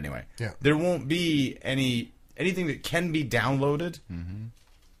internet anyway. Yeah. There won't be anything that can be downloaded.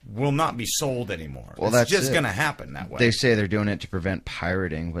 Will not be sold anymore. Well, it's that's just it. going to happen that way. They say they're doing it to prevent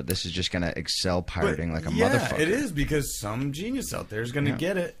pirating, but this is just going to excel pirating like a motherfucker. It is because some genius out there is going to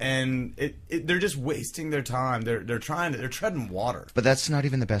get it, and they're just wasting their time. They're treading water. But that's not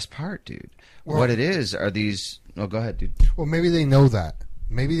even the best part, dude. Well- what it is are these... Oh, go ahead, dude. Well, maybe they know that.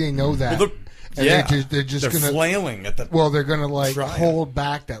 Maybe they know that. Well, and they're just they're gonna flailing at the. Well, they're gonna like Trying. hold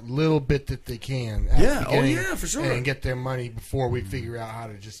back that little bit that they can. At Yeah, the oh, beginning yeah, for sure. And get their money before we figure out how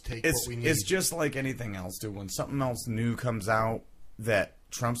to just take what we need. It's just like anything else, dude. When something else new comes out that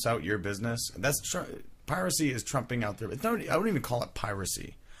trumps out your business, piracy is trumping out there. It's not. I wouldn't even call it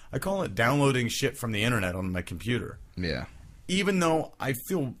piracy. I call it downloading shit from the internet on my computer. Yeah. Even though I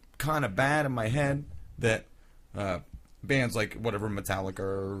feel kind of bad in my head that bands like whatever Metallica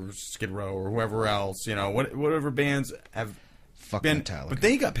or Skid Row or whoever else, whatever bands have Fuck been, Metallica. but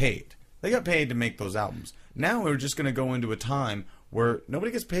they got paid. They got paid to make those albums. Now we're just going to go into a time where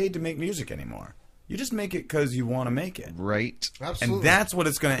nobody gets paid to make music anymore. You just make it because you want to make it, Right. Absolutely. and that's what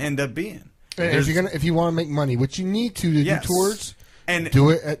it's going to end up being. And if you want to make money, which you need to Yes. do tours, And do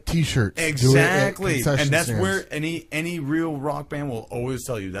it at T-shirts. exactly, Do it at concession and that's stands. where any real rock band will always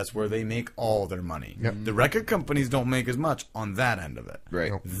tell you that's where they make all their money. Yep. The record companies don't make as much on that end of it.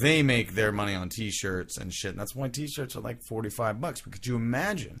 Right. Nope. They make their money on T-shirts and shit. And that's why T-shirts are like $45. Could you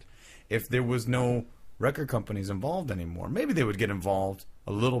imagine if there was no record companies involved anymore? Maybe they would get involved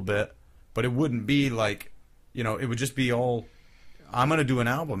a little bit, but it wouldn't be like, it would just be all. I'm going to do an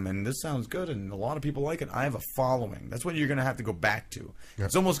album, and this sounds good, and a lot of people like it. I have a following. That's what you're going to have to go back to. Yep.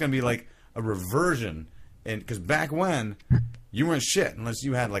 It's almost going to be like a reversion, because back when, you weren't shit unless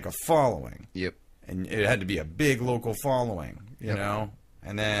you had like a following. Yep. And it had to be a big local following, you know?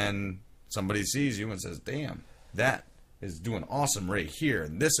 And then somebody sees you and says, damn, that is doing awesome right here,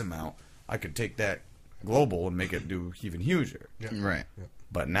 and this amount, I could take that global and make it do even huger. Yep. Right. Yep.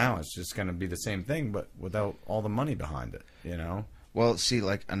 But now it's just going to be the same thing, but without all the money behind it, Well, see,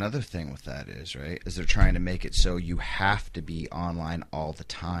 like, another thing with that is, right, is they're trying to make it so you have to be online all the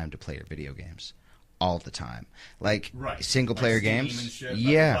time to play your video games. All the time. Like, Right. single-player Like Steam games, and shit,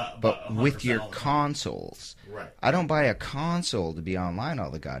 yeah, but but with 100% your all the time. consoles. Right. I don't buy a console to be online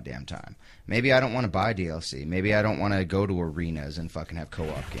all the goddamn time. Maybe I don't want to buy DLC. Maybe I don't want to go to arenas and fucking have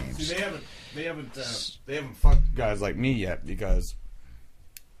co-op games. See, they haven't fucked guys like me yet because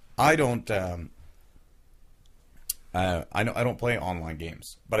I don't I don't play online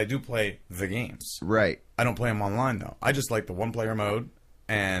games, but I do play the games. Right. I don't play them online though. I just like the one-player mode,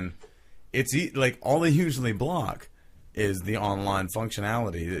 and it's like all they usually block is the online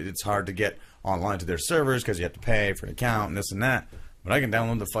functionality. It's hard to get online to their servers because you have to pay for an account and this and that. But I can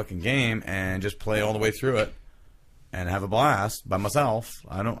download the fucking game and just play all the way through it and have a blast by myself.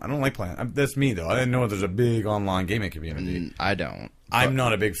 I don't like playing. That's me though. I didn't know there's a big online gaming community. I don't. I'm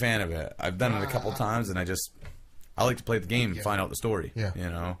not a big fan of it. I've done it a couple times, and I like to play the game and find out the story. Yeah.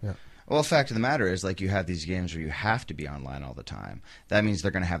 Yeah. Well, the fact of the matter is, like, you have these games where you have to be online all the time. That means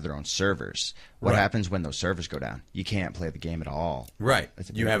they're going to have their own servers. What Right. happens when those servers go down? You can't play the game at all. Right. That's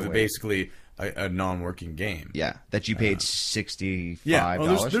a You big have way. basically a non-working game. Yeah, that you paid $65 Yeah,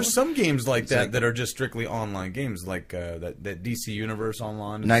 well, there's for? some games like that like- that are just strictly online games, like that DC Universe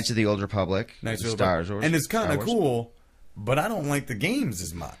Online. Knights of the Old Republic, Knights of the Star Old- Wars, and it's kind Star of Wars. cool, but I don't like the games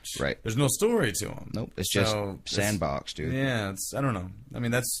as much. Right. There's no story to them. Nope, it's just sandbox, dude. Yeah, I don't know. I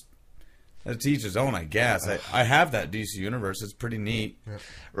mean, that's to each his own, I guess. I have that DC Universe. It's pretty neat.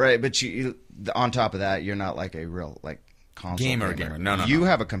 Right, but you on top of that, you're not like a real console Gamer. No. You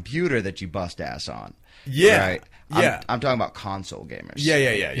have a computer that you bust ass on. Yeah. Right? Yeah. I'm talking about console gamers.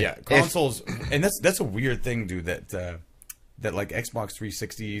 Yeah. Consoles, and that's a weird thing, dude. That that like Xbox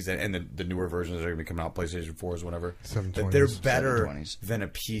 360s and the newer versions that are going to be coming out, PlayStation 4s, whatever, 720s. that they're better 720s. than a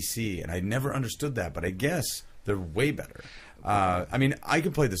PC. And I never understood that, but I guess they're way better. I mean, I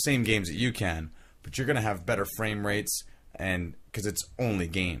can play the same games that you can, but you're going to have better frame rates, and because it's only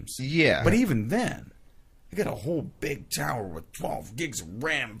games. Yeah. But even then, I got a whole big tower with 12 gigs of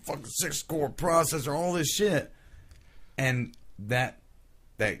RAM, fucking 6-core processor, all this shit, and that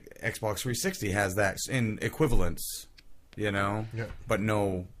Xbox 360 has that in equivalence, you know, but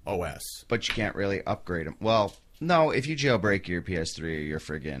no OS. But you can't really upgrade them. Well, no, if you jailbreak your PS3 or your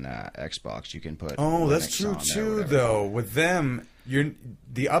friggin' Xbox, you can put. Oh, that's Linux true on there, too. whatever. Though with them,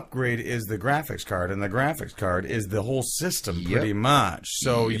 the upgrade is the graphics card, and the graphics card is the whole system, pretty much.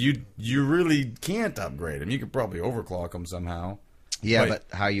 So you really can't upgrade them. You could probably overclock them somehow. Yeah, but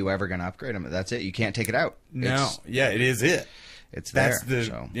how you ever gonna upgrade them? That's it. You can't take it out. No, it is it. It's That's there.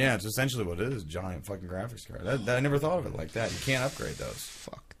 it's essentially what it is. Giant fucking graphics card. I never thought of it like that. You can't upgrade those.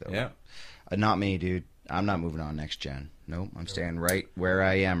 Fuck though. Yeah. Not me, dude. I'm not moving on next gen. Nope. I'm staying right where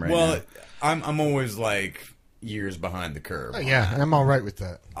I am right now. Well, I'm always like years behind the curve. Yeah, I'm all right with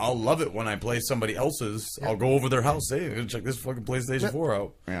that. I'll love it when I play somebody else's. I'll go over their house. Hey, check this fucking PlayStation 4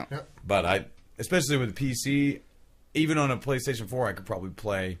 out. Yeah. But especially with the PC, even on a PlayStation 4, I could probably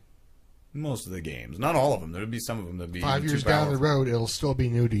play most of the games. Not all of them. There'd be some of them that'd be 5 years too down the powerful. road, it'll still be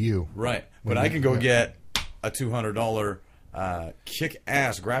new to you. Right. But I can go get a $200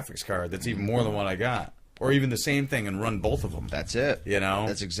 kick-ass graphics card that's even more than what I got. Or even the same thing and run both of them. That's it. You know?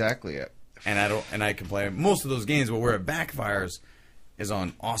 That's exactly it. And I can play most of those games, but where it backfires is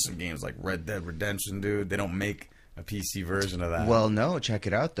on awesome games like Red Dead Redemption, dude. They don't make a PC version of that. Well, no, check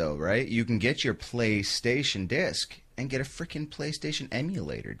it out though, right? You can get your PlayStation disc and get a freaking PlayStation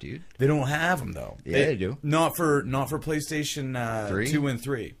emulator, dude. They don't have them though. Yeah, they do. Not for PlayStation 3? 2 and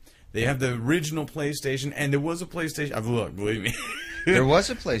 3. They have the original PlayStation, and there was a PlayStation. I've looked, believe me. There was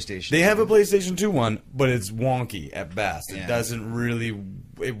a PlayStation. They have a PlayStation 2 one, but it's wonky at best. Yeah. It doesn't really.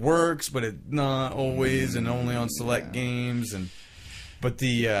 It works, but it's not always, and only on select games. But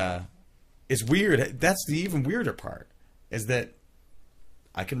it's weird. That's the even weirder part, is that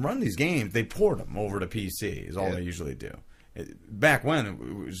I can run these games. They port them over to PC. Is all they usually do. Back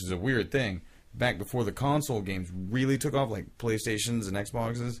when, which is a weird thing. Back before the console games really took off, like PlayStations and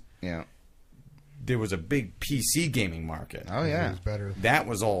Xboxes. Yeah. There was a big PC gaming market. Oh It yeah. was better. That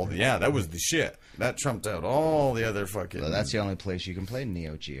was all. Yeah, that was the shit. That trumped out all the other fucking. Well, that's the only place you can play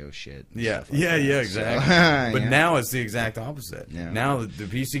Neo Geo shit. and Yeah, stuff like yeah, that. yeah, exactly. So, But yeah. now it's the exact opposite. Yeah. Now the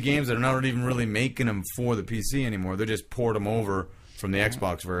PC games, they're not even really making them for the PC anymore. They just port them over from the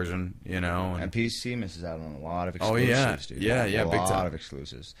Xbox version, you know. And PC misses out on a lot of Oh, exclusives, yeah. dude. Yeah, yeah, a big lot time. of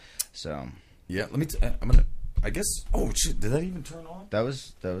exclusives. So Yeah, let me. I'm gonna. I guess. Oh shit! Did that even turn on? that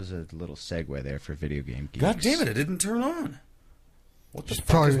was a little segue there for video game geeks. God damn it! It didn't turn on. What the She's fuck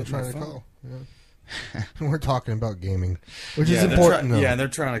probably is been with my trying to phone? call. Yeah. We're talking about gaming, which is they're important, though. Yeah, they're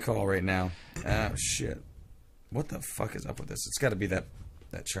trying to call right now. Oh shit! What the fuck is up with this? It's got to be that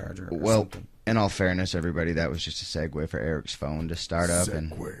charger. Or Well, something. in all fairness, everybody, that was just a segue for Eric's phone to start up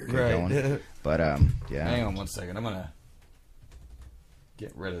and Segue. get Right. going. But yeah. Hang on one second. I'm gonna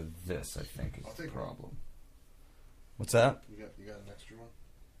get rid of this. I think is the problem. What's that? You got an extra one?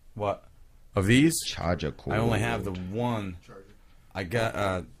 What? Of these? Charge a cord. I only have the one. Charger. I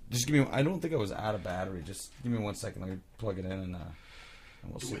got. Just give me. I don't think I was out of battery. Just give me 1 second. Let me plug it in and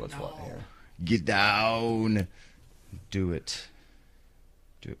we'll see what's what here. Get down. Do it.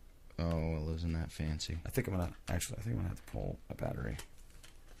 Do it. Oh, well, isn't that fancy? I think I'm gonna have to pull a battery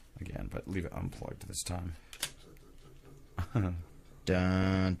again, but leave it unplugged this time.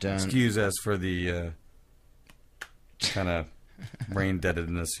 Dun, dun. Excuse us for the kind of brain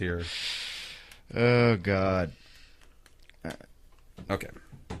deadedness here. Oh, God. Okay,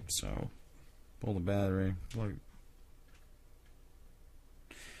 so pull the battery. Plug.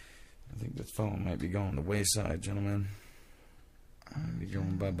 I think this phone might be going the wayside, gentlemen. Might be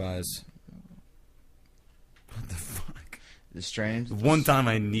going bye-byes. What the fuck? It's strange. The one time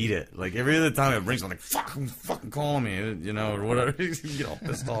I need it. Like, every other time it rings, I'm like, fucking call me, you know, or whatever. Get all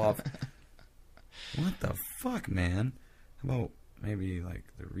pissed off. What the fuck, man? How about maybe, like,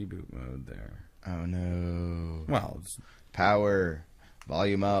 the reboot mode there? Oh, no. Well, it's, Power.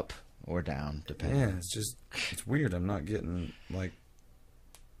 Volume up or down, depending. yeah, it's just, it's weird. I'm not getting, like,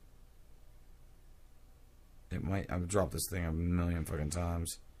 it might, I've dropped this thing a million fucking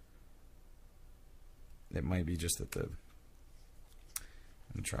times. It might be just that the,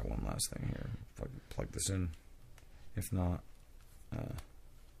 let me try one last thing here. Plug this in. If not, I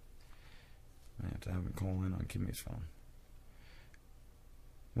have to have him call in on Kimmy's phone.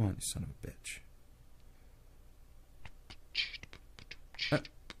 Come on, you son of a bitch.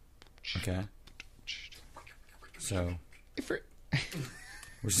 Okay. So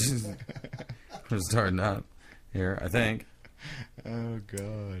we're starting out here, I think. Oh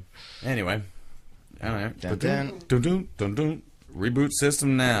God. Anyway. All right. Dun, dun. Dun, dun, dun, dun. Reboot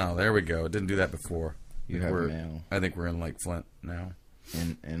system now. There we go. It didn't do that before. You have mail. I think we're in Lake Flint now.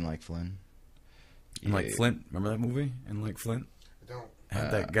 In Lake Flint. In Lake Flint. Remember that movie? In Lake Flint? I don't.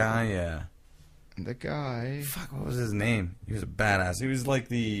 Had that guy. Yeah. The guy. Fuck. What was his name? He was a badass. He was like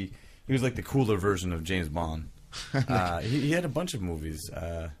the cooler version of James Bond. He had a bunch of movies.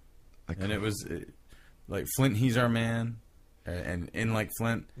 And it was like Flint. He's Our Man. And In Lake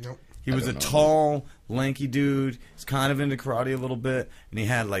Flint. Nope. He was a tall, lanky dude. He's kind of into karate a little bit, and he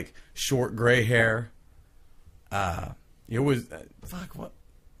had like short gray hair. It was fuck what?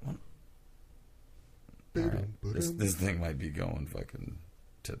 All right. This thing might be going fucking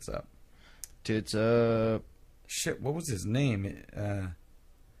tits up. Tits up. Shit, what was his name?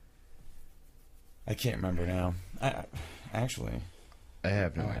 I can't remember now. I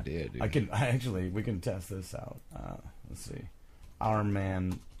have no idea, dude. We can test this out. Let's see. Our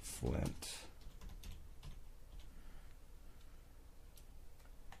Man Flint.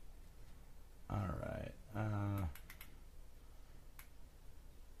 All right.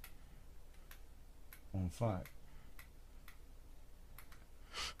 Oh fuck.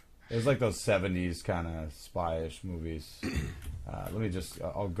 It was like those 70s kind of spy-ish movies. Let me just...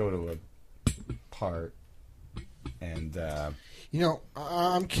 I'll go to a part and...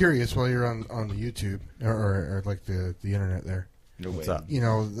 I'm curious while you're on the YouTube or like the internet there. What's up?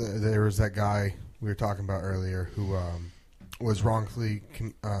 There was that guy we were talking about earlier who was wrongfully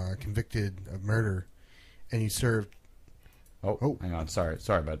convicted of murder, and he served... Oh, hang on. Sorry,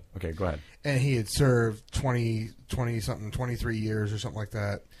 bud. Okay, go ahead. And he had served 23 years or something like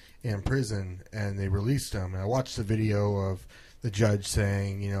that in prison, and they released him. And I watched the video of the judge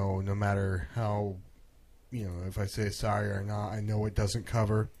saying, no matter how, if I say sorry or not, I know it doesn't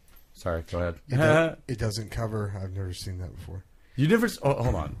cover. Sorry, go ahead. It doesn't cover. I've never seen that before. You never... Oh,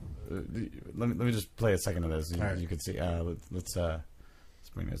 hold on. Let me just play a second of this. Right. You can see. Let's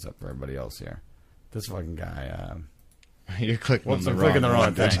bring this up for everybody else here. This fucking guy... You're clicking on the clicking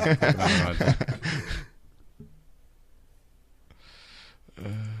wrong the wrong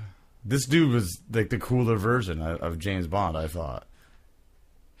thing. This dude was like the cooler version of James Bond, I thought.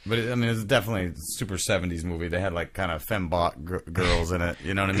 But it's definitely a super 70s movie. They had like kind of fembot girls in it.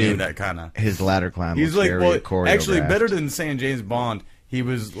 You know what I mean? Dude, that kind of... His ladder climb He's was like, very choreographed. actually, better than saying James Bond, he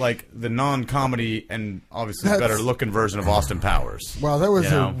was like the non-comedy and obviously better-looking version of Austin Powers. Wow, that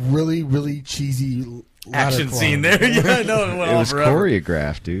was a really, really cheesy action scene there. Yeah, no, it went it on was forever.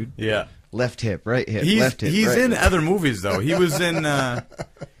 choreographed, dude. Yeah. Left hip, right hip, He's left hip. He's right in hip. other movies, though. He was in...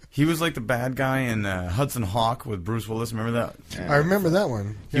 he was like the bad guy in Hudson Hawk with Bruce Willis. Remember that? I remember that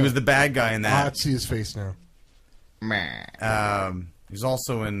one. He was the bad guy in I that. see his face now. He's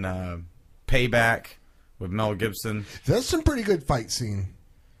also in Payback with Mel Gibson. That's some pretty good fight scene.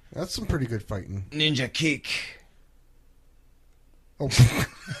 That's some pretty good fighting. Ninja kick. Oh,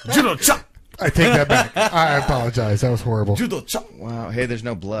 Judo chop! I take that back. I apologize. That was horrible. Judo chop! Wow. Hey, there's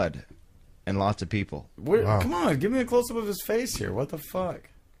no blood. And lots of people. Wow. Come on, give me a close-up of his face here. What the fuck?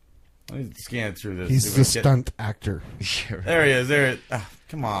 Let me scan through this. He's the stunt actor. There he is. There.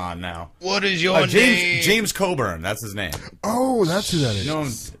 Come on now. What is your name? James Coburn. That's his name. Oh, that's who that is. You know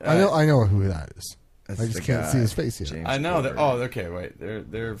him, I know who that is. That's I just the can't guy, see his face yet. James I know that. Coburn. Oh, okay. Wait.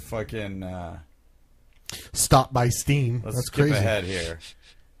 They're fucking. Stopped by Steam. Let's That's skip crazy. ahead here.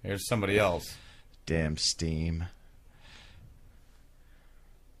 Here's somebody else. Damn Steam.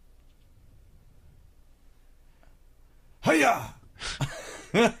 Hiya!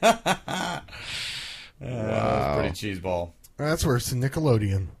 Wow. Pretty cheeseball. That's worse than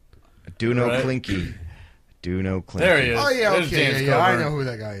Nickelodeon. Do no Right. Clinky. Do no Clinky. There he is. Oh yeah, There's okay, James yeah, I Coburn. know who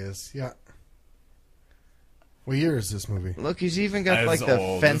that guy is. Yeah. What year is this movie? Look, he's even got That like is the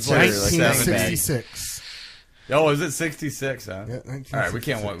old. fencer. It's like like 1966. Oh, is it 66? Huh? Yeah, All right,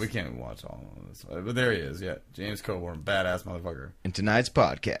 1966. we can't watch all of this, but there he is. Yeah, James Coburn, badass motherfucker. In tonight's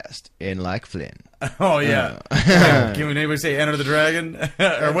podcast, in like Flynn. Oh yeah. Can anybody say Enter the Dragon?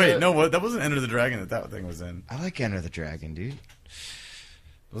 Or wait, no, what? That wasn't Enter the Dragon that thing was in. I like Enter the Dragon, dude.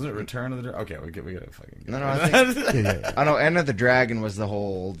 Wasn't it Return of the Dragon? Okay, we gotta fucking. No, I think. Yeah. I know Enter the Dragon was the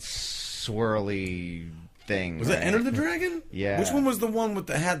whole swirly thing. Was right? it Enter the Dragon? Yeah. Which one was the one with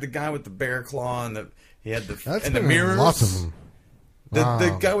had the guy with the bear claw and he had the That's and the been mirrors? lots of them. The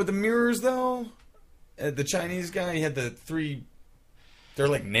Wow. guy with the mirrors though, the Chinese guy, he had the three They're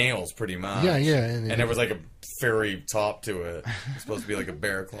like nails, pretty much. Yeah. And there was like a fairy top to it. It's supposed to be like a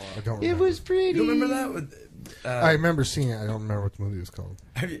bear claw. I don't remember. It was pretty. You remember that? With, I remember seeing it. I don't remember what the movie was called.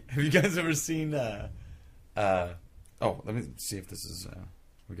 have you guys ever seen? Oh, let me see if this is.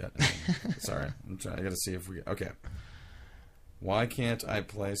 We got. Sorry, I'm trying. I got to see if we. Okay. Why can't I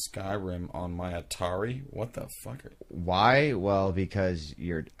play Skyrim on my Atari? What the fuck? Why? Well, because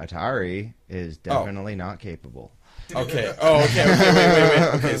your Atari is definitely not capable. Okay. Oh, okay.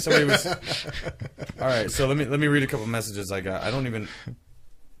 Wait. Okay, somebody was. All right. So let me read a couple messages I got. I don't even.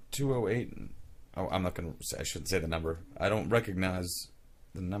 208. Oh, I'm not gonna say. I shouldn't say the number. I don't recognize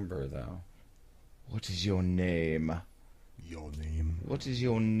the number though. What is your name? Your name. What is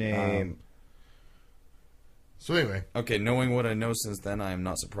your name? So anyway. Okay, knowing what I know since then, I am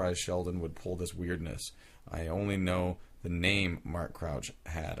not surprised Sheldon would pull this weirdness. I only know the name Mark Crouch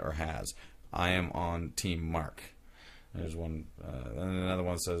had or has. I am on Team Mark. There's one, and another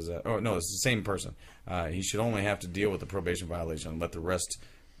one says, oh no, it's the same person. He should only have to deal with the probation violation and let the rest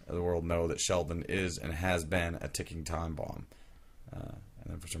of the world know that Sheldon is and has been a ticking time bomb.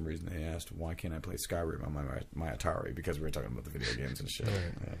 And then for some reason they asked, why can't I play Skyrim on my Atari? Because we were talking about the video games and shit.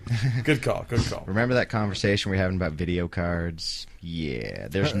 Yeah. Good call. Remember that conversation we were having about video cards? Yeah,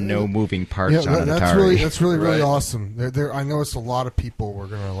 there's no moving parts on an Atari. That's really Right. awesome. I noticed a lot of people were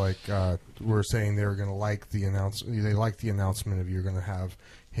gonna were saying they were gonna like the announcement. They liked the announcement of you're gonna have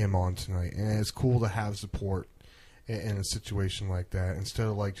him on tonight, and it's cool to have support in a situation like that instead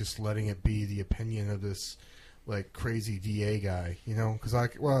of like just letting it be the opinion of this like crazy DA guy, you know? Because I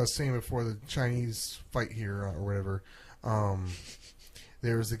was saying before the Chinese fight here or whatever,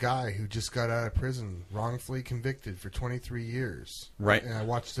 there was a guy who just got out of prison, wrongfully convicted for 23 years. Right. And I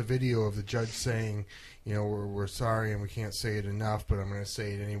watched the video of the judge saying, you know, we're sorry and we can't say it enough, but I'm going to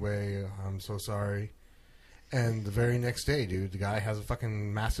say it anyway. I'm so sorry. And the very next day, dude, the guy has a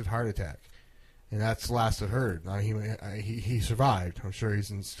fucking massive heart attack. And that's the last I heard. Now, he survived. I'm sure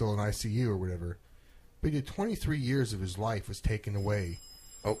he's still in ICU or whatever. But he did 23 years of his life was taken away.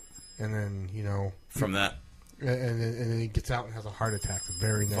 Oh. And then, you know. From that. And then he gets out and has a heart attack the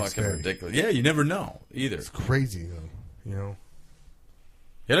very next day. Fucking ridiculous. Yeah, you never know either. It's crazy, though. You know.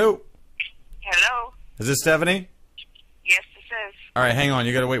 Hello. Hello. Is this Stephanie? Yes, this is. All right, hang on.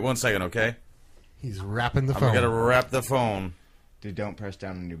 You got to wait 1 second, okay? He's wrapping the phone. I'm going to wrap the phone. Dude, don't press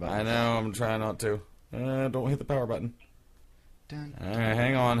down on your button. I know. I'm trying not to. Don't hit the power button. Dun, All right,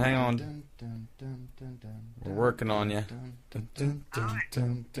 hang on. dun, dun, dun, dun, dun, We're working on you. dun, dun, dun, dun,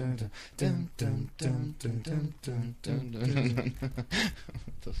 dun, dun, dun, dun, dun, dun, dun, dun, dun.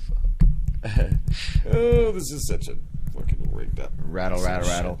 What the fuck? Oh, this is such a fucking rigged up. Rattle, rattle,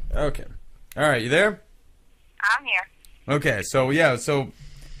 rattle. Okay. All right, you there? I'm here. Okay, so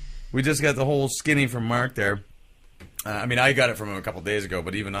we just got the whole skinny from Mark there. I mean, I got it from him a couple days ago,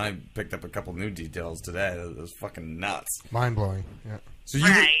 but even I picked up a couple new details today. It was fucking nuts. Mind blowing. Yeah. So you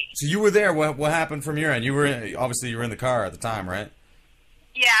Right. were there. What happened from your end? You were obviously you were in the car at the time, right?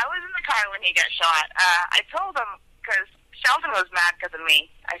 Yeah, I was in the car when he got shot. I told him because Sheldon was mad because of me,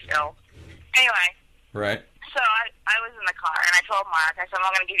 I feel. Anyway, Right. so I was in the car and I told Mark, I said, I'm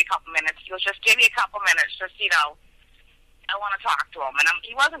going to give you a couple minutes. He goes, just give me a couple minutes, just, you know, I want to talk to him. And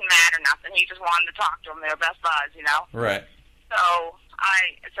he wasn't mad or nothing. He just wanted to talk to him. They were best buds, you know? Right. So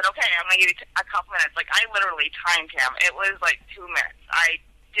I said, okay, I'm going to give you a couple minutes. Like, I literally timed him. It was like 2 minutes. I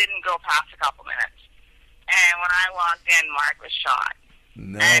didn't go past a couple minutes. And when I walked in, Mark was shot.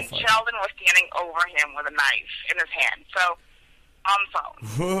 No. And fuck. Sheldon was standing over him with a knife in his hand. So, on the phone.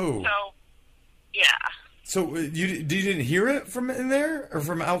 Whoa. So, yeah. So you didn't hear it from in there or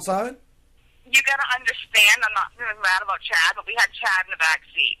from outside? You got to understand, I'm not really mad about Chad, but we had Chad in the back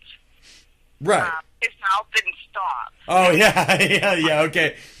seat. Right. His mouth didn't stop. Oh yeah.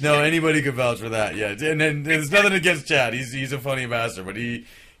 Okay. No, anybody could vouch for that. Yeah, and there's nothing against Chad. He's a funny bastard, but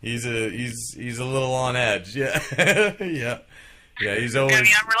he's a little on edge. Yeah, yeah. He's always. I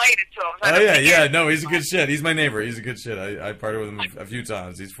mean, I'm related to him. So I Oh don't yeah, think yeah. it- No, he's a good shit. He's my neighbor. He's a good shit. I partied with him a few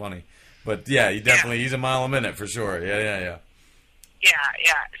times. He's funny, but yeah, he's a mile a minute for sure. Yeah. Yeah.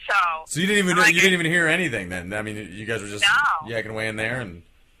 So you didn't even hear anything then. I mean, you guys were just No. yakking away in there and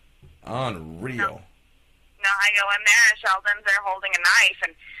unreal. No, I go in there and Sheldon's there holding a knife,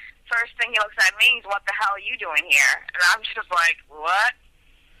 and first thing he looks at me is, "What the hell are you doing here?" And I'm just like, "What?"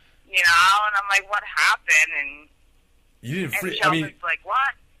 You know, and I'm like, "What happened?" And You didn't. Sheldon's like,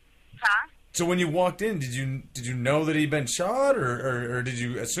 "What? Huh?" So when you walked in, did you know that he'd been shot, or did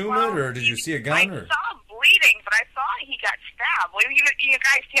you assume it, or did you see a gun? I saw him bleeding, but I thought he got stabbed. Well, you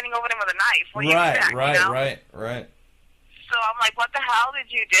guys standing over him with a knife. What do you expect, you know? Right. So So I'm like, what the hell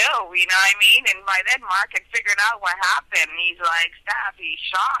did you do? You know what I mean? And by then, Mark had figured out what happened. He's like, Steph, he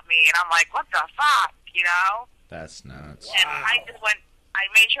shot me. And I'm like, what the fuck? You know? That's nuts. And I just went, I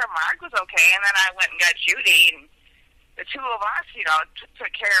made sure Mark was okay, and then I went and got Judy, and the two of us, you know,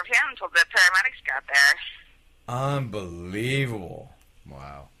 took care of him until the paramedics got there. Unbelievable.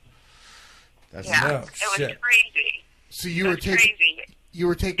 Wow. That's Yeah, it was crazy. So you were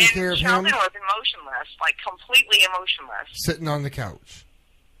taking care of him? Sheldon was emotionless, like completely emotionless. Sitting on the couch.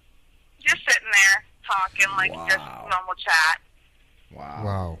 Just sitting there, talking, like just normal chat.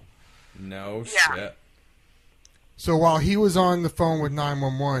 Wow. No Yeah. shit. So while he was on the phone with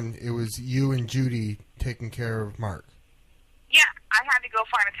 911, it was you and Judy taking care of Mark. Yeah, I had to go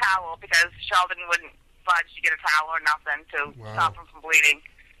find a towel because Sheldon wouldn't budge to get a towel or nothing to stop him from bleeding.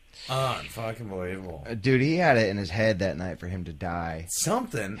 Fucking believable. Dude, he had it in his head that night for him to die.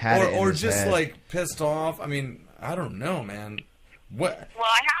 Something. Had it in or his just head. like pissed off. I mean, I don't know, man. What? Well,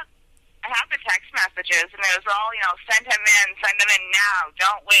 I have the text messages, and it was all, you know, send him in now,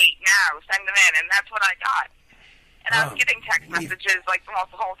 don't wait now, send him in, and that's what I got. And I was getting text messages like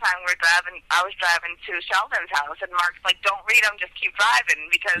almost the whole time I was driving to Sheldon's house, and Mark's like, don't read them, just keep driving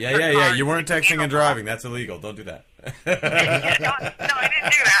because Yeah. You weren't texting and driving. That's illegal. Don't do that. No, I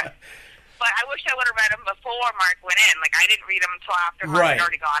didn't do that. But I wish I would have read them before Mark went in. Like, I didn't read them until after Mark had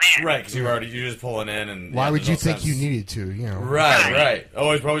already gone in. Right, because you're just pulling in. And Why would you think you needed to, you know? Right.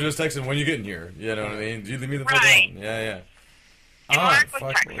 Oh, he's probably just texting when you get in here. You know what I mean? You leave me the fuck alone. Yeah. And Mark was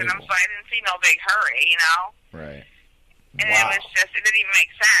texting him, so I didn't see no big hurry, you know? Right. And it was just, it didn't even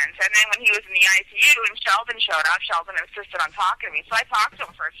make sense. And then when he was in the ICU and Sheldon showed up, Sheldon insisted on talking to me. So I talked to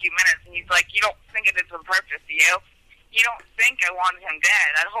him for a few minutes, and he's like, you don't think it is on purpose, do you? You don't think I wanted him dead.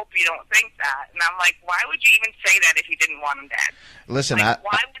 I hope you don't think that. And I'm like, why would you even say that if you didn't want him dead? Listen, like,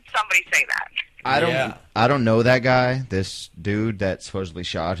 why would somebody say that? I don't know that guy, this dude that supposedly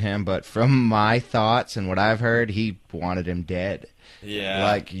shot him, but from my thoughts and what I've heard, he wanted him dead. Yeah.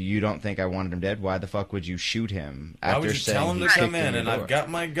 Like, you don't think I wanted him dead? Why the fuck would you shoot him? Why would you tell him to come in and I've got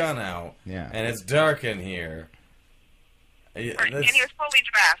my gun out and it's dark in here? And he was fully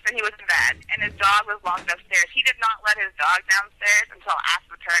dressed and he was in bed and his dog was locked upstairs. He did not let his dog downstairs until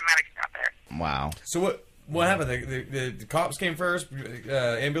after the paramedics got there. Wow. So what happened? The cops came first?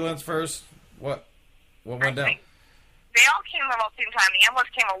 Ambulance first? What went down? They all came about the same time. The ambulance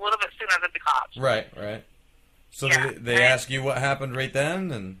came a little bit sooner than the cops. Right. So they asked you what happened right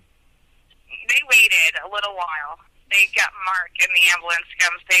then? And they waited a little while. They got Mark in the ambulance to get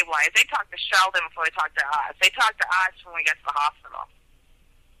him stabilized. They talked to Sheldon before they talked to us. They talked to us when we got to the hospital.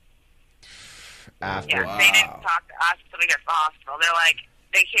 They didn't talk to us until we got to the hospital. They're like,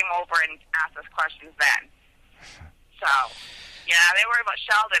 they came over and asked us questions then. So, yeah, they worried about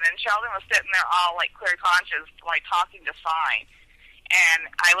Sheldon, and Sheldon was sitting there all, like, clear conscious, like, talking just fine. And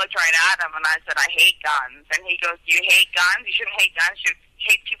I looked right at him, and I said, I hate guns. And he goes, do you hate guns? You shouldn't hate guns. You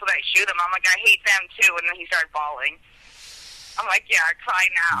hate people that shoot them. I'm like, I hate them, too. And then he started bawling. I'm like, yeah, cry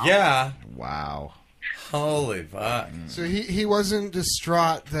now. Yeah. Wow. Holy fuck. So he wasn't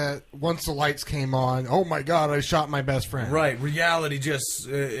distraught that once the lights came on, oh my God, I shot my best friend. Right. Reality just,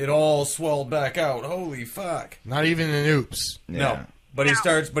 it all swelled back out. Holy fuck. Not even an oops. Yeah. No. But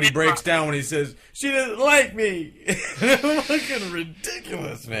he breaks down when he says, she doesn't like me. Fucking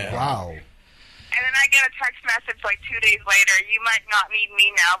ridiculous, man. Wow. And then I get a text message like 2 days later, you might not need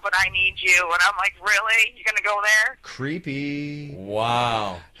me now, but I need you. And I'm like, really? You're going to go there? Creepy.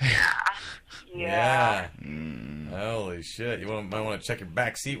 Wow. Yeah. Holy shit. You might want to check your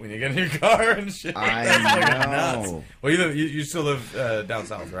back seat when you get in your car and shit. I Nuts. know. Well, you still live down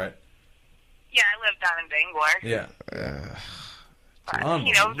south, right? Yeah, I live down in Bangor. Yeah. But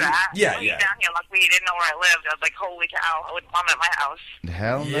he knows that. Yeah, when he down here, luckily he didn't know where I lived. I was like, holy cow, I wouldn't want him at my house.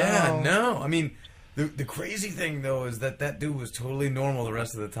 Hell no. Yeah, no. I mean, the crazy thing, though, is that dude was totally normal the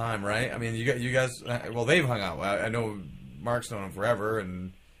rest of the time, right? I mean, you guys, well, they've hung out. I know Mark's known him forever,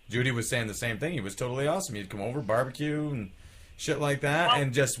 and Judy was saying the same thing. He was totally awesome. He'd come over, barbecue, and shit like that,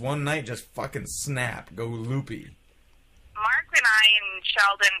 and just one night, just fucking snap, go loopy. Mark and I and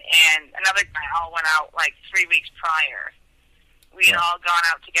Sheldon and another guy all went out like 3 weeks prior. We had all gone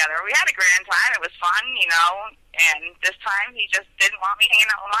out together. We had a grand time. It was fun, you know, and this time he just didn't want me hanging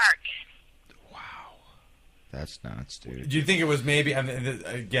out with Mark. Wow. That's nuts, dude. Do you think it was maybe, I mean,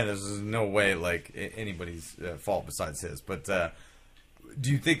 again, this is no way like anybody's fault besides his, but do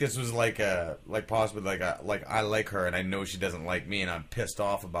you think this was like possibly like I like her and I know she doesn't like me and I'm pissed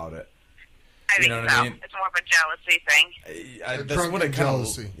off about it? I think know what so. I mean? It's more of a jealousy thing. That's what it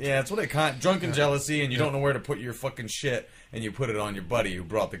jealousy. Yeah, it's what it drunken jealousy, and you don't know where to put your fucking shit, and you put it on your buddy who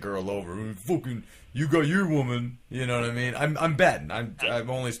brought the girl over. Fucking, you got your woman. You know what I mean? I'm betting. I'm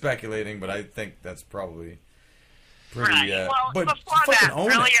only speculating, but I think that's probably pretty. Right. Well, but before that, own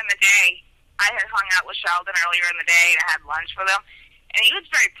earlier it. in the day, I had hung out with Sheldon earlier in the day, and I had lunch with him, and he was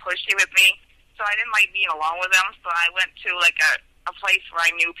very pushy with me, so I didn't like being alone with him. So I went to like a place where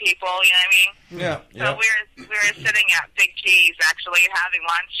I knew people. You know what I mean? Yeah. So we were sitting at Big G's actually having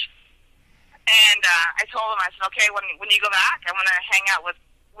lunch, and I told him, I said, okay, when you go back, I'm gonna hang out with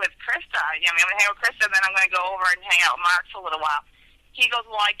Krista. You know, I'm gonna hang out with Krista, and then I'm gonna go over and hang out with Mark for a little while. He goes,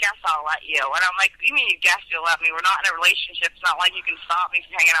 well, I guess I'll let you. And I'm like, you mean you guess you'll let me? We're not in a relationship. It's not like you can stop me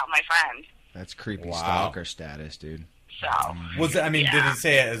from hanging out with my friend. That's creepy Wow. stalker status, dude. So. Was it, I mean, did he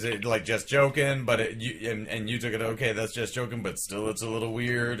say it as it like just joking, but and you took it okay? That's just joking, but still, it's a little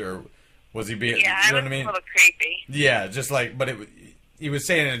weird, or was he being? Yeah, you know it was what I mean? a little creepy. Yeah, just like, but he was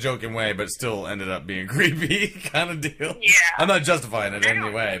saying it in a joking way, but still ended up being creepy kind of deal. Yeah. I'm not justifying it in any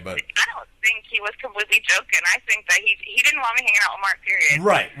way, but I don't think he was completely joking. I think that he didn't want me hanging out with Mark, period.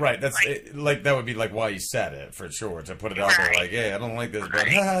 right. That's like that would be like why you said it for sure, to put it out there Right. like, hey, I don't like this, but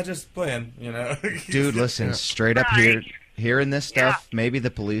just playing, you know. Dude, listen, straight up Right. hearing this stuff, maybe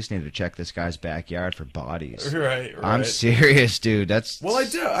the police need to check this guy's backyard for bodies. Right. I'm serious, dude. That's Well, I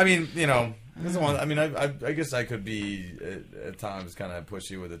do. I mean, you know, I mean, I guess I could be at times kind of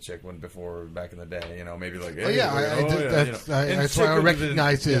pushy with a chick when before back in the day. You know, maybe like, hey, that's why I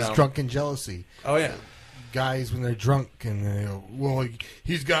recognize it as drunken jealousy. Oh yeah. Guys when they're drunk and they go, well,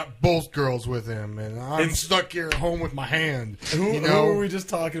 he's got both girls with him, and I'm stuck here at home with my hand. Who were we just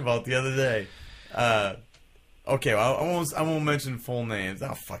talking about the other day? Okay, well, I won't mention full names.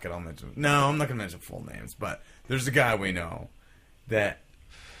 Oh, fuck it, I'll mention. No, I'm not gonna mention full names. But there's a guy we know that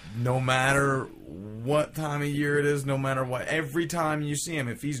no matter what time of year it is, no matter what, every time you see him,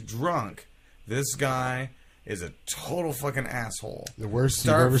 if he's drunk, this guy is a total fucking asshole. The worst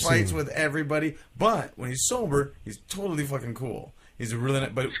you've ever fights seen. with everybody, but when he's sober, he's totally fucking cool. He's a really,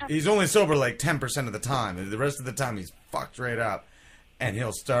 but he's only sober like 10% of the time. The rest of the time, he's fucked right up, and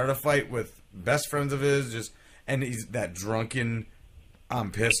he'll start a fight with best friends of his, and he's that drunken,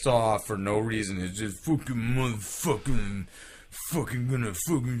 I'm pissed off for no reason. It's just fucking motherfucking. Fucking gonna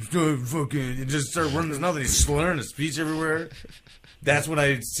fucking start fucking and just start running his mouth and he's slurring his speech everywhere. That's what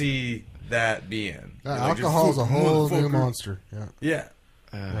I see that being. Alcohol's a whole new monster. Yeah.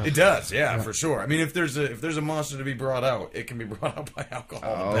 It does, for sure. I mean, if there's a monster to be brought out, it can be brought out by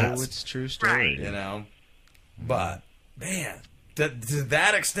alcohol. Oh, it's a true story. Right. You know, but man, to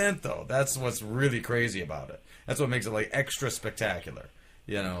that extent though, that's what's really crazy about it. That's what makes it like extra spectacular.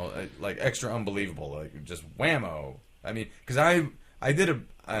 You know, like extra unbelievable. Like just whammo. I mean, because I did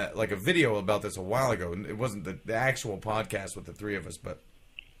a video about this a while ago, and it wasn't the actual podcast with the three of us, but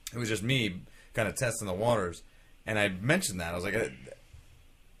it was just me kind of testing the waters, and I mentioned that. I was like,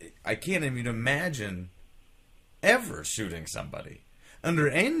 I can't even imagine ever shooting somebody under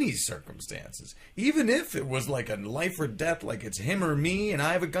any circumstances, even if it was like a life or death, like it's him or me, and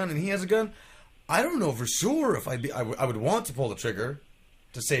I have a gun and he has a gun. I don't know for sure if I would want to pull the trigger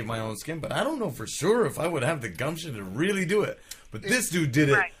to save my own skin, but I don't know for sure if I would have the gumption to really do it. But this dude did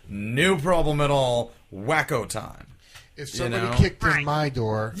it, no problem at all, wacko time. If somebody kicked in my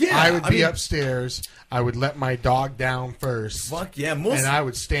door, I would be upstairs. I would let my dog down first. Fuck yeah, and I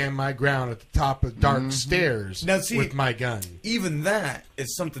would stand my ground at the top of dark stairs with my gun. Even that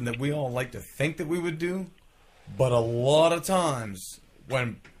is something that we all like to think that we would do, but a lot of times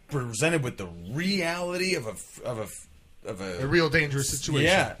when presented with the reality of a real dangerous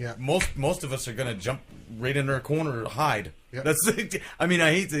situation. Yeah. Most of us are gonna jump right into a corner or hide. Yep. That's. I mean,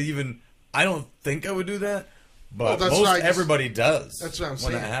 I hate to even. I don't think I would do that, but well, everybody does. That's what I'm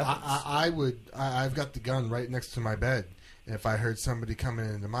saying. I would. I've got the gun right next to my bed, and if I heard somebody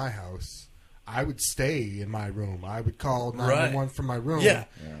coming into my house, I would stay in my room. I would call 911 from my room. Yeah.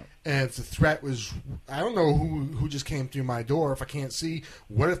 And if the threat was, I don't know who just came through my door. If I can't see,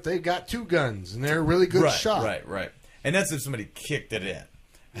 what if they've got two guns and they're a really good shot? Right. And that's if somebody kicked it in.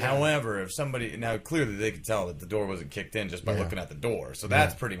 Yeah. However, if somebody now clearly they could tell that the door wasn't kicked in just by looking at the door, so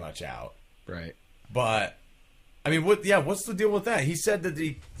that's pretty much out. Right. But I mean, what's the deal with that? He said that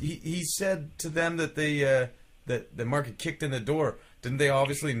he said to them that they that Mark had kicked in the door. Didn't they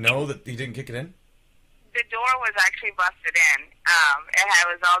obviously know that he didn't kick it in? The door was actually busted in. It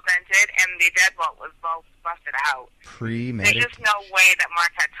was all dented, and the deadbolt was both busted out. Premeditated. There's just no way that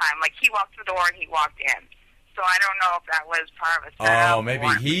Mark had time. Like, he walked the door and he walked in. So I don't know if that was part of a setup. Oh, maybe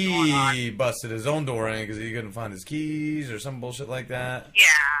he busted his own door in because he couldn't find his keys or some bullshit like that.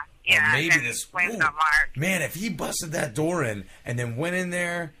 Yeah. Yeah, or maybe and this blames it on Mark. man, if he busted that door in and then went in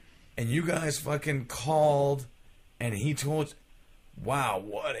there and you guys fucking called and he told, wow,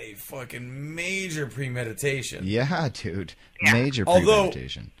 what a fucking major premeditation. Yeah, dude. Yeah. Major Although,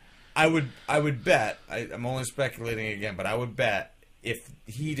 premeditation. I would bet, I'm only speculating again, but I would bet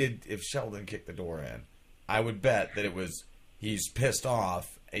if Sheldon kicked the door in, I would bet that it was, he's pissed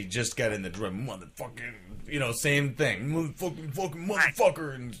off, he just got in the door, motherfucking, same thing,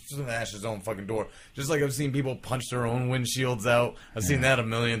 motherfucker, and smash his own fucking door. Just like I've seen people punch their own windshields out. I've seen that a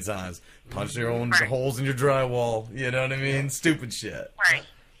million times. Punch their own holes in your drywall, you know what I mean? Stupid shit. Right.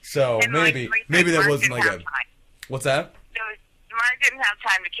 So And maybe Mark that wasn't like didn't have time. What's that? Mark didn't have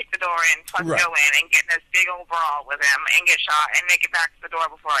time to kick the door in, plus Right. go in and get in this big old brawl with him and get shot and make it back to the door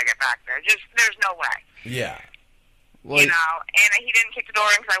before I get back there. Just, there's no way. Yeah. Well, And he didn't kick the door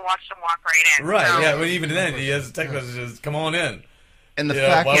in because I watched him walk right in. Right, so, yeah, but even then, he has text messages, come on in. and the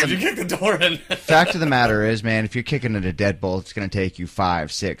Why would you kick the door in? fact of the matter is, man, if you're kicking at a deadbolt, it's going to take you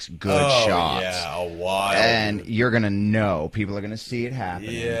 5, 6 good shots. Yeah, a while. And you're going to know. People are going to see it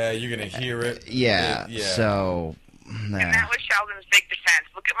happening. Yeah, you're going to hear it. Yeah. So, And that was Sheldon's big defense.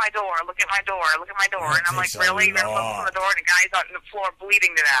 Look at my door, look at my door, look at my door. That And I'm like, takes a really? Then I look lot. on the door and the guy's out on the floor bleeding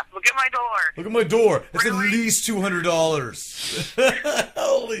to death. Look at my door. Look at my door. It's Really? at least $200.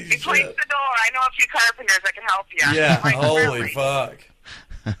 Holy Replace shit. the door. I know a few carpenters that can help you. Yeah, Like, holy really? fuck.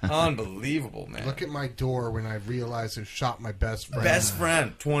 Unbelievable, man. Look at my door when I realized I shot my best friend. Best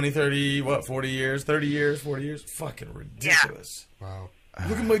friend. 20, 30, 40 years? 30 years, 40 years? Fucking ridiculous. Wow.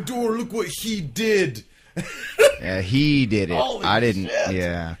 Look at my door. Look what he did. yeah, he did it. Holy I didn't. shit.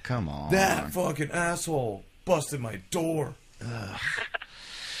 Yeah, come on. That fucking asshole busted my door. They're just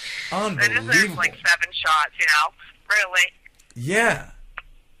Unbelievable. there's like 7 shots, Really. Yeah.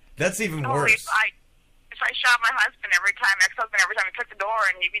 That's even Oh, worse. if I shot my husband every time he took the door,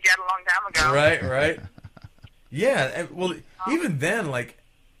 and he'd be dead a long time ago. Right. Yeah, well, even then, like,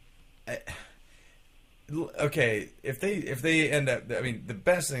 okay, if they end up, I mean, the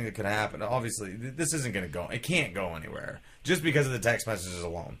best thing that could happen, obviously, this isn't going to go, it can't go anywhere, just because of the text messages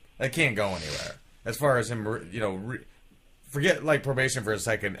alone. It can't go anywhere. As far as him, forget, like, probation for a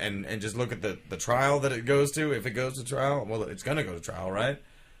second, and just look at the trial that it goes to. If it goes to trial, well, it's going to go to trial, right?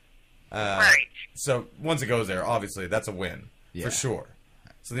 Right. So, once it goes there, obviously, that's a win, Yeah. for sure.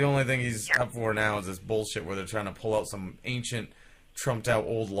 So the only thing he's up for now is this bullshit where they're trying to pull out some ancient, trumped-out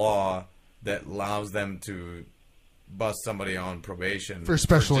old law that allows them to bust somebody on probation. For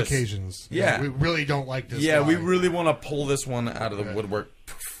special just- occasions. Yeah. We really don't like this Yeah, guy. we really want to pull this one out of the woodwork.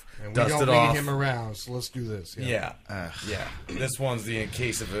 And we dust don't it need off. him around, so let's do this. Yeah. This one's in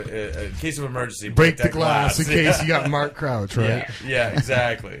case of a case of emergency. Break the that glass in case you got Mark Crouch, right? Yeah,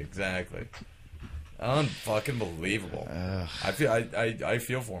 exactly. Unfucking believable. I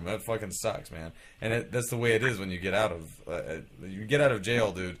feel for him. That fucking sucks, man. And that's the way it is when you get out of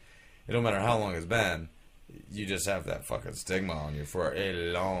jail, dude. It don't matter how long it's been. You just have that fucking stigma on you for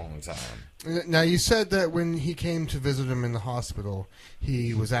a long time. Now, you said that when he came to visit him in the hospital,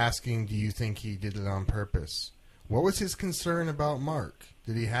 he was asking, do you think he did it on purpose? What was his concern about Mark?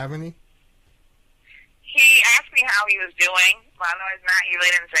 Did he have any? He asked me how he was doing. Well, otherwise than that, he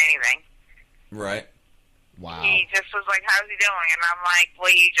really didn't say anything. Right. Wow. He just was like, how's he doing? And I'm like, well,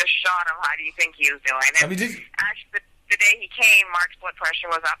 you just shot him. How do you think he was doing? And I mean, actually, the day he came, Mark's blood pressure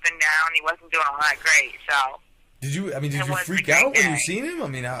was up and down. He wasn't doing all that great, so... Did you It was freak a great out when you day. seen him? I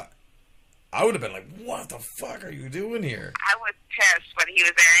mean, I would have been like, what the fuck are you doing here? I was pissed, but he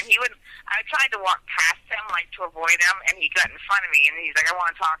was there, and I tried to walk past him, like, to avoid him, and he got in front of me, and he's like, I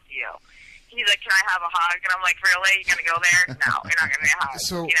want to talk to you. He's like, can I have a hug? And I'm like, really? You gonna go there? No, you're not gonna hug.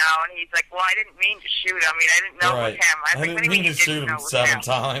 So- And he's like, well, I didn't mean to shoot him. I mean, I didn't know it was him. I was like, what do you mean you didn't know it was him?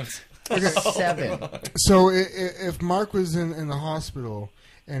 times. 7. So if Mark was in the hospital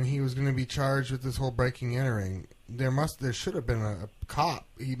and he was going to be charged with this whole breaking entering, there should have been a cop.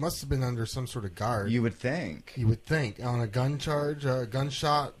 He must have been under some sort of guard. You would think. You would think on a gun charge, a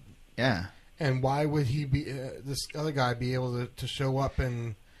gunshot. Yeah. And why would he be this other guy be able to show up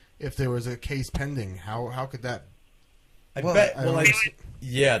and if there was a case pending? How could that? I Well, bet. I Well, don't like, know.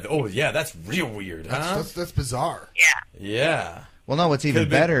 yeah. Oh, yeah. That's real weird, huh? That's bizarre. Yeah. Yeah. Well, no, what's even Could've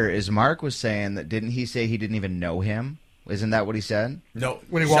been- better is Mark was saying that didn't he say he didn't even know him? Isn't that what he said? No.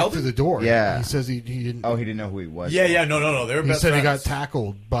 When he walked Sheldon? through the door, Yeah. he says he didn't. Oh, he didn't know who he was. Yeah. No. They were He best said he friends. got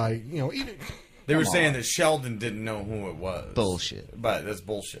tackled by even. They were Come saying on. that Sheldon didn't know who it was. Bullshit. But that's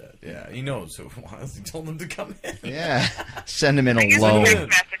bullshit. Yeah, he knows who it was. He told him to come in. Yeah. Send him in I guess alone. the text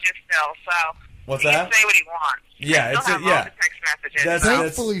messages still, so... What's he that? can say what he wants. Yeah, He'll have all the text messages.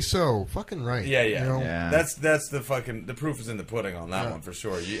 Thankfully so. Fucking right. Yeah, yeah. You know? Yeah. That's the fucking, the proof is in the pudding on that one for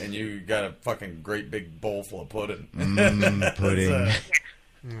sure. You got a fucking great big bowl full of pudding. Pudding.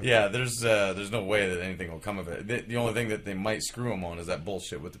 Yeah, there's no way that anything will come of it. The only thing that they might screw him on is that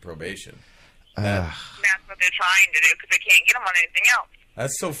bullshit with the probation. That's what they're trying to do because they can't get him on anything else.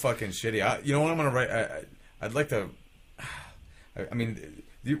 That's so fucking shitty. You know what I'm gonna write? I'd like to. I mean,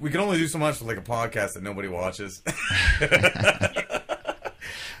 we can only do so much with like a podcast that nobody watches.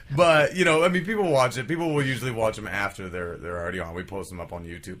 But you know, I mean, people watch it. People will usually watch them after they're already on. We post them up on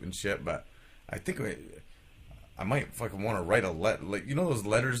YouTube and shit. But I think I might fucking want to write a letter, like, you know those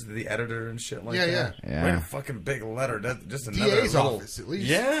letters to the editor and shit like that. Yeah. Write a fucking big letter. That's just another DA's little, office, at least.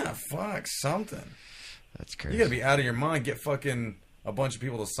 Yeah, fuck something. That's crazy. You gotta be out of your mind. Get fucking a bunch of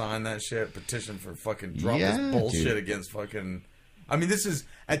people to sign that shit. Petition for fucking drop this bullshit dude. against fucking. I mean, this is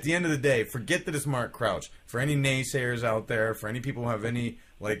at the end of the day. Forget that it's Mark Crouch. For any naysayers out there, for any people who have any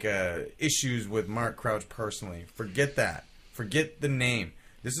like issues with Mark Crouch personally, forget that. Forget the name.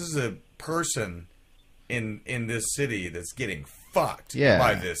 This is a person in this city that's getting fucked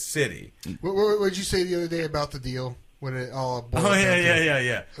by this city. What did you say the other day about the deal when it all boiled Oh down to-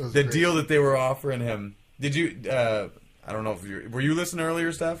 yeah. The great. deal that they were offering him. Did you? I don't know if you were you listening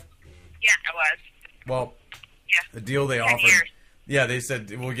earlier, Steph? Yeah, I was. Well, Yeah. the deal they 10 offered. years. Yeah, they said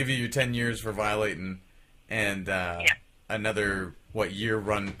we'll give you your 10 years for violating, and another year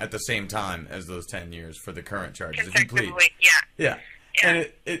run at the same time as those 10 years for the current charges if you plead. Consecutively, yeah. And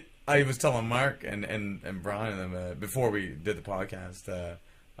I was telling Mark and Brian and them before we did the podcast.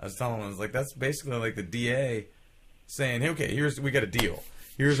 I was telling them, I was like, that's basically like the DA saying, hey, okay, we got a deal.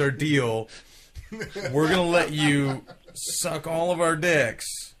 Here's our deal. We're gonna let you suck all of our dicks.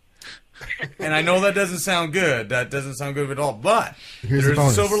 And I know that doesn't sound good. That doesn't sound good at all. But Here's there's the a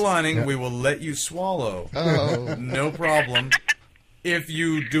bonus. silver lining. Yep. We will let you swallow. Oh. No problem. If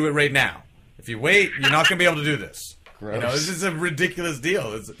you do it right now. If you wait, you're not going to be able to do this. Gross. You know, this is a ridiculous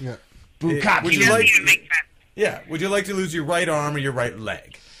deal. Yeah. Would It you doesn't like? even make sense. Yeah. Would you like to lose your right arm or your right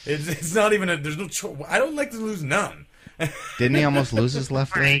leg? It's not even a. There's no choice. I don't like to lose none. Didn't he almost lose his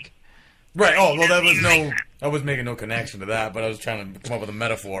left leg? Right. Oh well, that was no. I was making no connection to that, but I was trying to come up with a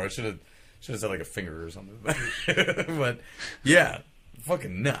metaphor. I should have said like a finger or something. But yeah,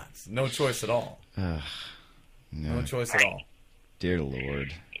 fucking nuts. No choice at all. No choice at all. Dear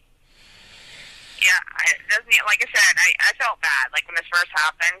Lord. Yeah, it doesn't. Like I said, I felt bad like when this first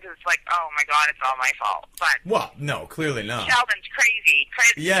happened because it's like, oh my god, it's all my fault. But Well, no, clearly not. Sheldon's crazy.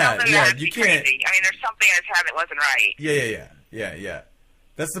 Yeah, Sheldon yeah, has to you be can't- Crazy. I mean, there's something in his head that wasn't right. Yeah.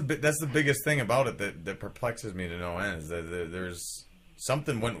 That's the biggest thing about it that perplexes me to no end is that there's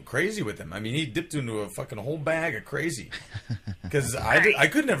something went crazy with him. I mean, he dipped into a fucking whole bag of crazy. Because I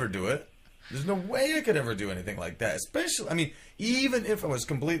could never do it. There's no way I could ever do anything like that. Especially, I mean, even if I was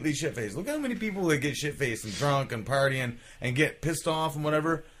completely shit-faced. Look how many people that get shit-faced and drunk and partying and get pissed off and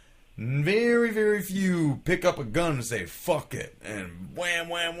whatever. Very, very few pick up a gun and say, fuck it. And wham,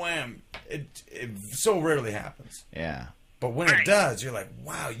 wham, wham. It so rarely happens. Yeah. But when it does, you're like,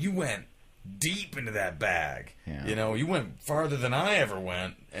 wow, you went deep into that bag. Yeah. You know, you went farther than I ever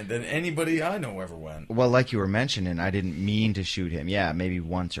went and than anybody I know ever went. Well, like you were mentioning, I didn't mean to shoot him. Yeah, maybe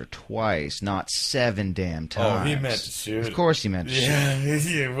once or twice, not 7 damn times. Oh, he meant to shoot. Of course he meant to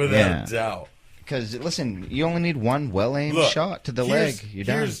shoot. Yeah, without a doubt. Because, listen, you only need one well-aimed shot to the leg. You're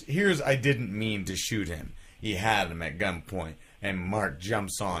done. Here's I didn't mean to shoot him. He had him at gunpoint, and Mark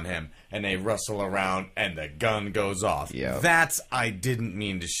jumps on him, and they wrestle around, and the gun goes off. Yep. That's I didn't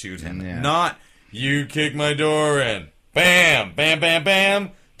mean to shoot him. Yeah. Not, you kick my door in. Bam, bam, bam, bam.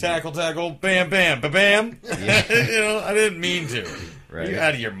 Tackle, tackle, bam, bam, bam, bam. Yeah. You know, I didn't mean to. Right. You're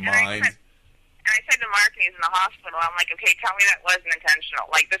out of your mind. And I said to Mark when he's in the hospital, I'm like, okay, tell me that wasn't intentional.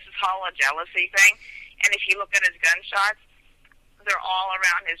 Like, this is all a jealousy thing. And if you look at his gunshots, they're all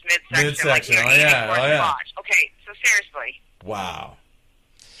around his midsection. Like, Midsection, you're aiming oh, for yeah. his crotch. Okay, so seriously. Wow.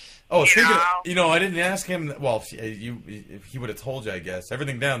 Oh, You speaking know? of, you know, I didn't ask him. Well, if he would have told you, I guess.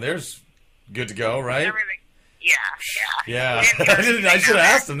 Everything down there's good to go, right? Everything. Yeah. Yeah. He didn't go I should have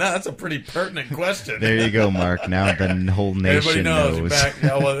down asked him that. That's a pretty pertinent question. There you go, Mark. Now the whole Everybody nation knows. You're knows. back.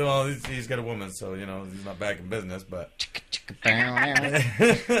 Yeah, well, he's got a woman, so, you know, he's not back in business, but.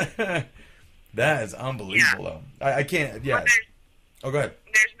 That is unbelievable, though. I can't, yeah. But Oh, go ahead.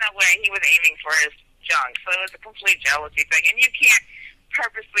 there's no way he was aiming for his junk. So it was a complete jealousy thing. And you can't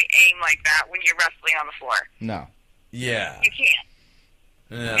purposely aim like that when you're wrestling on the floor. No. Yeah. You can't.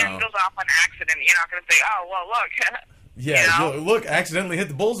 No. It goes off on accident. You're not going to say, oh, well, look. Yeah, You know? look, accidentally hit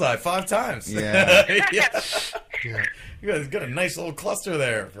the bullseye 5 times. Yeah. Yeah. Yeah. You guys got a nice little cluster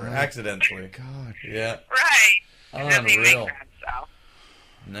there for accidentally. God. Yeah. Right. It doesn't even Unreal. make sense, so.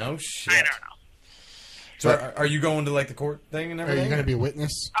 No shit. I don't know. So are you going to like the court thing and Are everything? you going to be a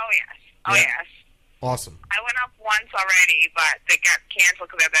witness? Oh, yes. Oh, Yeah. yes. Awesome. I went up once already, but they got canceled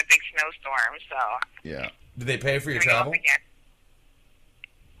because of that big snowstorm, so. Yeah. Do they pay for your I'm gonna go travel? up again.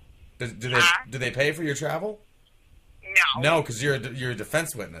 Do they pay for your travel? No. No, because you're a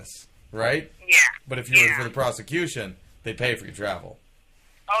defense witness, right? Yeah. But if you're Yeah. for the prosecution, they pay for your travel.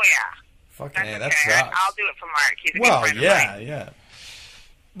 Oh, yeah. Fucking That's yeah, okay. that sucks. I'll do it for Mark. He's a good Well, friend of yeah, mine. yeah.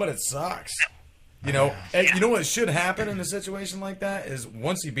 But it sucks. You know, and you know what should happen in a situation like that is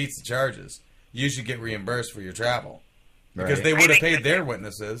once he beats the charges, you should get reimbursed for your travel. Because Right. they would have paid their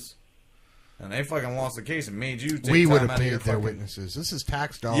witnesses, and they fucking lost the case and made you take We time would have out of your paid their fucking- witnesses. This is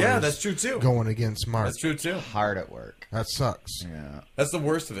tax dollars. Yeah, that's true too. Going against Mark. That's true too. Hard at work. That sucks. Yeah. That's the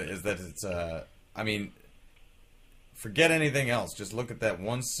worst of it is that it's. I mean, forget anything else. Just look at that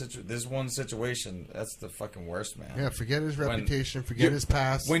this one situation. That's the fucking worst, man. Yeah, forget his When- reputation, forget his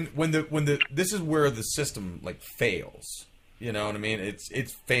past. When this is where the system like fails. You know what I mean?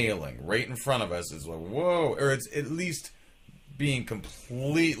 It's failing right in front of us. It's like whoa, or it's at least being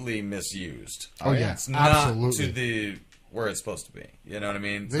completely misused. Oh, yeah, It's not absolutely. to the where it's supposed to be. You know what I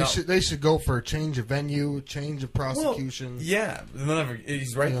mean? It's They not- should go for a change of venue, change of well, prosecution. yeah, they'll never.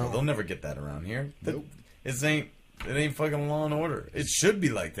 He's right. You though. know. They'll never get that around here. Nope. It ain't fucking Law and Order. It should be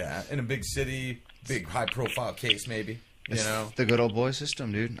like that in a big city, big high profile case, maybe. You It's know. the good old boy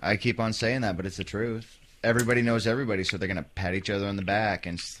system, dude. I keep on saying that, but it's the truth. Everybody knows everybody, so they're gonna pat each other on the back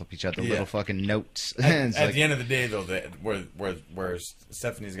and slip each other Yeah. little fucking notes. At, It's at like, the end of the day, though, where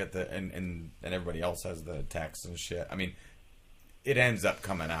Stephanie's got the and everybody else has the text and shit. I mean, it ends up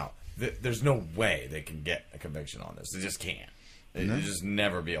coming out. There's no way they can get a conviction on this. They just can't. They just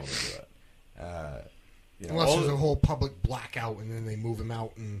never be able to do it. You know, Unless there's a whole public blackout and then they move him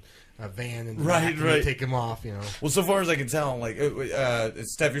out in a van and Right, and right. take him off. well, so far as I can tell, like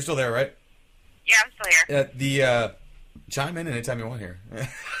Steph, you're still there, right? Yeah, I'm still here. Chime in anytime you want here.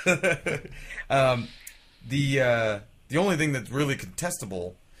 The only thing that's really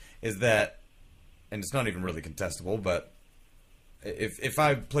contestable is that, and it's not even really contestable, but if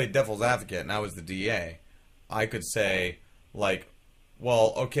I played devil's advocate and I was the DA, I could say like,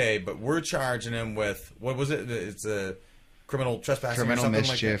 well, okay, but we're charging him with what was it? It's a criminal trespassing, criminal or something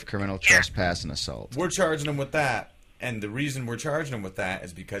mischief, like that. criminal trespass, and assault. We're charging him with that. And the reason we're charging him with that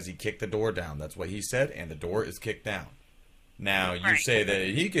is because he kicked the door down. That's what he said, and the door is kicked down. Now, you Right. say that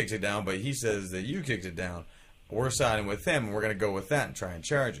he kicked it down, but he says that you kicked it down. We're siding with him, and we're going to go with that and try and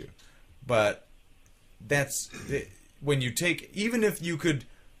charge you. But that's when you take, even if you could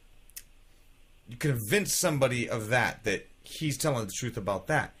convince somebody of that he's telling the truth about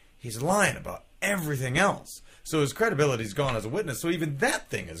that, he's lying about everything else. So his credibility's gone as a witness. So even that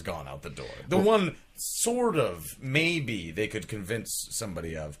thing has gone out the door. The one sort of maybe they could convince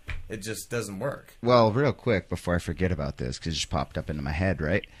somebody of, it just doesn't work. Well, real quick before I forget about this, because it just popped up into my head,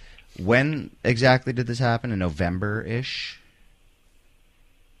 right? When exactly did this happen? In November-ish?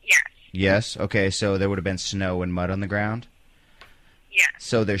 Yes. Yes? Okay, so there would have been snow and mud on the ground? Yes.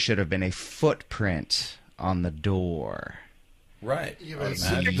 So there should have been a footprint on the door. Right. Yeah, I but would see,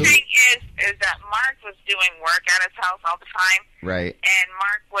 imagine. The thing is that Mark was doing work at his house all the time, Right, and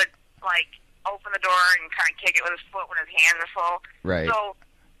Mark would, like, open the door and kind of kick it with his foot when his hands are full. right. So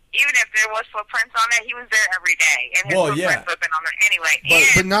even if there was footprints on it, he was there every day, and his Well, footprints yeah. would have been on there anyway.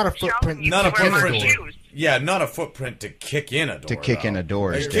 But And not a Sheldon footprint- used Not to a wear Mark's footprint. shoes. Yeah, not a footprint to kick in a door. To kick in though. a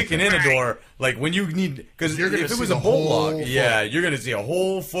door is Like, kicking in different. a door, like when you need, because You're gonna if it see was the a bolt whole lock, foot. yeah, you're gonna see a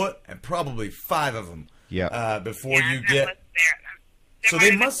whole foot and probably 5 of them. Yeah. Before Yeah, you that get. was there. There So might they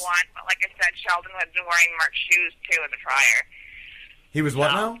have been must- one, but like I said, Sheldon had been wearing Mark's shoes too in the prior. He was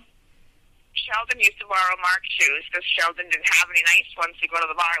what now? Sheldon used to borrow Mark's shoes because Sheldon didn't have any nice ones to go to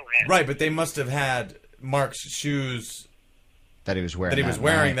the bar with. Right, but they must have had Mark's shoes That he was wearing. that he was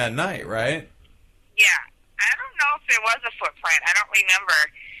wearing night. that night, right? Yeah. I don't know if there was a footprint. I don't remember.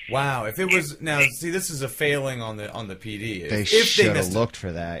 Wow, if it was now, see, this is a failing on the PD. They If should have missed it. looked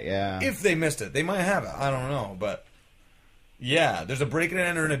for that, yeah. If they missed it, they might have it. I don't know, but yeah, there's a break and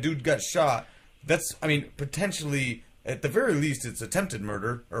enter and a dude got shot. That's, I mean, potentially, at the very least, it's attempted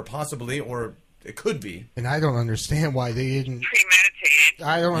murder, or possibly, or it could be. And I don't understand why they didn't. Premeditated.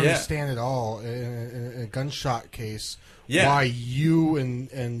 I don't Yeah. understand at all in a gunshot case Yeah. why you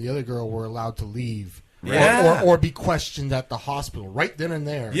and the other girl were allowed to leave. Yeah. Or be questioned at the hospital right then and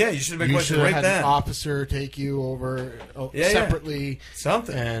there. Yeah, you should have been You questioned should have right had then. an officer take you over Yeah, yeah. separately,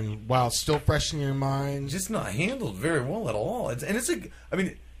 Something. and while it's still fresh in your mind. Just not handled very well at all. I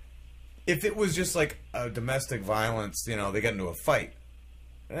mean, if it was just like a domestic violence, you know, they got into a fight,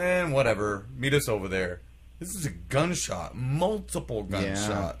 and whatever, meet us over there. This is a gunshot, multiple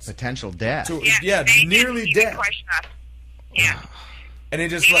gunshots, potential death. Yeah, nearly death. Yeah, and they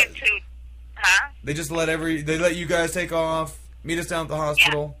just they just let they let you guys take off, meet us down at the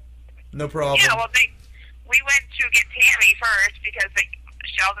hospital, no problem. Yeah, well, we went to get Tammy first because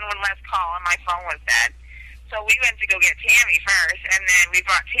Sheldon wouldn't let us call and my phone was dead. So we went to go get Tammy first, and then we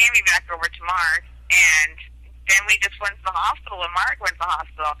brought Tammy back over to Mark, and then we just went to the hospital, and Mark went to the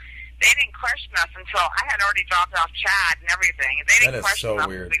hospital. They didn't question us until I had already dropped off Chad and everything. They didn't question us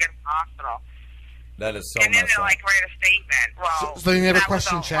until we got to the hospital. That is so And then they like write a statement. Well, so they never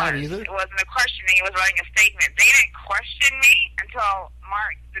questioned Chad either? It wasn't a questioning. It was writing a statement. They didn't question me until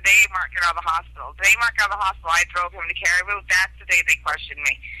the day Mark got out of the hospital. The day Mark got out of the hospital, I drove him to Caribou. That's the day they questioned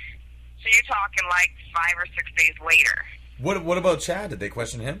me. So you're talking like 5 or 6 days later. What about Chad? Did they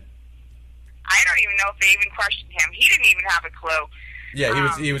question him? I don't even know if they even questioned him. He didn't even have a clue.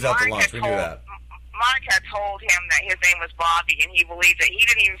 Yeah, he was out to lunch. We knew that. Mark had told him that his name was Bobby, and he believed it. He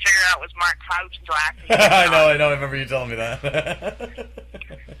didn't even figure out it was Mark Couch until after he I know. I remember you telling me that.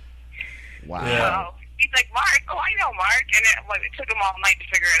 Wow. Yeah. So he's like, Mark, I know Mark, and it took him all night to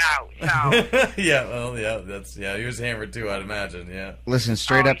figure it out. So. Yeah, well, he was hammered too, I'd imagine. Yeah. Listen,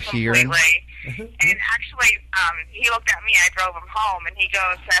 straight up here. And actually, he looked at me. I drove him home, and he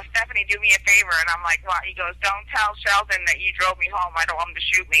goes, "Stephanie, do me a favor." And I'm like, "What?" He goes, "Don't tell Sheldon that you drove me home. I don't want him to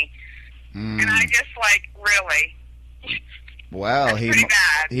shoot me." And I just like, really. Well,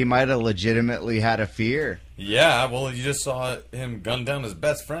 that's he might have legitimately had a fear. Yeah, well, you just saw him gun down his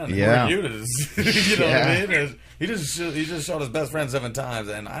best friend. Yeah. You know what I mean? He just shot his best friend 7 times,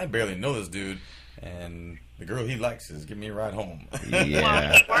 and I barely know this dude. And the girl he likes is giving me a ride home.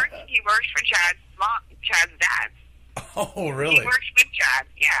 Yeah. Well, he works for Chad's dad. Oh, really? He works with Chad.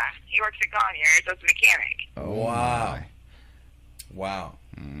 Yeah, he works at Gonnier as a mechanic. Oh, wow. My. Wow.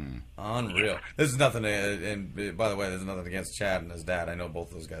 Unreal. This is nothing, and by the way, there's nothing against Chad and his dad. I know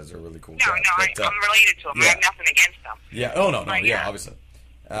both those guys are really cool guys. No, I'm related to him. Yeah. I have nothing against them. Yeah. Oh no, But, yeah, obviously.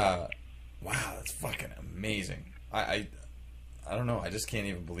 Wow, that's fucking amazing. I don't know. I just can't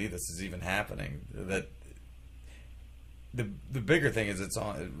even believe this is even happening. That the bigger thing is it's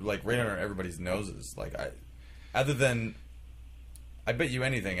on like right under everybody's noses. Like I bet you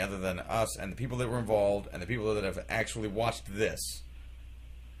anything other than us and the people that were involved and the people that have actually watched this.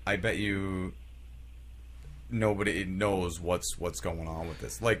 I bet you nobody knows what's going on with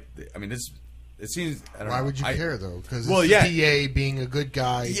this. Like, I mean, it seems. I don't Why know. would you care though? Because yeah. DA being a good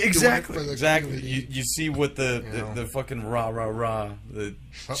guy. Exactly. For the exactly. community. You see what the fucking the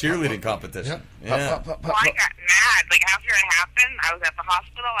cheerleading competition. Yep. Yeah. Well, I got mad. Like, after it happened, I was at the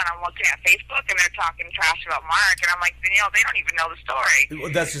hospital, and I'm looking at Facebook, and they're talking trash about Mark, and I'm like, Danielle, they don't even know the story.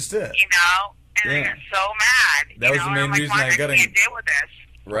 Well, that's just it. You know? And I got so mad. That was the main reason Mark, I got can't deal with this.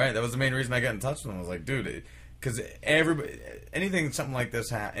 Right. That was the main reason I got in touch with him. I was like, dude, because anytime something like this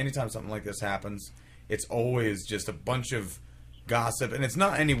happens, it's always just a bunch of gossip, and it's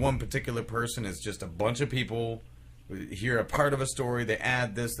not any one particular person. It's just a bunch of people hear a part of a story, they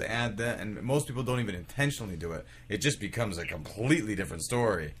add this, they add that, and most people don't even intentionally do it. It just becomes a completely different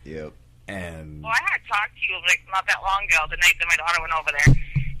story. Yep. And well, I had talked to you like not that long ago, the night that my daughter went over there,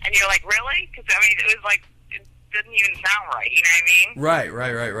 and you're like, really? Because I mean, it was like it didn't even sound right. You know what I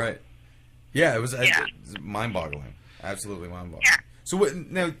mean? Right. Yeah, it was mind-boggling. Absolutely mind-boggling. Yeah. So what,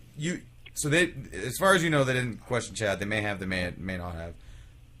 now so they, as far as you know, they didn't question Chad. They may have, they may not have.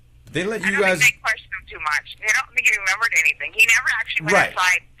 They let you guys. Think they questioned him too much. I don't think he remembered anything. He never actually went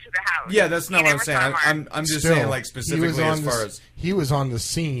inside to the house. Yeah, that's not what I'm saying. I'm just saying, like, specifically as far as he was on the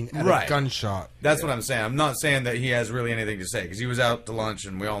scene at a gunshot. That's what I'm saying. I'm not saying that he has really anything to say because he was out to lunch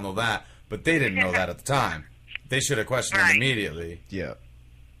and we all know that, but they didn't know that at the time. They should have questioned him immediately. Yeah.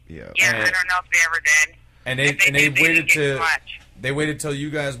 Yeah, I don't know if they ever did. And they waited to. They waited till you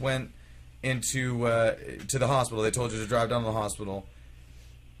guys went into to the hospital. They told you to drive down to the hospital.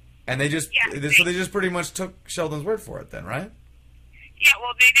 And they just so they just pretty much took Sheldon's word for it then, right? Yeah,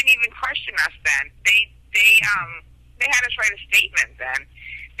 well, they didn't even question us then. They had us write a statement then.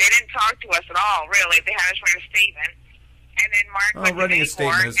 They didn't talk to us at all, really. They had us write a statement, and then Mark went to writing Bangor, a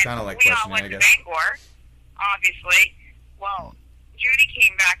statement is kind of like questioning, we all went I to guess. Bangor, obviously. Well, Judy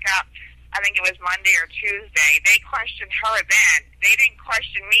came back up. I think it was Monday or Tuesday. They questioned her then. They didn't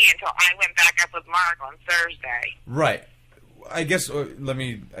question me until I went back up with Mark on Thursday. Right. I guess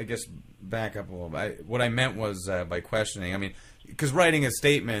back up a little bit. What I meant was by questioning. I mean, because writing a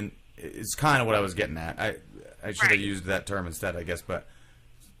statement is kind of what I was getting at. I should have used that term instead, I guess. But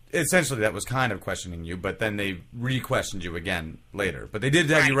essentially that was kind of questioning you, but then they re-questioned you again later. But they did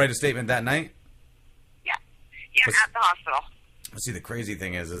have you write a statement that night? Yeah. Yeah, at the hospital. See, the crazy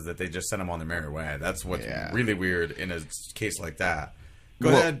thing is that they just sent him on their merry way. That's what's really weird in a case like that. Go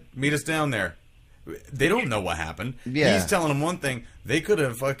ahead, meet us down there. They don't know what happened. Yeah. He's telling them one thing. They could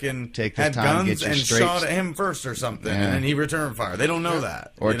have fucking had time, guns and shot at him first or something, and then he returned fire. They don't know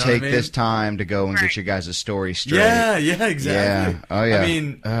that. Or take this time to go and get your guys' story straight. Yeah, exactly. Yeah. Oh, yeah. I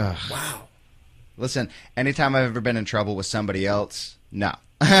mean, wow. Listen, anytime I've ever been in trouble with somebody else, no.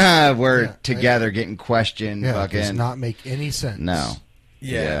 We're together getting questioned. Yeah, fucking. it does not make any sense. No.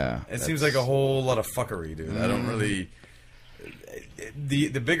 Yeah. It seems like a whole lot of fuckery, dude. I don't really... The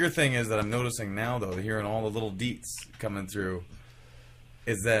bigger thing is that I'm noticing now, though, hearing all the little deets coming through,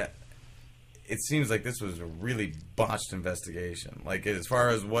 is that it seems like this was a really botched investigation. Like, as far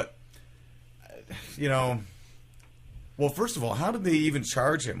as what... You know... Well, first of all, how did they even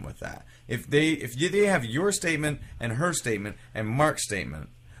charge him with that? If they have your statement and her statement and Mark's statement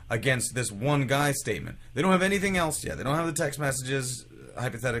against this one guy's statement, they don't have anything else yet. They don't have the text messages,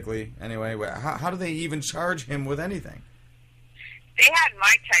 hypothetically, anyway. How do they even charge him with anything? They had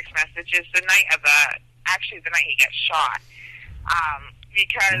my text messages the night the night he got shot.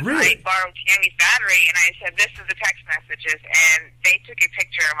 Because I borrowed Tammy's battery and I said, this is the text messages, and they took a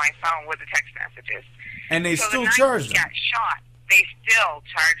picture of my phone with the text messages. And they so still the night charged he him. got shot, they still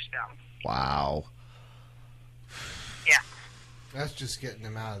charged them. Wow. Yeah. That's just getting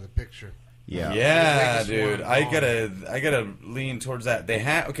them out of the picture. Yeah, dude. I gotta lean towards that. They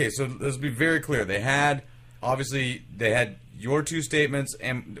had so let's be very clear. They had your two statements,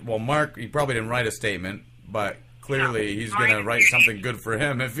 and Mark, he probably didn't write a statement, but clearly he's gonna write something good for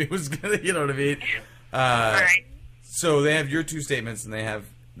him if he was gonna, you know what I mean? Right. So they have your two statements, and they have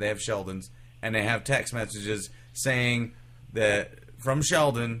Sheldon's, and they have text messages saying that from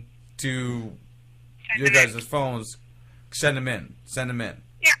Sheldon to your guys' phones, send them in.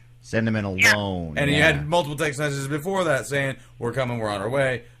 Yeah. Send them in alone. And you had multiple text messages before that saying, we're coming, we're on our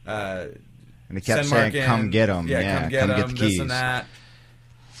way. And he kept saying, come get them. Yeah, come get them, the keys. this and that.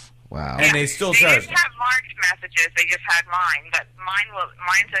 Wow. And they still charged They didn't have Mark's messages, they just had mine. But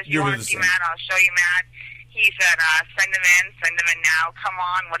mine says, you want to see Matt, I'll show you Matt. He said, send them in now. Come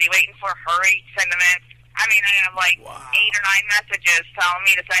on, what are you waiting for? Hurry, send them in. I mean, I have like 8 or 9 messages telling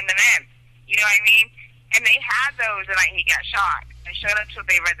me to send them in. You know what I mean? And they had those the night he got shot. I showed up to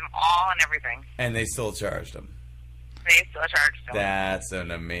they read them all and everything. And they still charged him. They still charged him. That's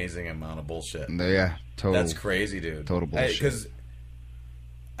an amazing amount of bullshit. Yeah, total. That's crazy, dude. Total bullshit.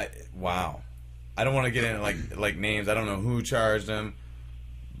 Wow. I don't want to get into like names. I don't know who charged him.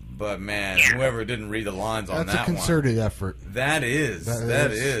 But man, whoever didn't read the lines on that one. That's a concerted effort. That is.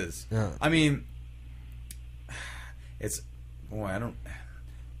 That is. Yeah. I mean,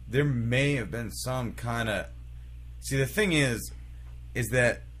 there may have been some kind of... See, the thing is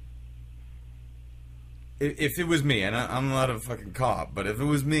that if it was me, and I'm not a fucking cop, but if it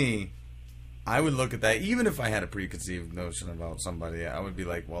was me, I would look at that, even if I had a preconceived notion about somebody, I would be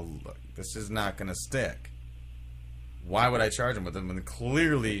like, well, look, this is not going to stick. Why would I charge him with them? And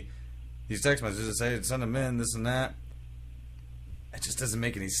clearly, these text messages say, send them in, this and that. It just doesn't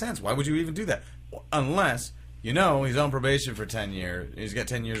make any sense. Why would you even do that? Unless... he's on probation for 10 years. He's got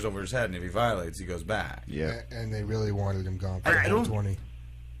 10 years over his head, and if he violates, he goes back. Yeah. And they really wanted him gone for 20.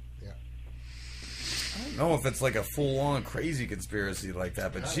 Yeah. I don't know if it's like a full-on crazy conspiracy like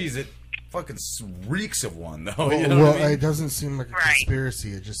that, but geez, it fucking reeks of one, though. Well, you know what I mean? It doesn't seem like a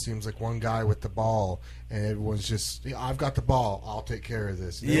conspiracy. It just seems like one guy with the ball, and everyone's just, I've got the ball, I'll take care of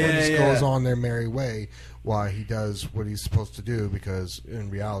this. And everyone just goes on their merry way while he does what he's supposed to do, because in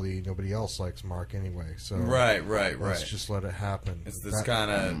reality, nobody else likes Mark anyway. So right. Let's just let it happen. It's this kind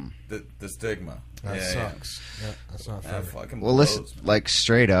of the stigma. That sucks. Yeah, that's not fair. Well, listen, like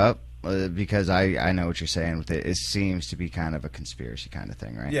straight up, because I know what you're saying with it. It seems to be kind of a conspiracy kind of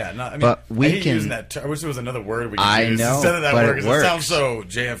thing, right? Yeah, I mean, but I hate using that I wish there was another word we could use know, instead of that but word, it because it sounds so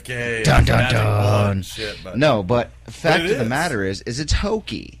JFK. Dun, dun, dun. Shit, but no, but fact of the matter is it's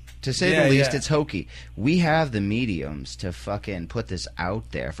hokey. To say the least, it's hokey. We have the mediums to fucking put this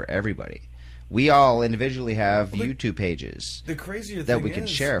out there for everybody. We all individually have YouTube pages the crazier that thing we can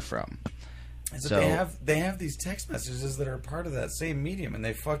share from. So they have these text messages that are part of that same medium, and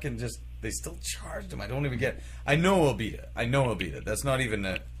they fucking they still charged him. I don't even get. I know he'll beat it. That's not even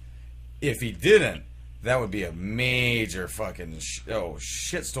a. If he didn't, that would be a major fucking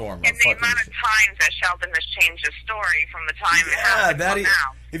shitstorm. And the amount of times that Sheldon has changed his story from the time it happened till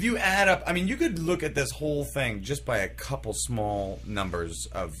now. If you add up, I mean, you could look at this whole thing just by a couple small numbers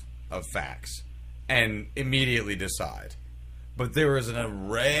of facts and immediately decide. but there is an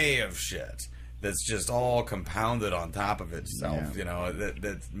array of shit that's just all compounded on top of itself, you know,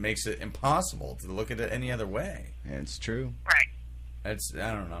 that makes it impossible to look at it any other way. It's true. Right. It's,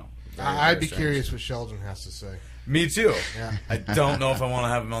 I don't know. I'd be curious what Sheldon has to say. Me too. Yeah. I don't know if I want to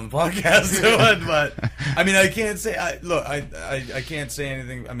have him on the podcast, but I mean, I can't say. I can't say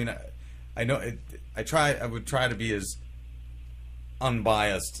anything. I mean, I know it. I would try to be as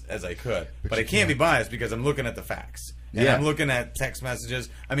unbiased as I could, but I can't be biased because I'm looking at the facts. And I'm looking at text messages.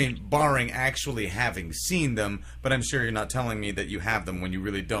 I mean, barring actually having seen them, but I'm sure you're not telling me that you have them when you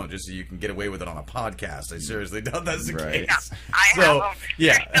really don't, just so you can get away with it on a podcast. I seriously doubt that's the case. Yeah, I have them.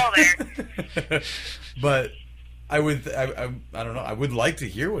 Yeah. They're still there. But I don't know. I would like to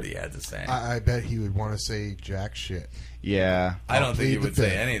hear what he had to say. I bet he would want to say jack shit. Yeah. I don't think he would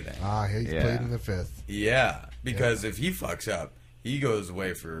say anything. He's played in the fifth. Yeah, because if he fucks up, he goes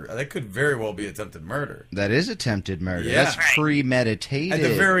away for... That could very well be attempted murder. That is attempted murder. Yeah. That's premeditated. At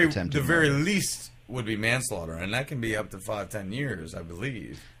the very murder. least would be manslaughter, and that can be up to 5-10 years, I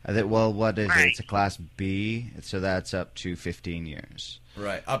believe. Well, what is it? It's a Class B, so that's up to 15 years.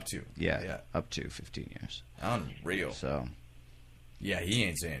 Right, up to. Yeah, up to 15 years. Unreal. So... Yeah, he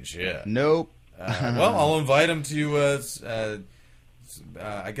ain't saying shit. Nope. Well, I'll invite him to...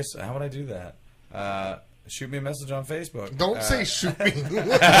 I guess, how would I do that? Shoot me a message on Facebook. Don't say shoot me. Oh,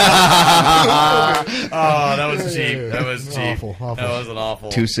 that was cheap. That was cheap. Awful. That was an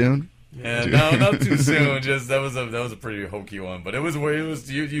awful. Too soon? Yeah, no, not too soon. Just that was a pretty hokey one, but it was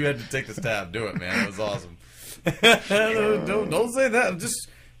you had to take the stab. Do it, man. It was awesome. don't say that. Just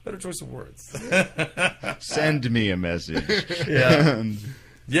better choice of words. Send me a message. Yeah.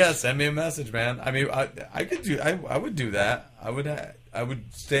 Yeah, send me a message, man. I mean, I could do. I would do that. I would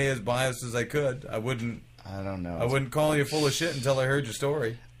stay as biased as I could. I wouldn't. I don't know. I wouldn't call you full of shit until I heard your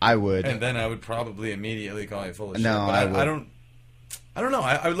story. I would. And then I would probably immediately call you full of shit. No, but I would. I don't know.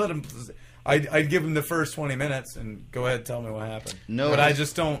 I would let him. I'd give him the first 20 minutes and go ahead and tell me what happened. No. But I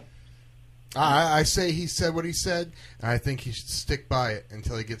just don't. I say he said what he said, and I think he should stick by it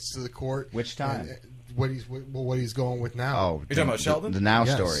until he gets to the court. Which time? What he's going with now. Oh, you're talking about Sheldon? The now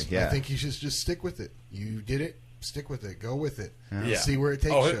Yes. story, yeah. I think he should just stick with it. You did it. Stick with it. Go with it. Yeah. See where it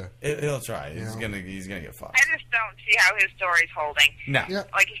takes you. He'll try. He's You know? gonna get fucked. I just don't see how his story's holding. No. Yeah.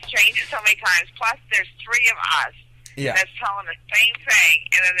 Like, he's changed it so many times. Plus, there's 3 of us Yeah. that's telling the same thing,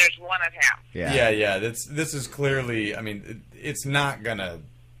 and then there's one of him. Yeah. This is clearly. I mean, it's not gonna.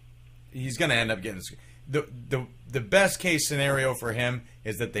 He's gonna end up getting the best case scenario for him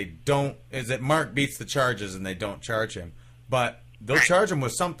is that Mark beats the charges and they don't charge him, but they'll charge him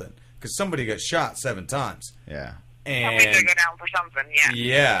with something because somebody got shot 7 times. Yeah. Somebody's gonna go down for something. Yeah.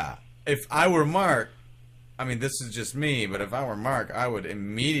 Yeah. If I were Mark, I mean, this is just me, but if I were Mark, I would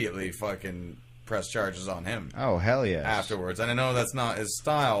immediately fucking press charges on him. Oh, hell yes. Afterwards. And I know that's not his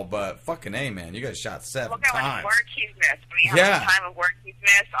style, but fucking A, man. You got shot 7 Look at how times. much work he's missed. I mean, how much time of work he's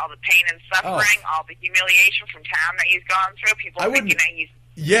missed, all the pain and suffering, all the humiliation from town that he's gone through. People thinking that he's...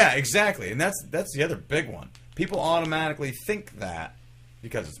 Yeah, exactly. And that's the other big one. People automatically think that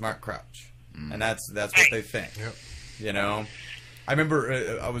because it's Mark Crouch. And that's what they think. Yep. You know? I remember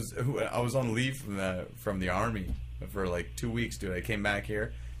I was on leave from the Army for like 2 weeks, dude. I came back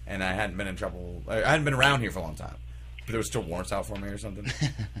here. And I hadn't been in trouble. I hadn't been around here for a long time. But there was still warrants out for me or something.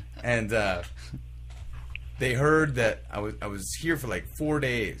 And they heard that I was here for like 4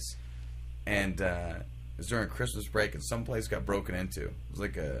 days. And it was during Christmas break, and some place got broken into. It was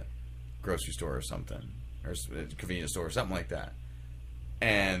like a grocery store or something. Or a convenience store or something like that.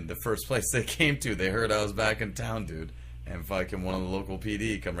 And the first place they came to, they heard I was back in town, dude. And fucking one of the local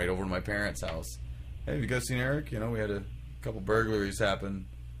PD come right over to my parents' house. Hey, have you guys seen Eric? You know, we had a couple burglaries happen.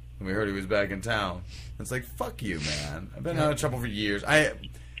 And we heard he was back in town. It's like, fuck you, man. I've been out of trouble for years. I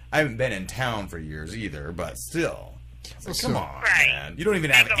haven't been in town for years either, but still. It's like, come on, man. You don't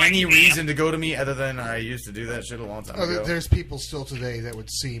even have any reason to go to me other than I used to do that shit a long time ago. There's people still today that would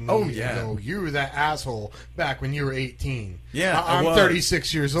see me and go, you were that asshole back when you were 18. Yeah, I'm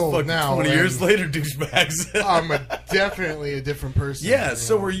 36 years old now. 20 years later, douchebags. I'm definitely a different person. Yeah,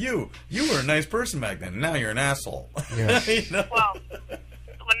 so were you. You were a nice person back then. Now you're an asshole. Yes. You know? Well,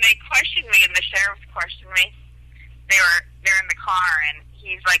 when they questioned me and the sheriffs questioned me, they're in the car and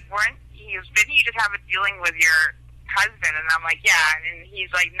he's like, didn't you just have a dealing with your husband? And I'm like, yeah. And he's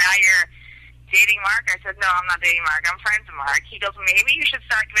like, now you're dating Mark? I said, no, I'm not dating Mark. I'm friends with Mark. He goes, maybe you should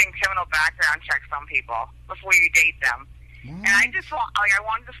start doing criminal background checks on people before you date them. What? And I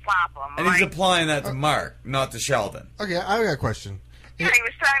wanted to slap him. And he's applying that to Mark, not to Sheldon. Okay, I got a question. Yeah, he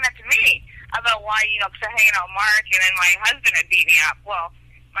was saying that to me about why, because I'm hanging out with Mark and then my husband had beat me up. Well,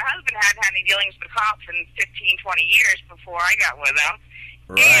 my husband hadn't had any dealings with cops in 15, 20 years before I got with him.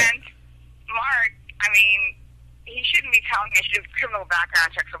 Right. And Mark, I mean, he shouldn't be telling me I should do criminal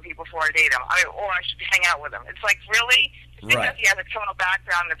background checks on people before I date him, or I should hang out with him. It's like, really? Just because he has a criminal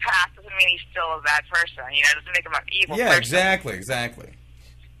background in the past doesn't mean he's still a bad person. You know, it doesn't make him an evil person. Yeah, exactly.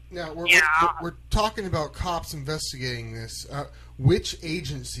 Now, we're talking about cops investigating this. Which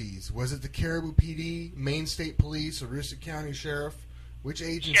agencies? Was it the Caribou PD, Maine State Police, Aroostook County Sheriff? Which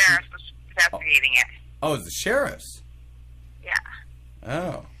agency? Sheriff was investigating it. Oh, it's the sheriffs? Yeah.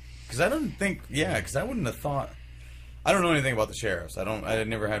 Oh. Because I don't think... Yeah, because I wouldn't have thought... I don't know anything about the sheriffs. I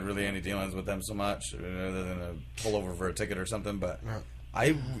never had really any dealings with them so much, other than a pull over for a ticket or something, but...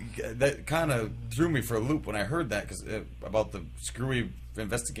 that kind of threw me for a loop when I heard that, because about the screwy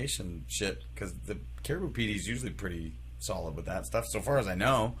investigation shit, because the Caribou PD is usually pretty solid with that stuff. So far as I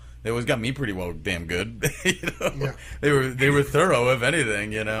know, they always got me pretty well damn good. You know? Yeah. They were thorough, if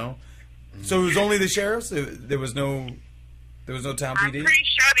anything, you know. So it was only the sheriffs? There was no town PD? I'm pretty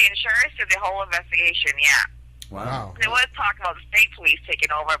sure the insurance did the whole investigation, yeah. Wow. There was talk about the state police taking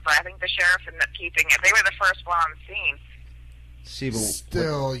over, but I think the sheriff ended up keeping it. They were the first one on the scene.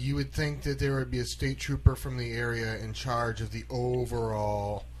 Still, you would think that there would be a state trooper from the area in charge of the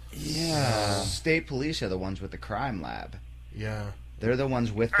overall... Yeah. State police are the ones with the crime lab. Yeah. They're the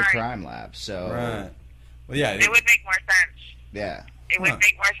ones with the crime lab, so... Right. Well, yeah. It would make more sense. Yeah. It would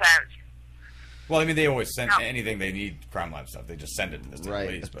make more sense. Well, I mean, they always send anything they need crime lab stuff. They just send it to the state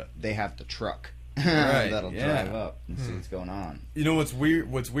police, but... They have the truck. Right. That'll drive up and see what's going on. You know what's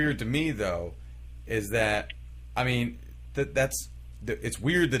weird? What's weird to me, though, is that... I mean... It's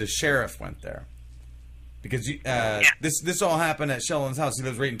weird that a sheriff went there, because this all happened at Sheldon's house. He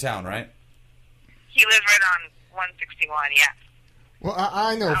lives right in town, right? He lives right on 161. Yeah. Well,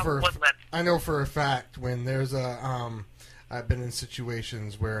 I know for a fact when there's I've been in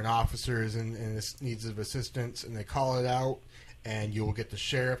situations where an officer is in needs of assistance and they call it out, and you will get the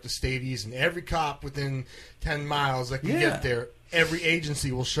sheriff, the stateies, and every cop within 10 miles that can get there. Every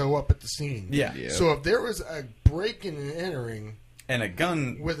agency will show up at the scene. Yeah. So if there was a break-in and entering and a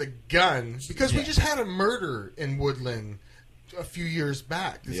gun with a gun, because we just had a murder in Woodland a few years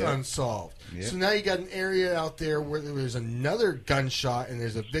back that's unsolved. Yeah. So now you got an area out there where there's another gunshot and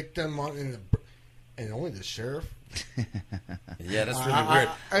there's a victim and only the sheriff. Yeah, that's really weird.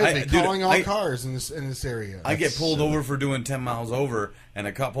 I'd be calling all cars in this area. I get pulled over for doing 10 miles over, and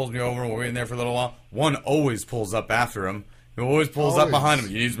a cop pulls me over, and we're waiting there for a little while. One always pulls up after him. He always pulls up behind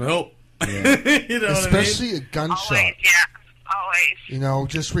him. You need some help. Yeah. You know Especially what I mean? a gunshot. Always, yeah. Always. You know,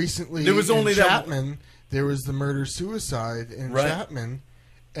 just recently there was only Chapman, there was the murder-suicide in Chapman,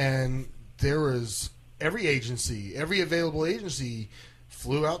 and there was every available agency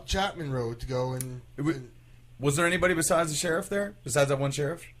flew out Chapman Road to go and... Was there anybody besides the sheriff there? Besides that one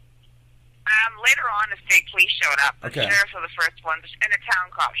sheriff? Later on, the state police showed up. The sheriff was the first one, and the town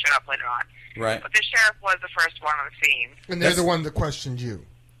cop showed up later on. Right. But the sheriff was the first one on the scene. And they're the one that questioned you.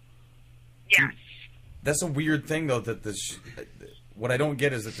 Yes. That's a weird thing, though, that what I don't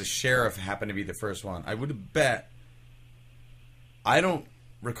get is that the sheriff happened to be the first one. I would have bet... I don't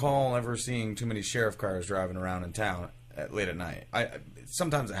recall ever seeing too many sheriff cars driving around in town late at night.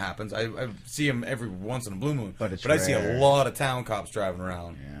 Sometimes it happens. I see them every once in a blue moon. But I see a lot of town cops driving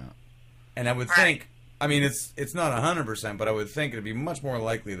around. Yeah. And I would think... I mean, it's not 100%, but I would think it'd be much more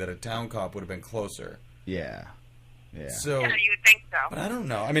likely that a town cop would have been closer. Yeah. Yeah. So, you would think so. But I don't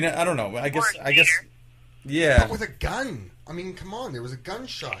know. I mean, I don't know. I guess. Yeah. But with a gun. I mean, come on. There was a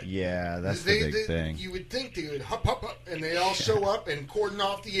gunshot. Yeah, that's the big thing. You would think they would up, and they all show up and cordon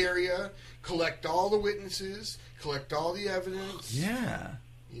off the area, collect all the witnesses, collect all the evidence. Yeah.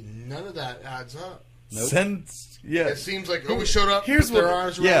 None of that adds up. Nope. It seems like, we showed up, here's put their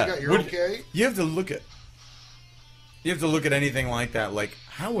arms around, you're okay? You have to look at anything like that, like,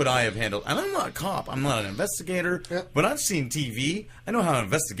 how would I have handled... And I'm not a cop, I'm not an investigator, but I've seen TV, I know how an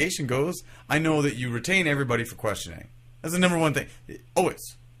investigation goes, I know that you retain everybody for questioning. That's the number one thing.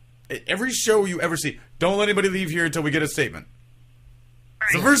 Always. Every show you ever see, don't let anybody leave here until we get a statement.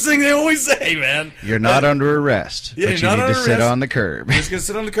 It's the first thing they always say, man. You're not under arrest, but you need to sit on the curb. You're just going to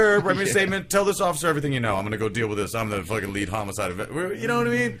sit on the curb, write me a statement, tell this officer everything you know. I'm going to go deal with this. I'm the fucking lead homicide event. You know what I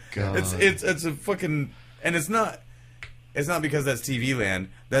mean? God. It's a fucking... And it's not because that's TV land.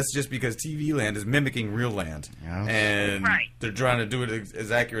 That's just because TV land is mimicking real land. Yeah. And they're trying to do it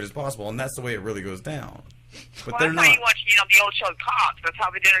as accurate as possible, and that's the way it really goes down. But they're not. That's how you watch, the old show Cops. That's how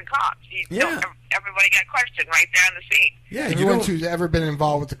they did in Cops. Everybody got questioned right there on the scene. Yeah, everyone who's ever been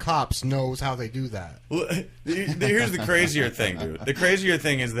involved with the cops knows how they do that. Well, here's the crazier thing, dude. The crazier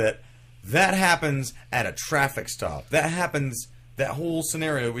thing is that happens at a traffic stop. That happens that whole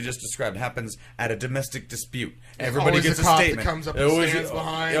scenario we just described happens at a domestic dispute. Everybody always gets a a cop that statement. comes up and Always- stands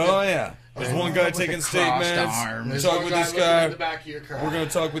behind Oh yeah, there's one guy with taking the crossed statements. arms. There's Talk one with guy this looking guy. at the back of your car. We're gonna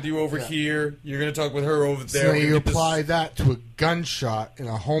talk with you over here. You're gonna talk with her over So there. you We'll get this- apply that to a gunshot in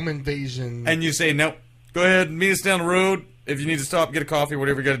a home invasion. and you say, nope, go ahead, meet us down the road. If you need to stop, get a coffee,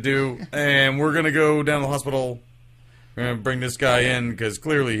 whatever you got to do. And we're going to go down to the hospital. We're going to bring this guy in because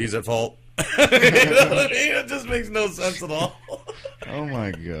clearly he's at fault. It just makes no sense at all. Oh my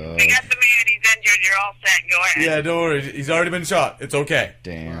god. They got the man, he's injured, you're all set, go ahead. Yeah, don't worry. He's already been shot. It's okay.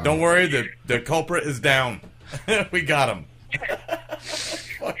 Damn. Don't worry, the culprit is down. We got him.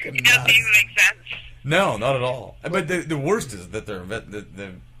 Fucking It doesn't nuts. even make sense. No, not at all. But the worst is that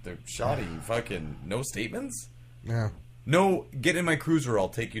they're shoddy fucking no statements. yeah. No, get in my cruiser, I'll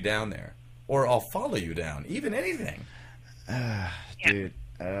take you down there. Or I'll follow you down. Even anything. Dude.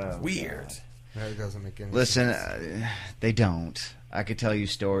 Weird. That doesn't make any Listen, sense. they don't. I could tell you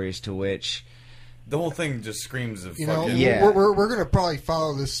stories to which... The whole thing just screams of You know, fucking... Yeah. we're going to probably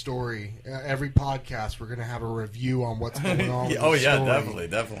follow this story. Every podcast, we're going to have a review on what's going on with Oh, the yeah, story.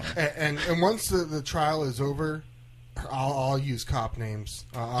 definitely. And once the trial is over, I'll use cop names.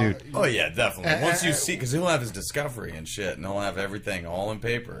 Dude. Oh, yeah, definitely. And- Once you and- see... Because he'll have his discovery and shit, and he'll have everything all in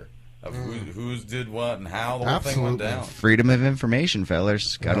paper of who's did what and how the whole thing went Absolutely. down. Freedom of information,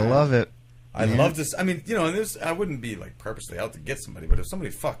 fellas. Gotta Yeah. love it. I'd love to... I mean, you know, I wouldn't be, like, purposely out to get somebody, but if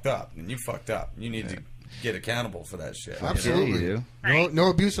somebody fucked up, and you fucked up, you need to get accountable for that shit. you know? Absolutely. Yeah, you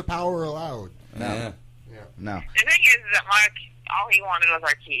No abuse of power allowed. Yeah. No. The thing is that Mark, all he wanted was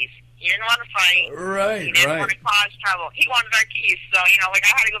our keys. He didn't want to fight. Right, He didn't right. want to cause trouble. He wanted our keys. So, like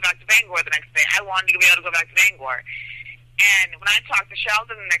I had to go back to Bangor the next day. I wanted to be able to go back to Bangor. And when I talked to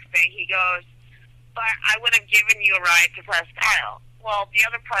Sheldon the next day, he goes, but I would have given you a ride to Presque Isle. Well, the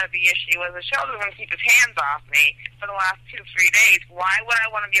other part of the issue was that Sheldon was going to keep his hands off me for the last 2-3 days. Why would I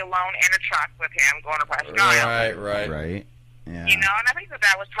want to be alone in a truck with him going to Presque Isle? Right. Right? Yeah. And I think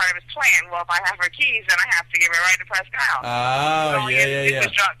that was part of his plan. Well, if I have her keys, then I have to give her a ride to Presque Isle. Oh, All he had to do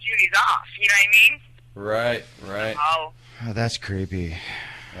was drop Judy's off. You know what I mean? Right. Oh. Oh, that's creepy.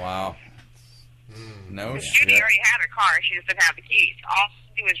 Wow. No Judy shit. already had her car. She just didn't have the keys. All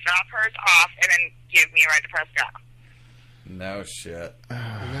she did was drop hers off and then give me a ride to Presque Isle. No shit.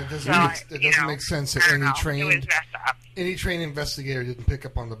 And that doesn't, So, it doesn't make sense that I don't know. It was messed up. any trained investigator didn't pick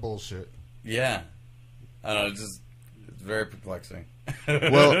up on the bullshit. Yeah. I don't know, it's very perplexing.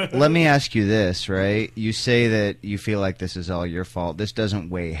 Well, let me ask you this, right? You say that you feel like this is all your fault. This doesn't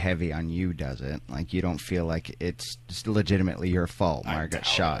weigh heavy on you, does it? Like, you don't feel like it's legitimately your fault I Mark got doubt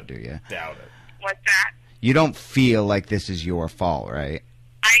shot, it. do you? Doubt it. What's that? You don't feel like this is your fault, right?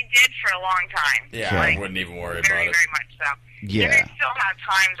 I did for a long time. Yeah, Like, I wouldn't even worry very, about it. very much so. Yeah. And I still have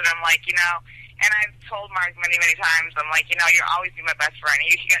times that I'm like, and I've told Mark many, many times, I'm like, you'll always be my best friend. And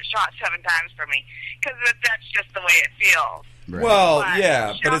you should get shot 7 times for me. Because that's just the way it feels. Right. Well, But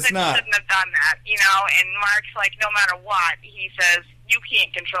yeah, but it's Sheldon not. shouldn't have done that, and Mark's like, no matter what, he says, you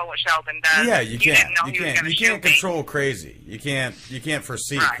can't control what Sheldon does. Yeah, you can't. Didn't know You he was can't. gonna You shoot can't me. control crazy. You can't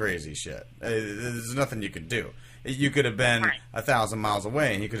foresee Right. crazy shit. There's nothing you can do. You could have been Right. 1,000 miles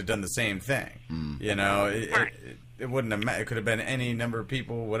away, and he could have done the same thing. Right. It wouldn't have. It could have been any number of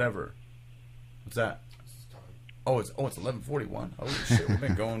people, whatever. What's that? Oh, it's 11:41. Holy shit, we've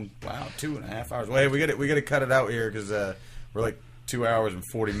been going 2.5 hours. Wait, we got to cut it out here because we're like 2 hours and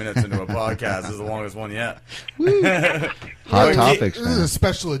 40 minutes into a podcast. This is the longest one yet. Hot topics, This is man. a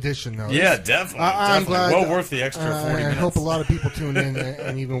special edition, though. Yeah, definitely. I'm definitely. glad. Well worth the extra 40 I minutes. hope a lot of people tune in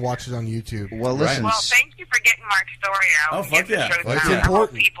and even watch it on YouTube. Well, Right. listen. Well, thank you for getting Mark's story out. Oh, and fuck getting the yeah. truth Fuck out. yeah. I hope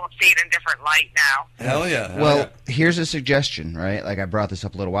Important. people see it in different light now. Hell yeah. hell Well, yeah. here's a suggestion, right? Like I brought this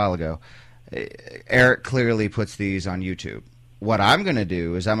up a little while ago. Eric clearly puts these on YouTube. What I'm going to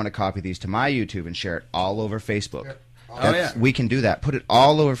do is I'm going to copy these to my YouTube and share it all over Facebook. Yep. Oh, yeah. We can do that. Put it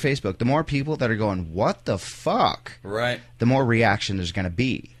all over Facebook. The more people that are going, what the fuck, Right. the more reaction there's going to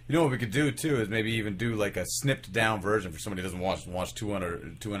be. You know what we could do too is maybe even do like a snipped down version for somebody who doesn't watch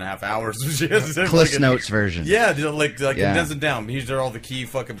 2.5 hours of shit. Cliff Notes version. Yeah, like Yeah. condense it down. These are all the key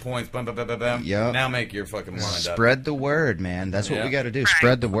fucking points. Bum, bum, bum, bum, bum. Yep. Now make your fucking mind up. Spread the word, man. That's what Yeah. we got to do. Right.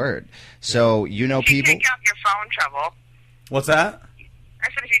 Spread the word. So, If you people. take out your phone trouble, What's that? I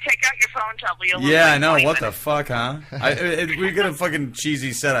said if you take out your phone trouble, you'll lose Yeah, like I know. 20 What the minutes. fuck, huh? We got a fucking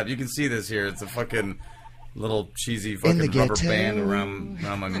cheesy setup. You can see this here. It's a fucking little cheesy fucking the rubber ghetto. band around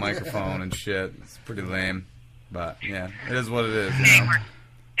my microphone and shit. It's pretty lame, but yeah, it is what it is. You It know? works.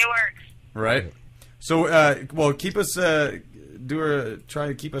 It works. Right. So, well, keep us try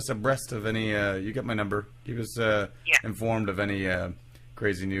to keep us abreast of any. You got my number. Keep us informed of any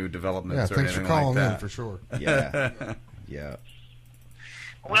crazy new Yeah, developments or thanks for anything calling like in that. for sure. Yeah. Yeah.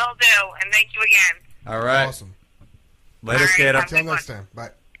 Will do, and thank you again. All right. Awesome. Later, All right, Kata. Until next time. Bye.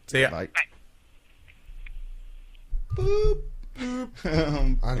 See ya. Bye. Bye. Boop.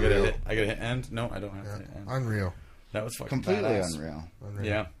 Unreal. I gotta hit end. No, I don't have Yeah. to hit end. Unreal. That was fucking Completely badass. unreal. Unreal.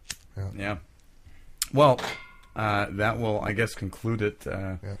 Yeah. Yeah. Yeah. Well, that will, I guess, conclude it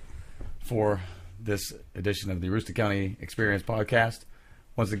for this edition of the Aroostook County Experience podcast.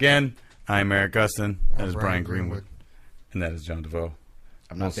 Once again, I'm Marc Gustin. That is Brian Greenwood. And that is John DeVoe.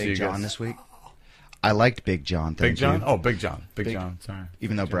 I'm not We'll see Big you John guys. this week. I liked Big John. Thank Big John? you. Oh, Big John. Big John. Sorry.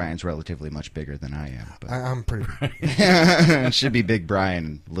 Even though Brian's relatively much bigger than I am. But I'm pretty. it should be Big Brian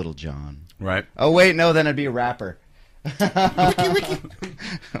and Little John. Right. Oh, wait, no, then it'd be a rapper.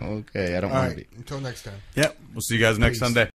 Okay, I don't All want to right. be. Until next time. Yep. We'll see you guys next Peace. Sunday.